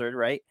faltered,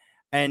 right?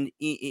 And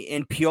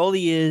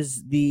Pioli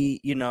is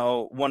the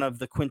one of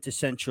the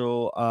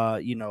quintessential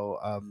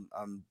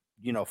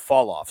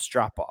fall offs,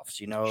 drop offs,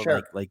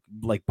 Sure. like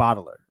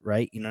Bottler,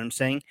 right? You know what I'm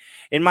saying?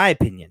 In my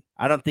opinion,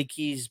 I don't think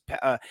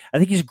I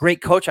think he's a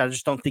great coach. I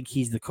just don't think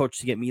he's the coach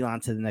to get Milan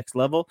to the next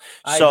level.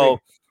 I agree.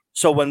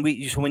 So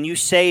when you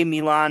say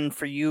Milan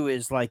for you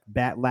is like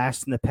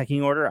last in the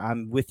pecking order,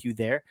 I'm with you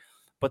there.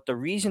 But the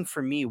reason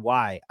for me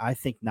why I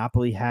think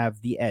Napoli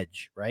have the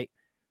edge, right?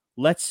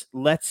 Let's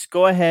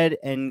go ahead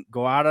and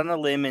go out on a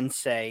limb and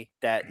say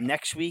that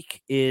next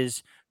week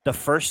is the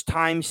first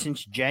time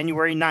since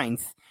January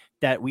 9th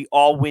that we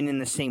all win in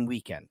the same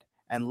weekend.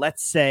 And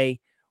let's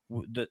say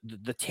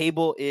the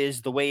table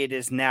is the way it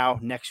is now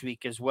next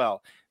week as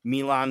well.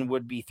 Milan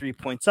would be 3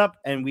 points up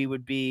and we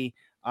would be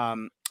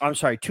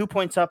 2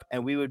 points up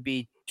and we would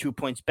be 2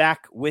 points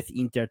back with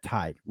Inter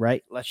tied,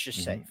 right? Let's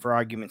just say for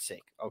argument's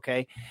sake.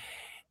 Okay.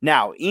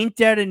 Now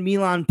Inter and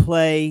Milan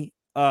play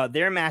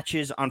their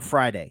matches on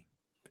Friday.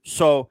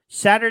 So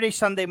Saturday,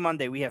 Sunday,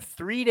 Monday, we have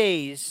 3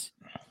 days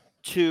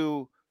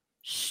to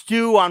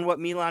stew on what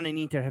Milan and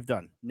Inter have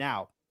done.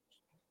 Now,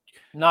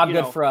 not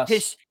good for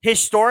us.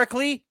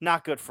 Historically,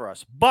 not good for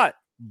us. But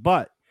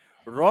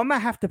Roma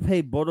have to play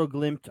Bodo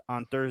Glimt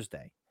on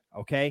Thursday,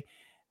 okay?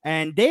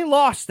 And they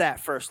lost that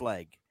first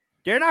leg.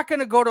 They're not going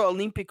to go to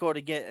Olimpico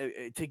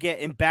to get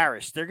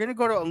embarrassed. They're going to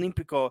go to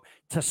Olimpico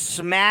to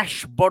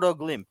smash Bodo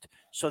Glimt.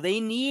 So they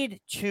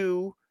need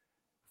to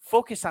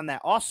focus on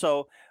that.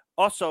 Also,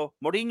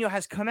 Mourinho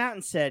has come out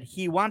and said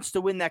he wants to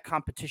win that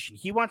competition.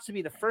 He wants to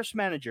be the first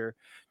manager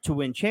to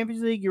win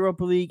Champions League,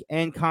 Europa League,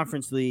 and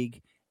Conference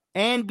League,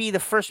 and be the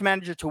first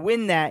manager to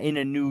win that in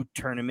a new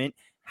tournament.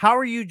 How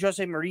are you,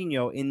 Jose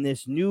Mourinho, in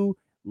this new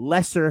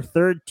lesser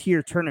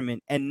third-tier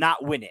tournament and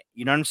not win it?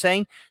 You know what I'm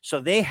saying? So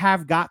they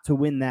have got to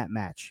win that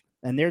match,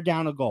 and they're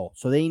down a goal,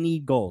 so they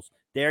need goals.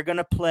 They're going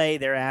to play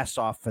their ass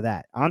off for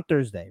that on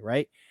Thursday,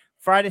 right?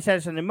 Friday,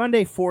 Saturday, Sunday,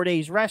 Monday, 4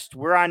 days rest.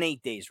 We're on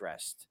 8 days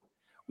rest.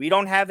 We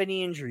don't have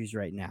any injuries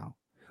right now.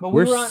 But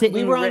we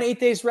were on 8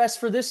 days rest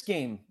for this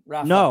game,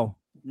 Rafa. No,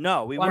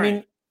 we weren't. I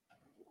mean,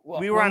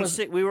 we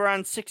were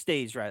on 6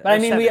 days rest. But I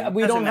mean,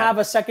 we don't have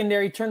a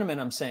secondary tournament.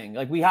 I'm saying,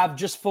 like, we have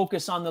just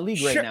focus on the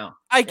league right now.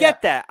 I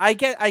get that. I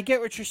get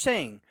what you're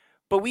saying.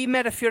 But we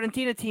met a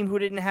Fiorentina team who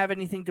didn't have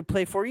anything to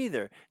play for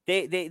either.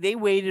 They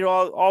waited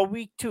all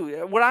week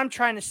too. What I'm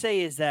trying to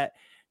say is that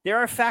there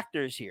are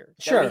factors here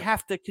that we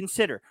have to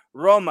consider.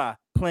 Roma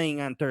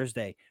playing on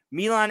Thursday.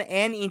 Milan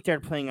and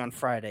Inter playing on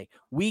Friday.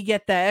 We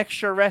get that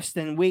extra rest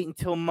and wait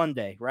until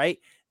Monday, right?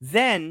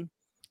 Then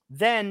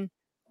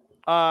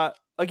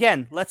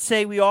again, let's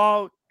say we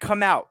all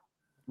come out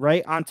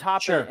right on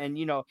top, and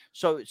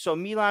so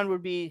Milan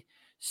would be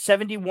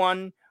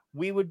 71.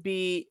 We would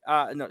be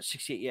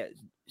 68. Yeah,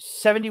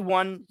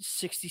 71,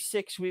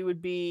 66. We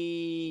would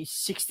be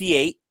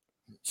 68,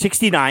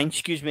 69.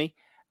 Excuse me,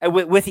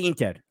 with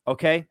Inter.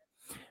 Okay,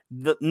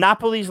 the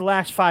Napoli's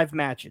last 5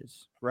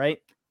 matches, right?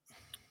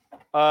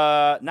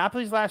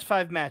 Napoli's last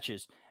 5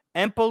 matches: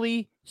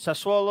 Empoli,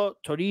 Sassuolo,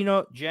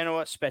 Torino,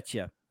 Genoa,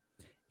 Spezia.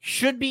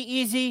 Should be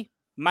easy,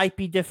 might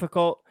be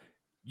difficult.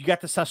 You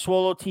got the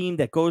Sassuolo team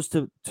that goes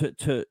to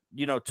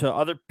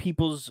other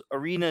people's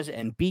arenas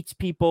and beats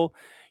people.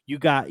 You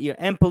got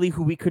Empoli,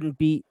 who we couldn't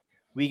beat.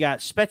 We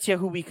got Spezia,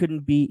 who we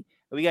couldn't beat.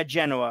 We got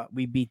Genoa,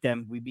 we beat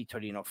them. We beat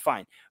Torino,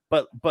 fine.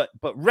 But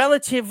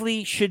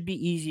relatively should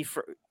be easy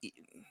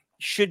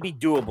should be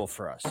doable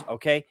for us.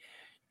 Okay,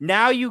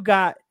 now you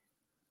got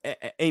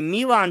a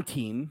Milan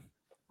team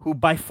who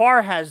by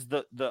far has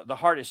the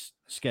hardest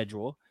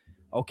schedule.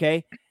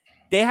 Okay,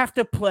 they have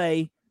to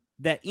play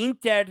the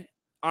Inter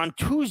on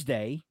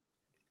Tuesday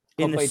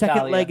in the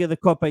second leg of the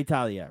Coppa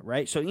Italia,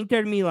 right? So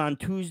Inter Milan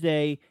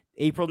Tuesday,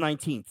 April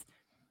 19th.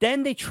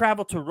 Then they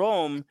travel to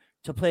Rome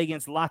to play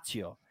against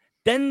Lazio.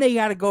 Then they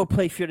got to go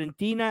play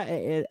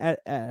Fiorentina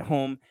at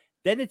home.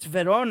 Then it's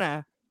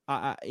Verona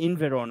in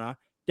Verona.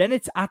 Then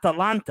it's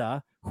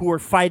Atalanta, who are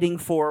fighting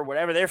for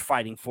whatever they're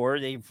fighting for.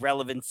 They have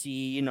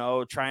relevancy,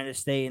 trying to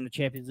stay in the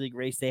Champions League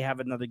race. They have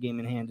another game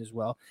in hand as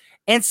well.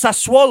 And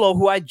Sassuolo,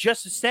 who I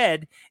just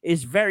said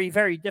is very,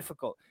 very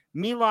difficult.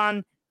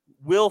 Milan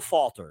will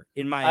falter,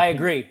 in my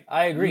opinion.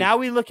 I agree. Now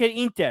we look at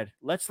Inter.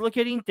 Let's look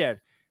at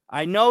Inter.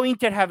 I know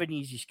Inter have an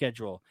easy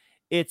schedule.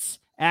 It's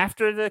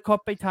after the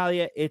Coppa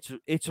Italia.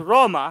 It's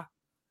Roma.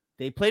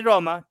 They play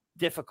Roma.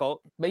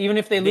 Difficult. But even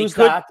if they lose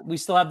that, we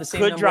still have the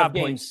same number of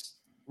games. Points.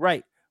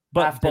 Right.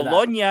 But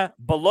Bologna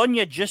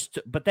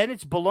but then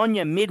it's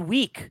Bologna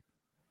midweek.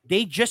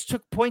 They just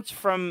took points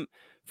from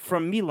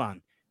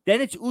Milan.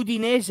 Then it's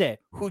Udinese,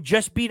 who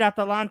just beat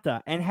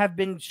Atalanta and have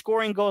been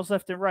scoring goals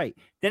left and right.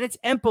 Then it's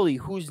Empoli,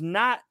 who's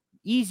not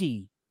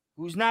easy.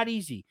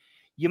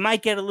 You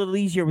might get a little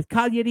easier with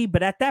Cagliari,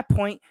 but at that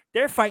point,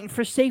 they're fighting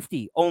for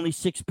safety. Only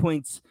 6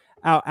 points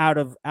out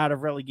of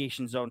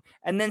relegation zone.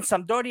 And then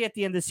Sampdoria at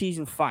the end of the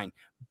season, fine.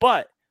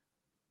 But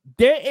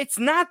it's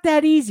not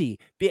that easy.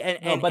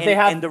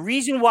 And the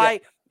reason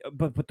why,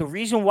 but the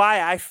reason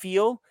why I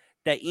feel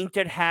that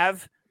Inter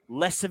have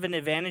less of an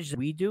advantage than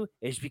we do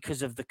is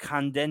because of the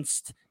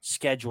condensed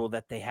schedule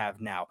that they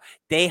have now.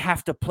 They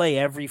have to play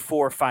every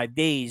 4 or 5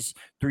 days,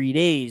 3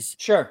 days.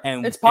 Sure,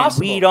 and it's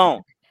possible. And we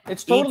don't.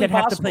 It's totally Inter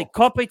possible. have to play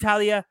Coppa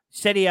Italia,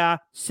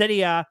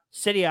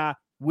 Serie A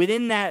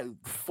within that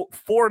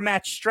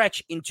 4-match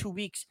stretch in 2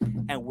 weeks,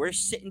 and we're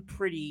sitting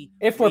pretty.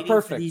 If we're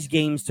perfect, for these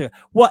games to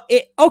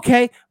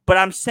but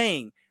I'm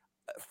saying,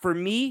 for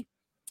me,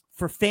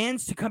 for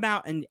fans to come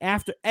out and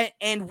after,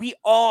 and we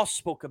all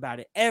spoke about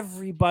it.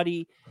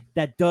 Everybody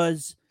that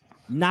does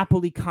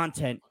Napoli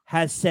content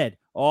has said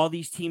all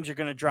these teams are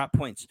going to drop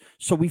points.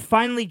 So we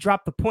finally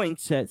dropped the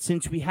points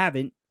since we've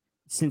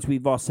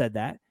all said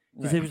that.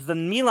 Because it was the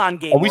Milan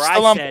game. Are we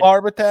still on par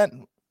with that?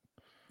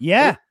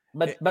 Yeah.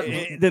 But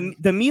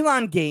the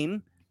Milan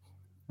game,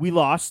 we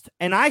lost.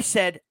 And I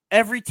said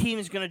every team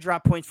is going to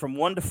drop points from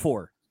 1 to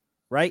 4,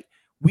 right?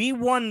 We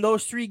won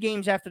those 3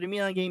 games after the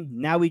Milan game.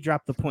 Now we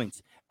dropped the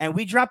points. And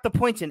we dropped the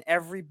points, and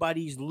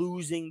everybody's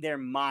losing their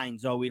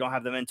minds. Oh, we don't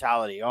have the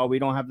mentality. Oh, we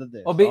don't have the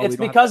this. It's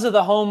because of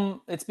the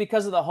home. It's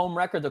because of the home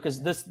record, though.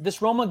 Because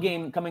this Roma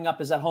game coming up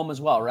is at home as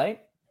well,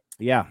 right?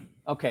 Yeah.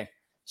 Okay.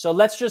 So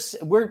let's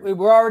just we're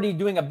already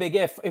doing a big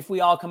if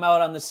we all come out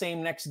on the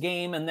same next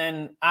game, and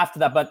then after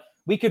that, but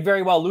we could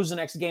very well lose the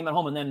next game at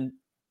home, and then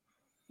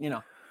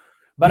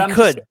But I'm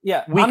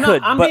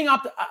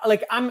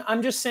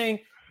just saying.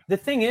 The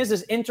thing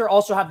is Inter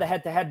also have the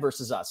head-to-head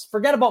versus us.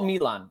 Forget about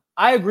Milan.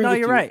 I agree with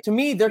you. Right. To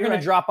me, they're going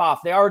to drop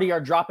off. They already are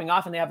dropping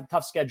off, and they have a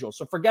tough schedule.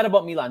 So forget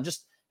about Milan.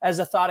 Just as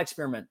a thought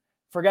experiment,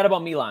 forget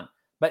about Milan.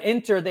 But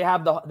Inter, they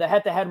have the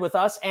head-to-head with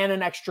us and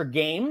an extra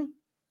game.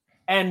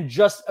 And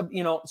just,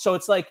 so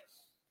it's like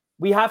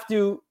we have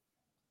to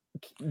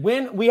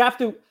win. We have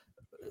to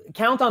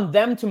count on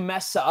them to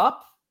mess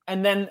up.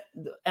 And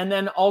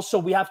then also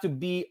we have to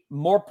be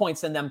more points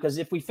than them, because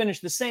if we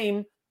finish the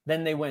same,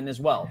 then they win as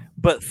well.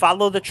 But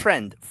follow the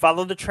trend.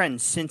 Follow the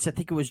trend since I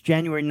think it was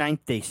January 9th,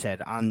 they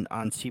said on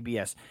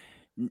CBS.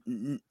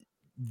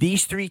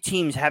 These 3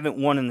 teams haven't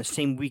won in the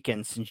same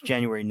weekend since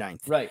January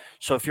 9th. Right.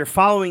 So if you're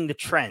following the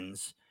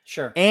trends,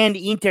 sure. And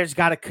Inter's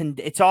got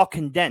it's all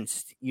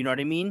condensed. You know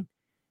what I mean?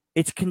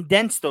 It's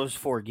condensed, those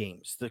 4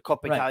 games, the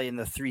Coppa Italia and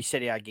the 3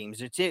 Serie A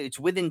games. It's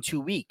within 2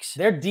 weeks.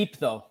 They're deep,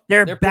 though.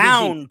 They're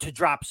bound to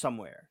drop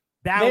somewhere.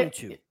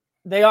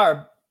 They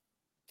are.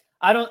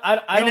 I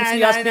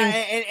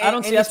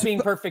don't see us being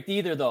perfect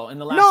either, though. In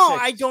the last, no,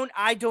 6.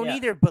 I don't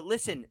either. But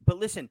listen,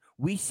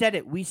 we said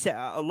it. We said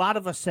a lot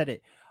of us said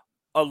it.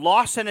 A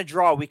loss and a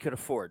draw we could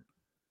afford,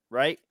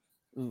 right?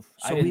 Oof,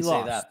 so I didn't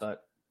say that,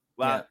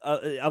 but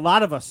a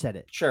lot of us said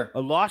it. Sure,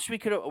 a loss we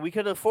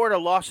could afford a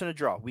loss and a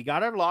draw. We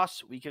got our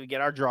loss. We could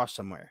get our draw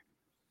somewhere.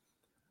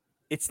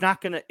 It's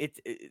not gonna.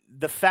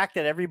 The fact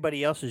that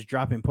everybody else is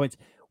dropping points,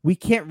 we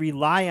can't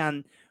rely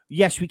on.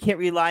 Yes, we can't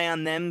rely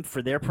on them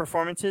for their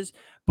performances,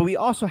 but we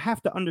also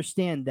have to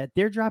understand that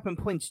they're dropping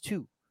points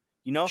too.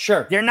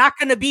 Sure, they're not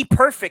going to be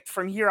perfect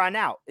from here on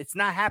out. It's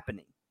not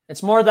happening.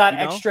 It's more that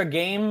extra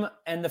game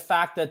and the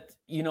fact that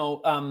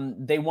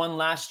they won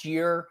last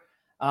year.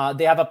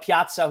 They have a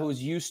Piazza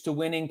who's used to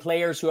winning,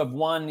 players who have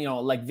won.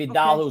 Like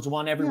Vidal, who's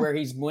won everywhere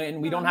he's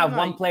won. We don't have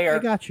one player. I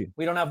got you.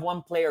 We don't have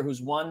one player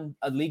who's won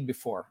a league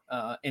before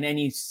in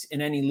any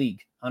league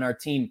on our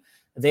team.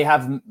 They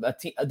have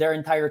their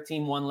entire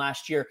team won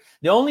last year.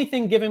 The only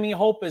thing giving me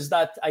hope is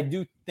that I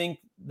do think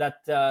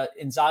that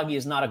Inzaghi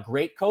is not a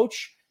great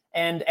coach.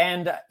 And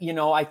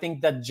I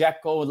think that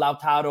Dzeko,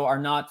 Lautaro are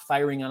not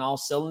firing on all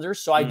cylinders.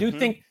 So I do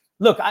think,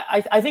 look,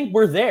 I think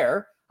we're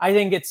there. I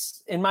think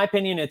it's, in my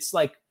opinion, it's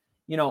like,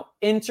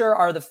 Inter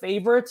are the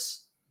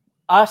favorites,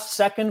 us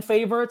second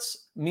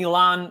favorites,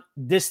 Milan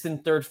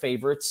distant third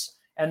favorites,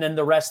 and then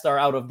the rest are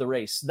out of the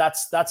race.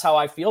 That's how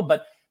I feel.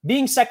 But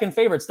being second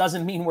favorites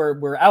doesn't mean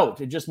we're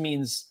out. It just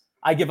means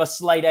I give a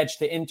slight edge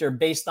to Inter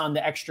based on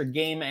the extra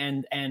game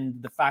and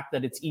the fact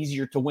that it's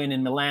easier to win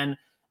in Milan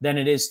than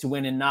it is to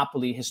win in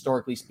Napoli,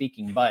 historically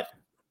speaking. But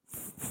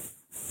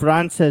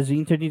Fran says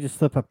Inter need to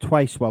slip up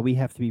twice while we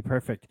have to be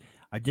perfect.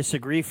 I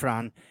disagree,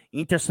 Fran.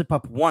 Inter slip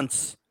up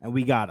once and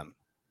we got them.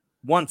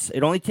 Once.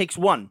 It only takes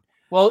one.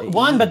 Well,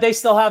 one, but they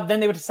still have. Then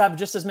they would have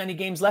just as many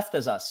games left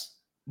as us.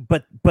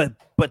 But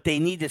they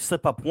need to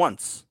slip up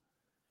once.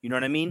 You know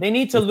what I mean? They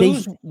need to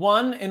lose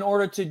one in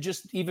order to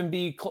just even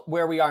be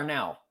where we are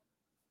now.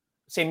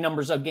 Same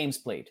numbers of games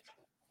played.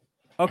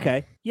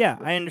 Okay. Yeah,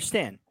 I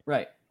understand.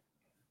 Right.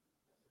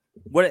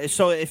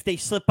 So if they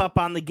slip up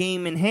on the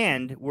game in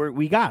hand,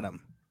 we got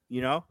them.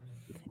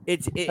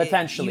 It's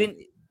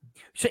potentially.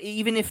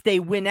 Even if they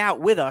win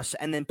out with us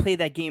and then play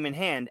that game in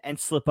hand and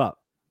slip up,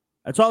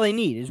 that's all they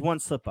need is one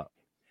slip up.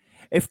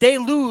 If they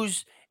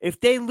lose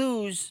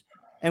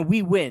and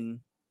we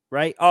win,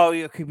 right? Oh,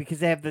 okay, because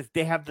they have the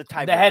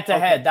tie. The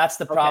head-to-head. Okay. That's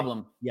the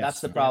problem. Yes,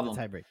 that's the problem.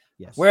 Tie break.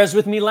 Yes. Whereas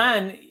with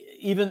Milan,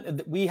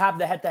 even we have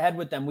the head-to-head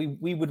with them.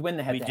 We would win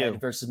the head-to-head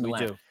versus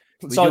Milan.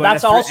 We do. So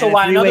that's also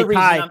why another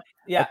reason.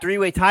 A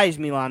three-way tie is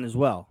Milan as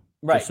well.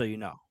 Right. Just so you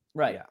know.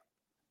 Right. Yeah.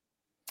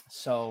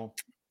 So,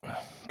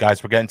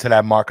 guys, we're getting to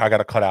that mark. I got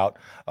to cut out.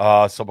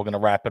 So we're going to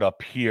wrap it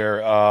up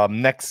here.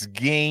 Next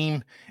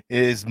game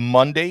is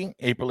Monday,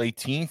 April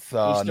 18th.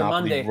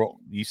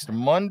 Easter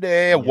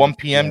Monday, 1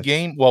 p.m.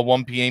 game. Well,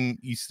 1 p.m.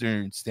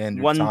 Eastern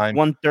Standard Time.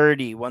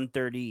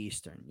 1:30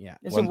 Eastern. Yeah.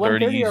 Is it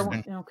 1:30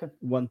 Eastern? or okay.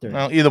 1:30.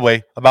 Well, either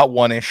way, about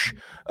 1-ish.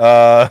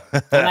 A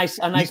nice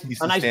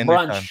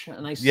brunch.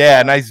 A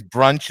nice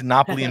brunch,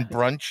 Napoli and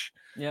brunch.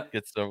 Yeah,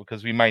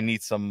 because we might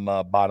need some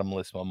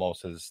bottomless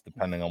mimosas,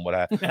 depending on what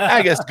happens.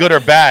 I guess good or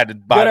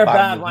bad. Good or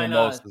bad, why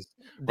mimosas.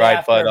 not? Right,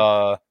 after,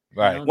 but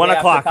right. 1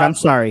 o'clock. I'm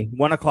sorry.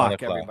 1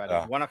 o'clock, everybody.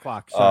 1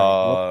 o'clock.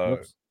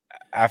 Sorry.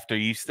 After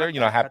Easter,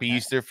 happy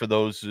Easter for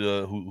those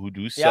who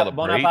do celebrate.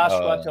 Buona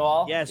Pasqua to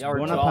all. Yes,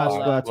 Buona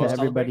Pasqua to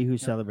everybody who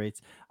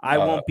celebrates. I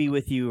won't be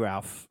with you,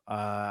 Ralph.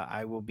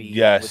 I will be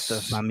with the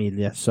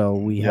familia. So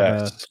we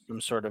have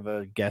some sort of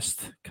a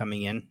guest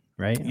coming in.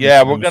 Right?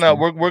 Yeah, we're gonna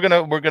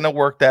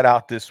work that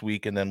out this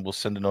week, and then we'll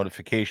send a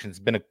notification. It's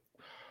been a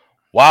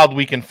wild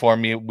weekend for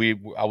me.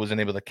 I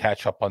wasn't able to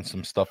catch up on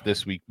some stuff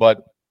this week,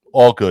 but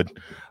all good.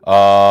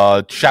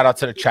 Shout out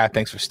to the chat.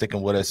 Thanks for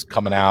sticking with us,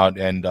 coming out,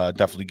 and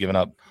definitely giving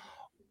up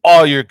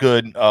all your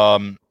good all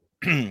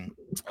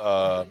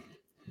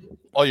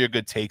your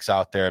good takes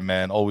out there,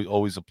 man.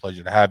 Always a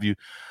pleasure to have you.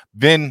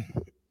 Vin,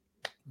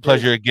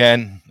 pleasure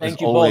again.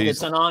 Thank you both.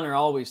 It's an honor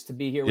always to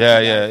be here.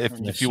 Yeah.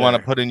 If you want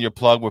to put in your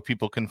plug where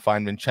people can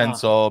find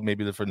Vincenzo,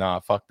 maybe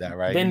fuck that,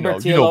 right? Vin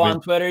Bertillo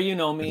on Twitter, you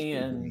know me,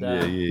 and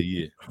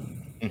yeah.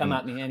 Come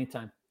at me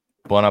anytime.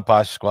 Buona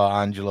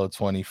Pasqua, Angelo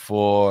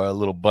 24,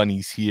 little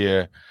bunnies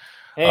here.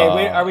 Hey,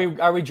 wait,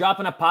 are we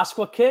dropping a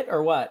Pasqua kit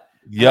or what?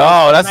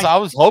 Yo, that's what I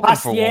was hoping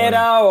for.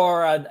 Pastiera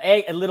or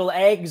a little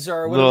eggs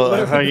or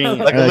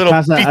like a little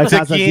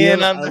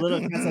quesadilla.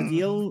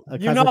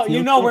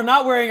 You know, we're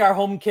not wearing our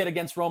home kit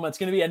against Roma. It's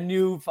going to be a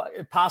new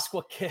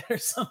Pasqua kit or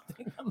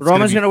something.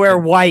 Roma's going to wear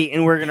white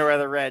and we're going to wear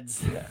the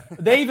reds. Yeah.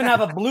 They even have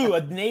a blue,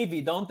 a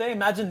navy, don't they?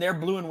 Imagine they're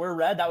blue and we're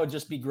red. That would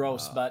just be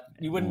gross, but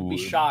you wouldn't be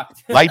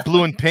shocked. Light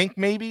blue and pink,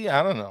 maybe?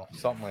 I don't know.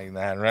 Something like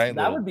that, right?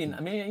 That would be,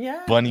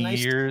 yeah. Bunny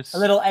ears. A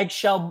little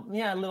eggshell.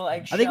 Yeah, a little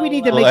eggshell. I think we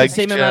need to make the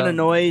same amount of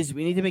noise.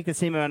 We need to make the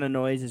same amount of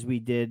noise as we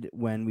did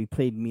when we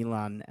played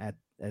Milan at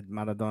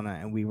Maradona,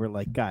 and we were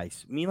like,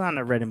 guys, Milan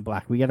are red and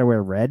black. We got to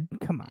wear red.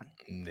 Come on.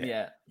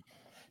 Yeah.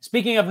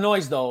 Speaking of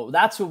noise, though,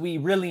 that's what we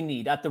really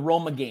need at the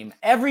Roma game.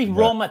 Every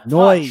Roma touch,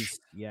 noise,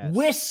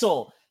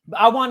 whistle.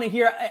 I want to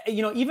hear,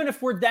 even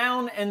if we're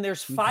down and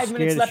there's 5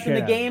 minutes left in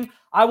the game,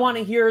 I want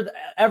to hear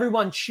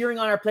everyone cheering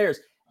on our players.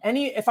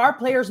 If our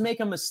players make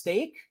a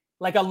mistake,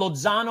 like a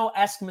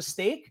Lozano-esque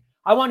mistake,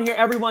 I want to hear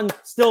everyone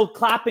still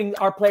clapping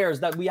our players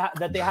that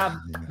they have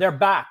their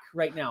back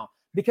right now,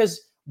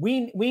 because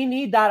we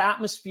need that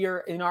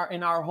atmosphere in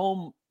our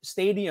home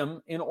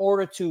stadium in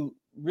order to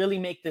really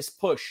make this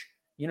push.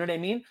 You know what I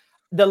mean?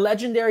 The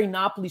legendary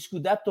Napoli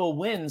Scudetto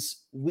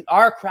wins.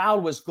 Our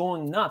crowd was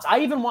going nuts.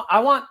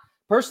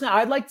 Personally,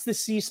 I'd like to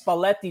see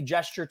Spalletti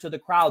gesture to the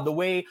crowd the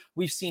way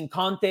we've seen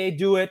Conte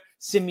do it.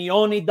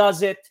 Simeone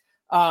does it.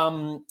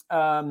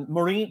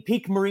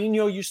 Peak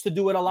Mourinho used to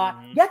do it a lot.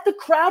 Mm-hmm. Get the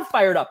crowd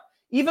fired up.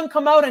 Even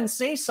come out and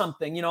say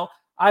something.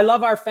 I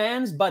love our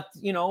fans, but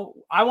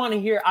I want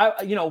to hear.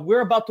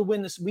 We're about to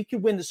win this. We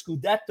could win the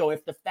Scudetto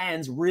if the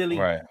fans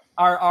really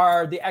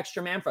are the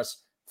extra man for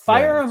us.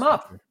 Fire them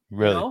up.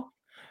 Really.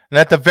 And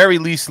at the very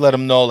least, let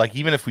them know, like,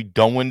 even if we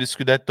don't win the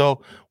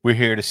Scudetto, we're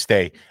here to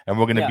stay, and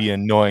we're going to be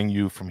annoying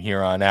you from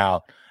here on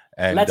out.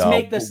 And let's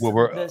make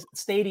the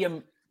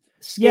stadium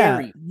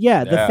scary.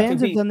 Yeah. The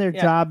fans have done their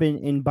job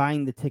in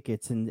buying the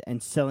tickets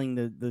and selling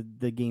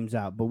the games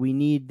out, but we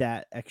need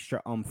that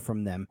extra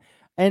from them.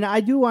 And I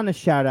do want to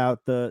shout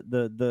out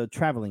the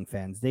traveling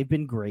fans. They've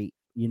been great.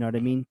 You know what I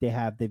mean?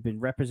 They've been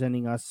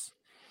representing us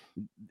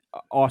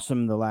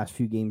awesome the last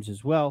few games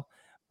as well.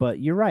 But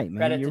you're right, man.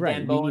 Credit you're to right.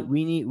 Dan Bowen.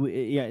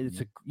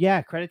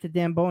 Credit to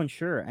Dan Bowen,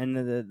 sure. And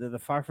the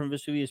Far From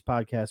Vesuvius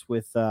podcast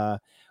with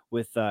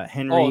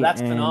Henry. Oh,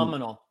 that's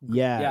phenomenal.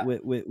 Yeah.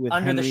 With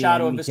Under Henry the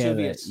Shadow and of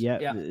Vesuvius.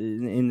 Yeah.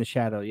 In the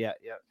shadow. Yeah.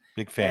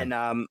 Big fan.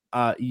 And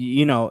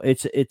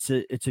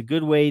it's a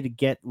good way to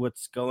get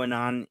what's going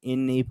on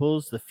in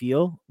Naples, the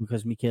feel,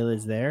 because Michele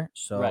is there.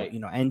 So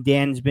and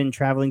Dan's been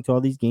traveling to all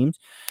these games.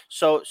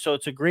 So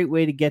it's a great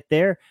way to get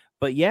there.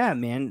 But yeah,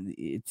 man,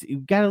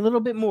 you've got a little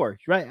bit more,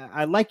 right?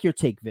 I like your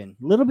take, Vin.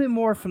 A little bit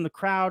more from the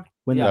crowd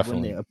when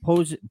the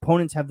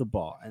opponents have the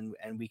ball, and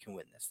we can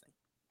win this thing.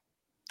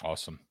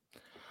 Awesome.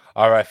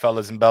 All right,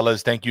 fellas and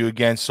bellas, thank you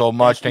again so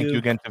much. Thank you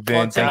again to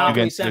Vin. Thank you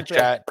again to the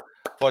chat.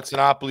 Forza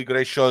Napoli,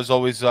 great show as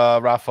always,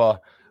 Rafa.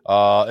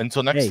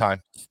 Until next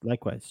time.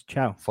 Likewise.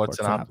 Ciao.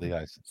 Forza Napoli,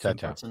 guys. Ciao.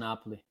 Forza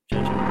Napoli.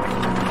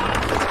 Ciao.